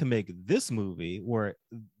wanted to make this movie where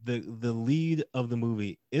the lead of the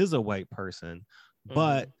movie is a white person,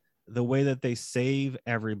 but the way that they save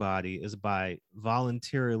everybody is by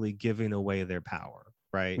voluntarily giving away their power,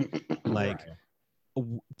 right? Like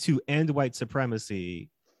to end white supremacy,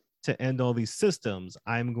 to end all these systems,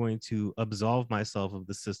 I'm going to absolve myself of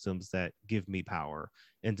the systems that give me power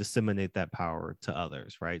and disseminate that power to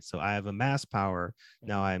others, right? So I have a mass power.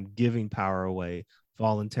 Now I'm giving power away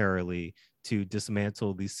voluntarily to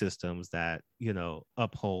dismantle these systems that, you know,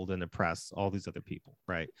 uphold and oppress all these other people,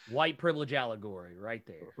 right? White privilege allegory right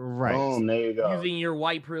there. Right. Boom, there you go. Using your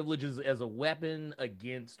white privileges as a weapon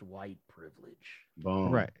against white privilege.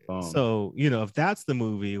 Boom. Right. Boom. So, you know, if that's the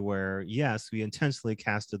movie where, yes, we intentionally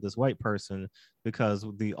casted this white person because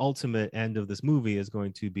the ultimate end of this movie is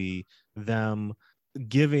going to be them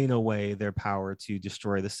giving away their power to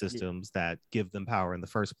destroy the systems that give them power in the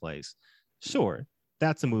first place. Sure,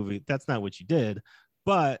 that's a movie. That's not what you did.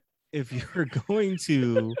 But if you're going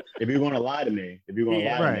to... if you're going to lie to me, at least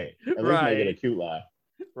make it a cute lie.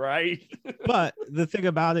 Right. But the thing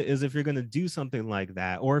about it is, if you're going to do something like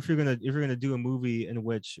that, or if you're going to do a movie in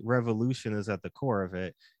which revolution is at the core of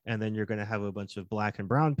it, and then you're going to have a bunch of Black and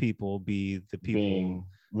brown people be the people being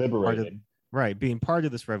liberated, being part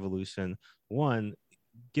of this revolution, one,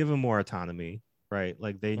 give them more autonomy, right?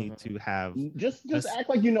 Like they need to have just act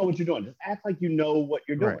like you know what you're doing. Just act like you know what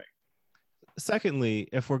you're doing. Right. Secondly,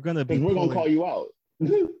 if we're going to we're going to call you out.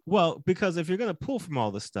 Well, because if you're going to pull from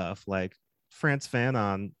all the stuff, like Frantz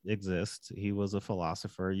Fanon exists. He was a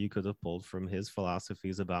philosopher. You could have pulled from his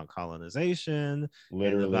philosophies about colonization,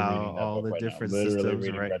 literally about all the different systems,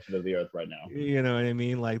 right? Wretched of the Earth right now. You know what I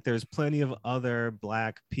mean? Like there's plenty of other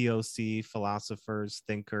Black POC philosophers,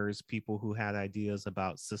 thinkers, people who had ideas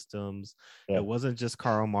about systems. Yeah. It wasn't just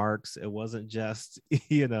Karl Marx. It wasn't just,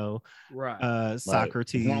 you know,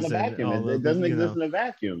 Socrates. It's not a vacuum. It doesn't exist in a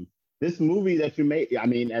vacuum. This movie that you made, I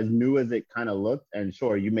mean, as new as it kind of looked, and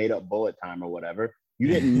sure, you made up Bullet Time or whatever, you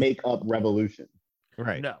didn't make up Revolution.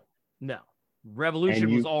 Right. No.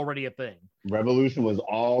 Revolution was already a thing. Revolution was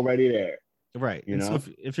already there. Right. You know?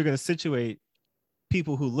 So if you're going to situate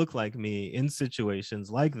people who look like me in situations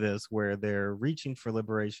like this, where they're reaching for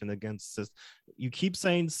liberation against you keep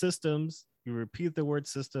saying systems, you repeat the word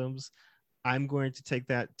systems, I'm going to take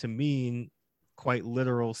that to mean quite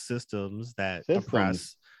literal systems that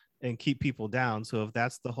oppress and keep people down. So if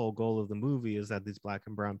that's the whole goal of the movie, is that these Black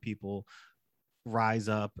and brown people rise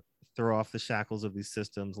up, throw off the shackles of these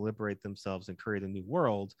systems, liberate themselves, and create a new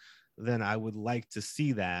world, then I would like to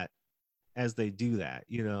see that as they do that.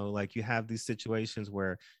 You know, like you have these situations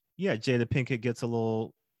where, yeah, Jada Pinkett gets a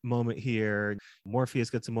little moment here, Morpheus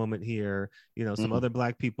gets a moment here, you know, some other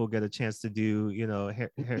Black people get a chance to do, you know,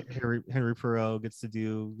 Henry Perot gets to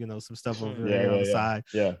do, you know, some stuff over there on the side.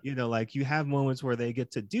 You know, like you have moments where they get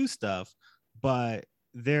to do stuff, but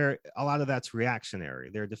a lot of that's reactionary.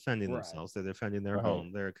 They're defending themselves, they're defending their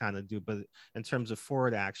home, they're kind of but in terms of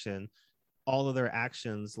forward action, all of their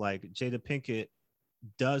actions, like Jada Pinkett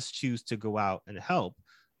does choose to go out and help,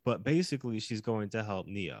 but basically she's going to help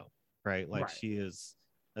Neo, right? Like she is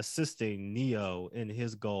assisting Neo in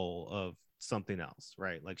his goal of something else,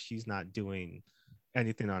 right? Like she's not doing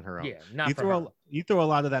anything on her own. Yeah, not you throw a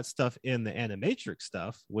lot of that stuff in the Animatrix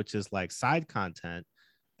stuff, which is like side content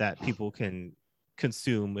that people can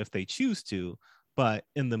consume if they choose to. But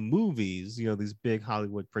in the movies, you know, these big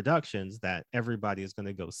Hollywood productions that everybody is going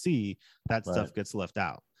to go see, that stuff gets left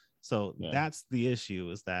out. So that's the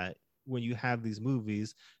issue, is that when you have these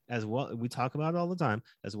movies, as well, we talk about it all the time,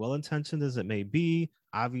 as well intentioned as it may be,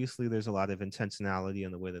 obviously there's a lot of intentionality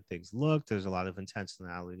in the way that things look. There's a lot of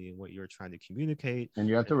intentionality in what you're trying to communicate, and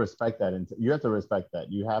you have to respect that. And you have to respect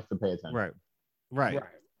that. You have to pay attention. Right.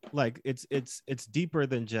 Like it's deeper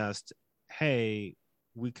than just, hey,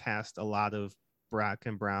 we cast a lot of Black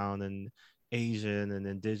and brown and Asian and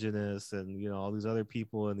indigenous and, you know, all these other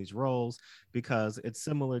people in these roles, because it's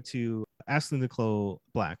similar to Ashley Nicole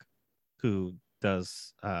Black, who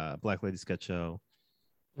does Black Lady Sketch Show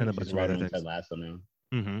and a bunch of other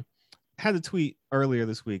things. Had a tweet earlier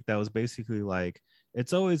this week that was basically like,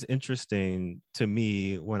 it's always interesting to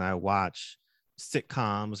me when I watch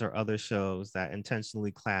sitcoms or other shows that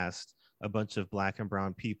intentionally cast a bunch of Black and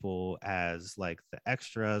brown people as like the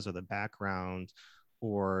extras or the background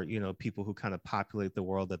or people who kind of populate the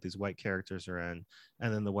world that these white characters are in,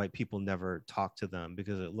 and then the white people never talk to them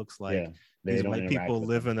because it looks like these white people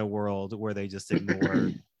live in a world where they just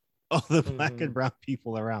ignore all the black and brown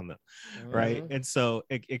people around them, right? And so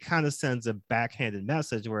it kind of sends a backhanded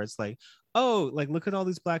message where it's like, oh, like look at all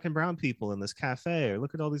these black and brown people in this cafe, or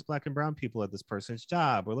look at all these black and brown people at this person's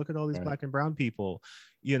job, or look at all these black and brown people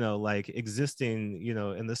like existing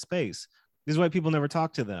in the space. These white people never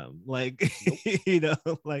talk to them, like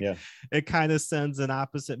it kind of sends an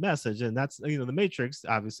opposite message. And that's the Matrix,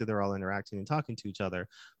 obviously they're all interacting and talking to each other,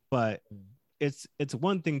 but it's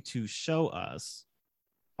one thing to show us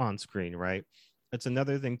on screen, right? It's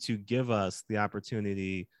another thing to give us the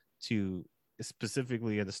opportunity to,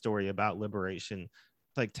 specifically in a story about liberation,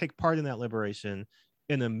 like take part in that liberation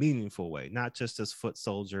in a meaningful way, not just as foot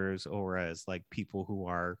soldiers or as like people who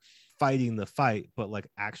are fighting the fight, but like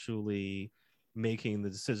actually making the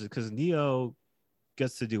decision. Because Neo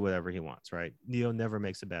gets to do whatever he wants, right? Neo never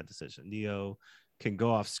makes a bad decision. Neo can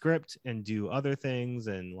go off script and do other things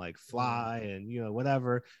and like fly and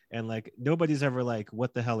whatever, and like nobody's ever like,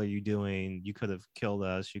 what the hell are you doing? You could have killed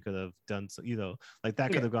us, you could have done so, like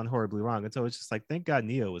that could have gone horribly wrong. And so it's just like, thank God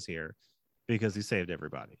Neo was here, because he saved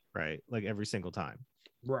everybody, right? Like every single time,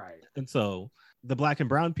 right? And so the black and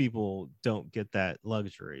brown people don't get that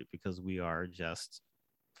luxury, because we are just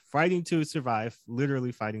fighting to survive,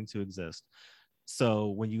 literally fighting to exist. So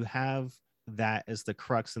when you have that as the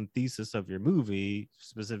crux and thesis of your movie,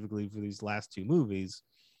 specifically for these last two movies,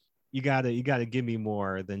 you gotta give me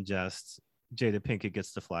more than just Jada Pinkett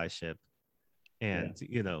gets to fly ship and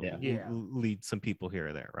lead some people here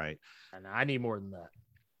or there, right? And I need more than that,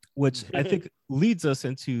 which I think leads us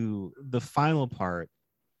into the final part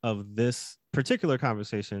of this particular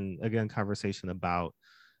conversation, again, conversation about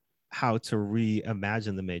how to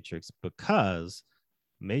reimagine the Matrix, because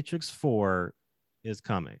Matrix 4 is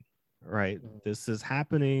coming. Right, this is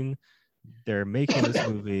happening. They're making this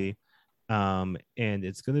movie, and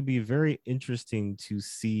it's going to be very interesting to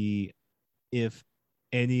see if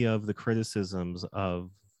any of the criticisms of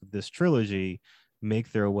this trilogy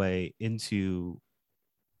make their way into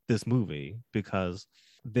this movie, because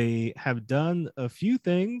they have done a few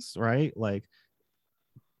things, right? Like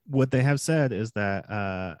what they have said is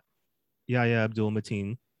that Yahya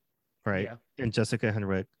Abdul-Mateen, right, and Jessica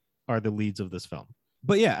Henwick are the leads of this film.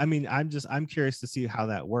 But yeah, I mean, I'm curious to see how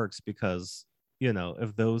that works, because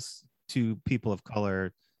if those two people of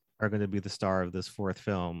color are going to be the star of this fourth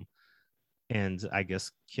film, and I guess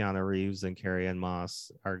Keanu Reeves and Carrie-Anne Moss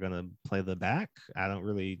are going to play the back, I don't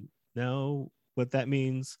really know what that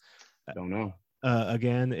means. I don't know.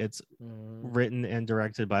 Again, it's written and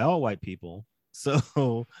directed by all white people, so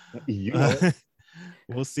we'll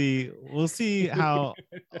see how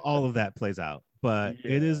all of that plays out. But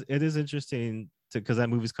it is interesting, because that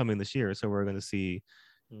movie's coming this year, so we're going to see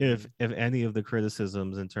if any of the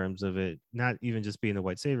criticisms in terms of it not even just being a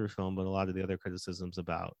white savior film, but a lot of the other criticisms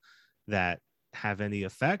about that have any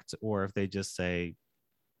effect, or if they just say,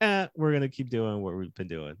 we're going to keep doing what we've been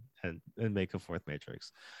doing and make a fourth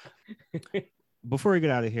Matrix. Before we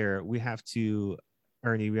get out of here, we have to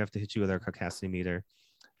hit you with our caucasity meter,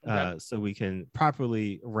 so we can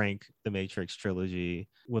properly rank the Matrix trilogy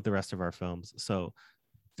with the rest of our films. So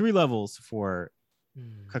 3 levels for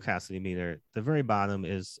caucasity meter. The very bottom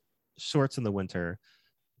is shorts in the winter,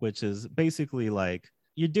 which is basically like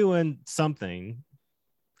you're doing something.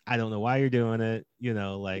 I don't know why you're doing it.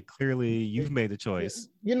 Like clearly you've made a choice.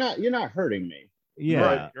 You're not hurting me.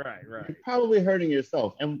 Yeah, right. You're probably hurting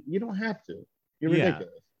yourself, and you don't have to. You're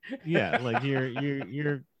ridiculous. Yeah, like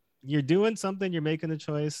you're doing something. You're making a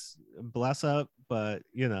choice. Bless up, but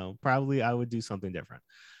probably I would do something different.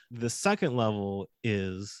 The second level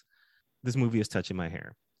is, this movie is touching my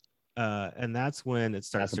hair, and that's when it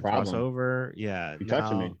starts to cross over. Yeah, you're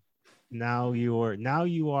touching me. Now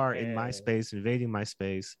you are in my space, invading my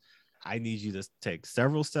space. I need you to take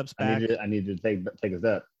several steps back. I need you to take a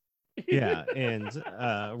step. Yeah, and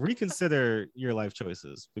reconsider your life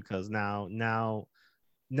choices, because now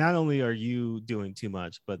not only are you doing too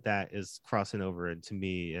much, but that is crossing over into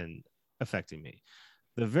me and affecting me.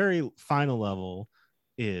 The very final level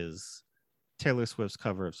is Taylor Swift's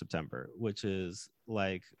cover of September, which is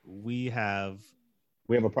like, we have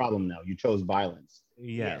a problem now. You chose violence.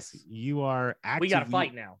 Yes. You are actively, we gotta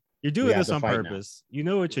fight now. You're doing this on purpose. You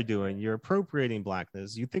know what you're doing. You're appropriating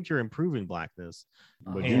blackness. You think you're improving blackness,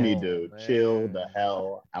 but you need to chill the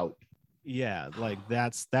hell out. Yeah, like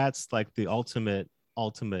that's like the ultimate.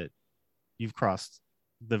 You've crossed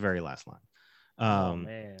the very last line.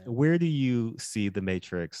 Where do you see the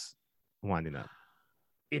Matrix winding up?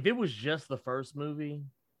 If it was just the first movie,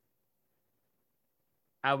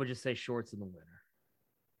 I would just say shorts in the winter.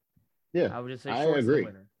 Yeah, I would just say I shorts in agree. the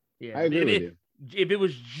winter. Yeah, I agree with you. If it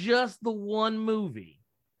was just the one movie,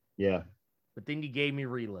 Yeah, but then you gave me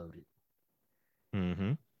Reloaded,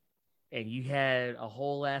 Mm-hmm. and you had a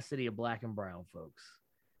whole ass city of black and brown folks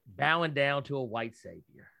bowing down to a white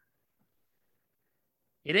savior.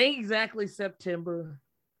 It ain't exactly September,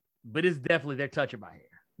 but it's definitely they're touching my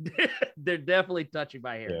hair. They're definitely touching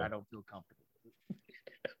my hair. Yeah. I don't feel comfortable.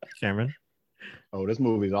 Cameron? oh, this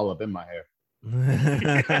movie's all up in my hair.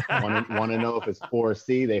 Want to know if it's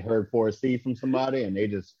 4C? They heard 4C from somebody, and they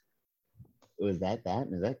just, is that?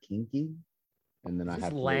 Is that kinky? And then I have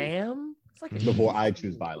to leave Lamb. It's like before I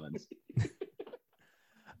choose violence. What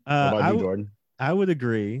Uh, about I, you, w- Jordan? I would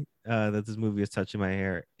agree that this movie is touching my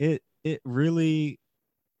hair. It really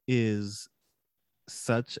is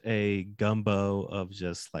such a gumbo of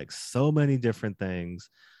just like so many different things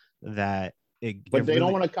that But they don't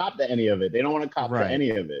really, want to cop to any of it. They don't want to cop Right. to any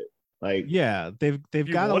of it. Like, yeah, they've You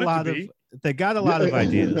got a want it to lot of be. they got a lot of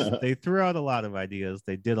ideas. They threw out a lot of ideas.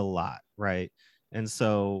 They did a lot, right? And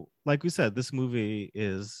so, like we said, this movie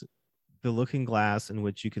is the looking glass in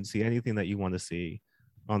which you can see anything that you want to see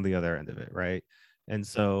on the other end of it, right? And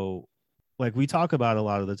so, like we talk about a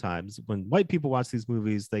lot of the times, when white people watch these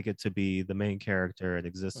movies, they get to be the main character and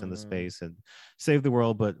exist in the Mhm. space and save the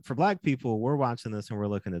world. But for black people, we're watching this and we're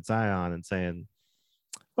looking at Zion and saying,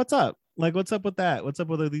 what's up? Like, what's up with that? What's up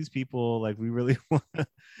with these people? Like, we really want to.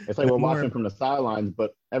 it's like we're watching from the sidelines,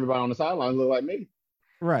 but everybody on the sidelines look like me.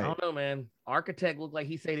 I Right. don't know, man. Architect looked like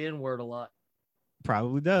he said the N-word a lot.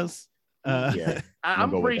 Probably does. Yeah, I'm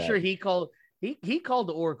go with pretty that. sure he called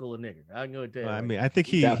the Oracle a nigger. I'm going to tell you. I mean, I think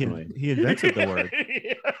he Definitely. invented the word.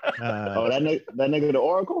 Oh, that nigga, the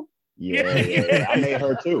Oracle? Yeah. I made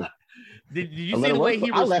her too. Did you see the way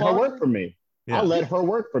he I let her work responded? for me. Yeah. I let her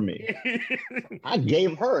work for me. I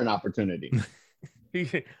gave her an opportunity.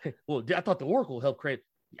 Well, I thought the Oracle helped create.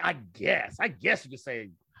 I guess you could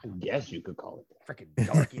say I guess you could call it freaking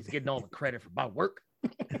darkies getting all the credit for my work.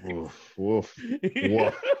 that. Woof, woof,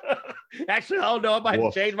 woof. Actually, I don't know. I might have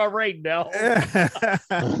Woof. to change my rating now.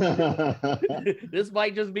 This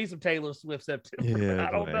might just be some Taylor Swift September. Yeah,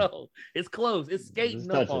 I don't boy. know. It's close. It's skating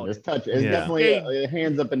up on It's it. touching. It's Yeah. definitely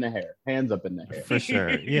hands up in the hair. Hands up in the hair. For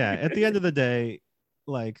sure. Yeah. At the end of the day,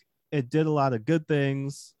 like it did a lot of good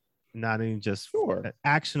things, not even just Sure.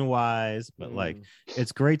 action wise, but like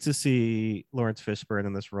it's great to see Lawrence Fishburne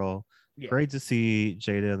in this role. Yeah. Great to see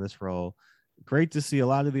Jada in this role. Great to see a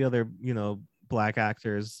lot of the other, black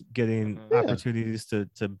actors getting Yeah. opportunities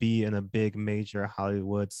to be in a big major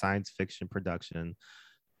Hollywood science fiction production.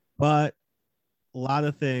 But a lot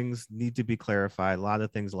of things need to be clarified, a lot of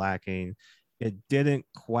things lacking. It didn't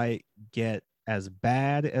quite get as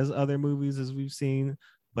bad as other movies as we've seen,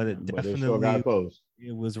 but it But it definitely sure got close.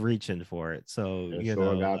 it was reaching for it. So It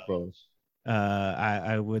sure got close.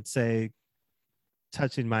 I would say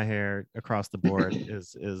touching my hair across the board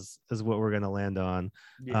is what we're gonna land on.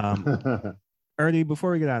 Yeah. Ernie,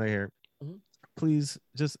 before we get out of here, Mhm. please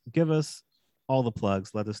just give us all the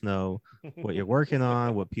plugs. Let us know what you're working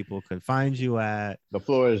on, what people can find you at. The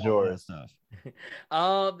floor is all that yours. stuff.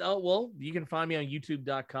 Well, you can find me on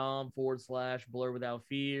youtube.com/Blerd Without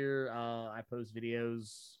Fear. I post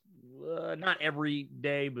videos not every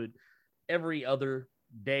day, but every other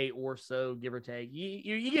day or so, give or take.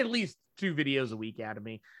 You get at least 2 videos a week out of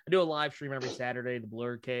me. I do a live stream every Saturday, the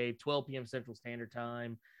Blerd Cave, 12 p.m. Central Standard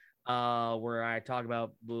Time, where I talk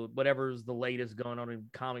about whatever's the latest going on in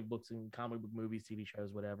comic books and comic book movies, TV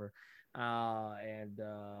shows, whatever. I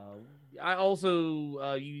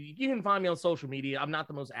also you can find me on social media. I'm not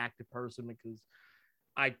the most active person because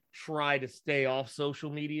I try to stay off social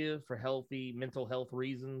media for mental health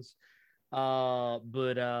reasons.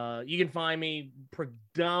 But you can find me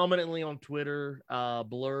predominantly on Twitter,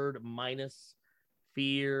 Blerd minus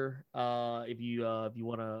fear. If you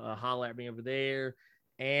want to holler at me over there,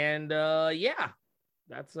 and yeah,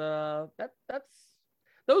 that's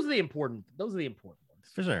those are the important ones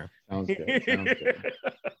For sure. Sounds good. Sounds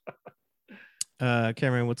good.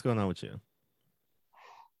 Cameron, what's going on with you?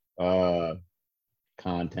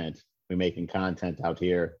 Content. We're making content out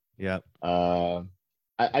here. Yep.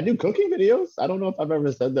 I do cooking videos. I don't know if I've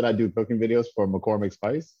ever said that I do cooking videos for McCormick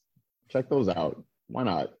Spice. Check those out. Why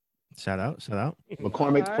not? Shout out.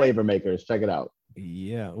 McCormick All right. Flavor Makers. Check it out.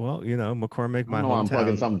 Yeah. Well, McCormick, I my don't know why I'm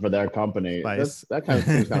plugging hometown. something for their company. Spice. That kind of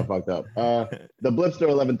seems kind of fucked up. The Blipster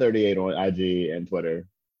 1138 on IG and Twitter.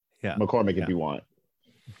 Yeah. McCormick Yeah. if you want.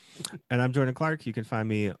 And I'm Jordan Clark. You can find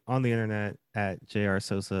me on the internet at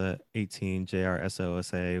JRSosa18,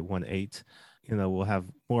 JRSOSA18. We'll have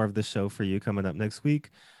more of the show for you coming up next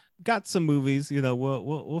week. got some movies. You know,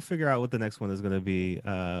 we'll figure out what the next one is going to be.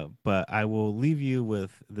 But I will leave you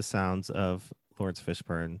with the sounds of Lawrence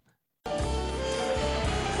Fishburne.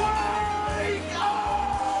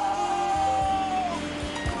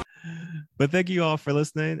 But thank you all for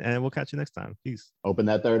listening, and we'll catch you next time. Peace. Open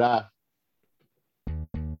that third eye.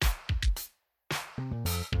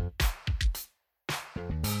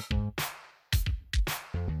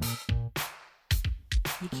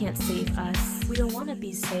 You can't save us. We don't want to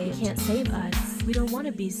be saved. You can't save us. We don't want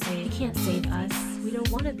to be saved. You can't save us. We don't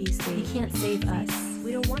want to be saved. You can't save us.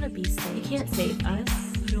 We don't want to be saved. You can't save us.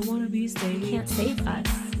 We don't want to be saved. You can't save us.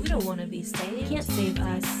 We don't want to be saved. You can't save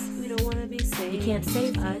us. We don't want to be saved. You can't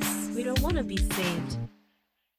save us. We don't want to be saved.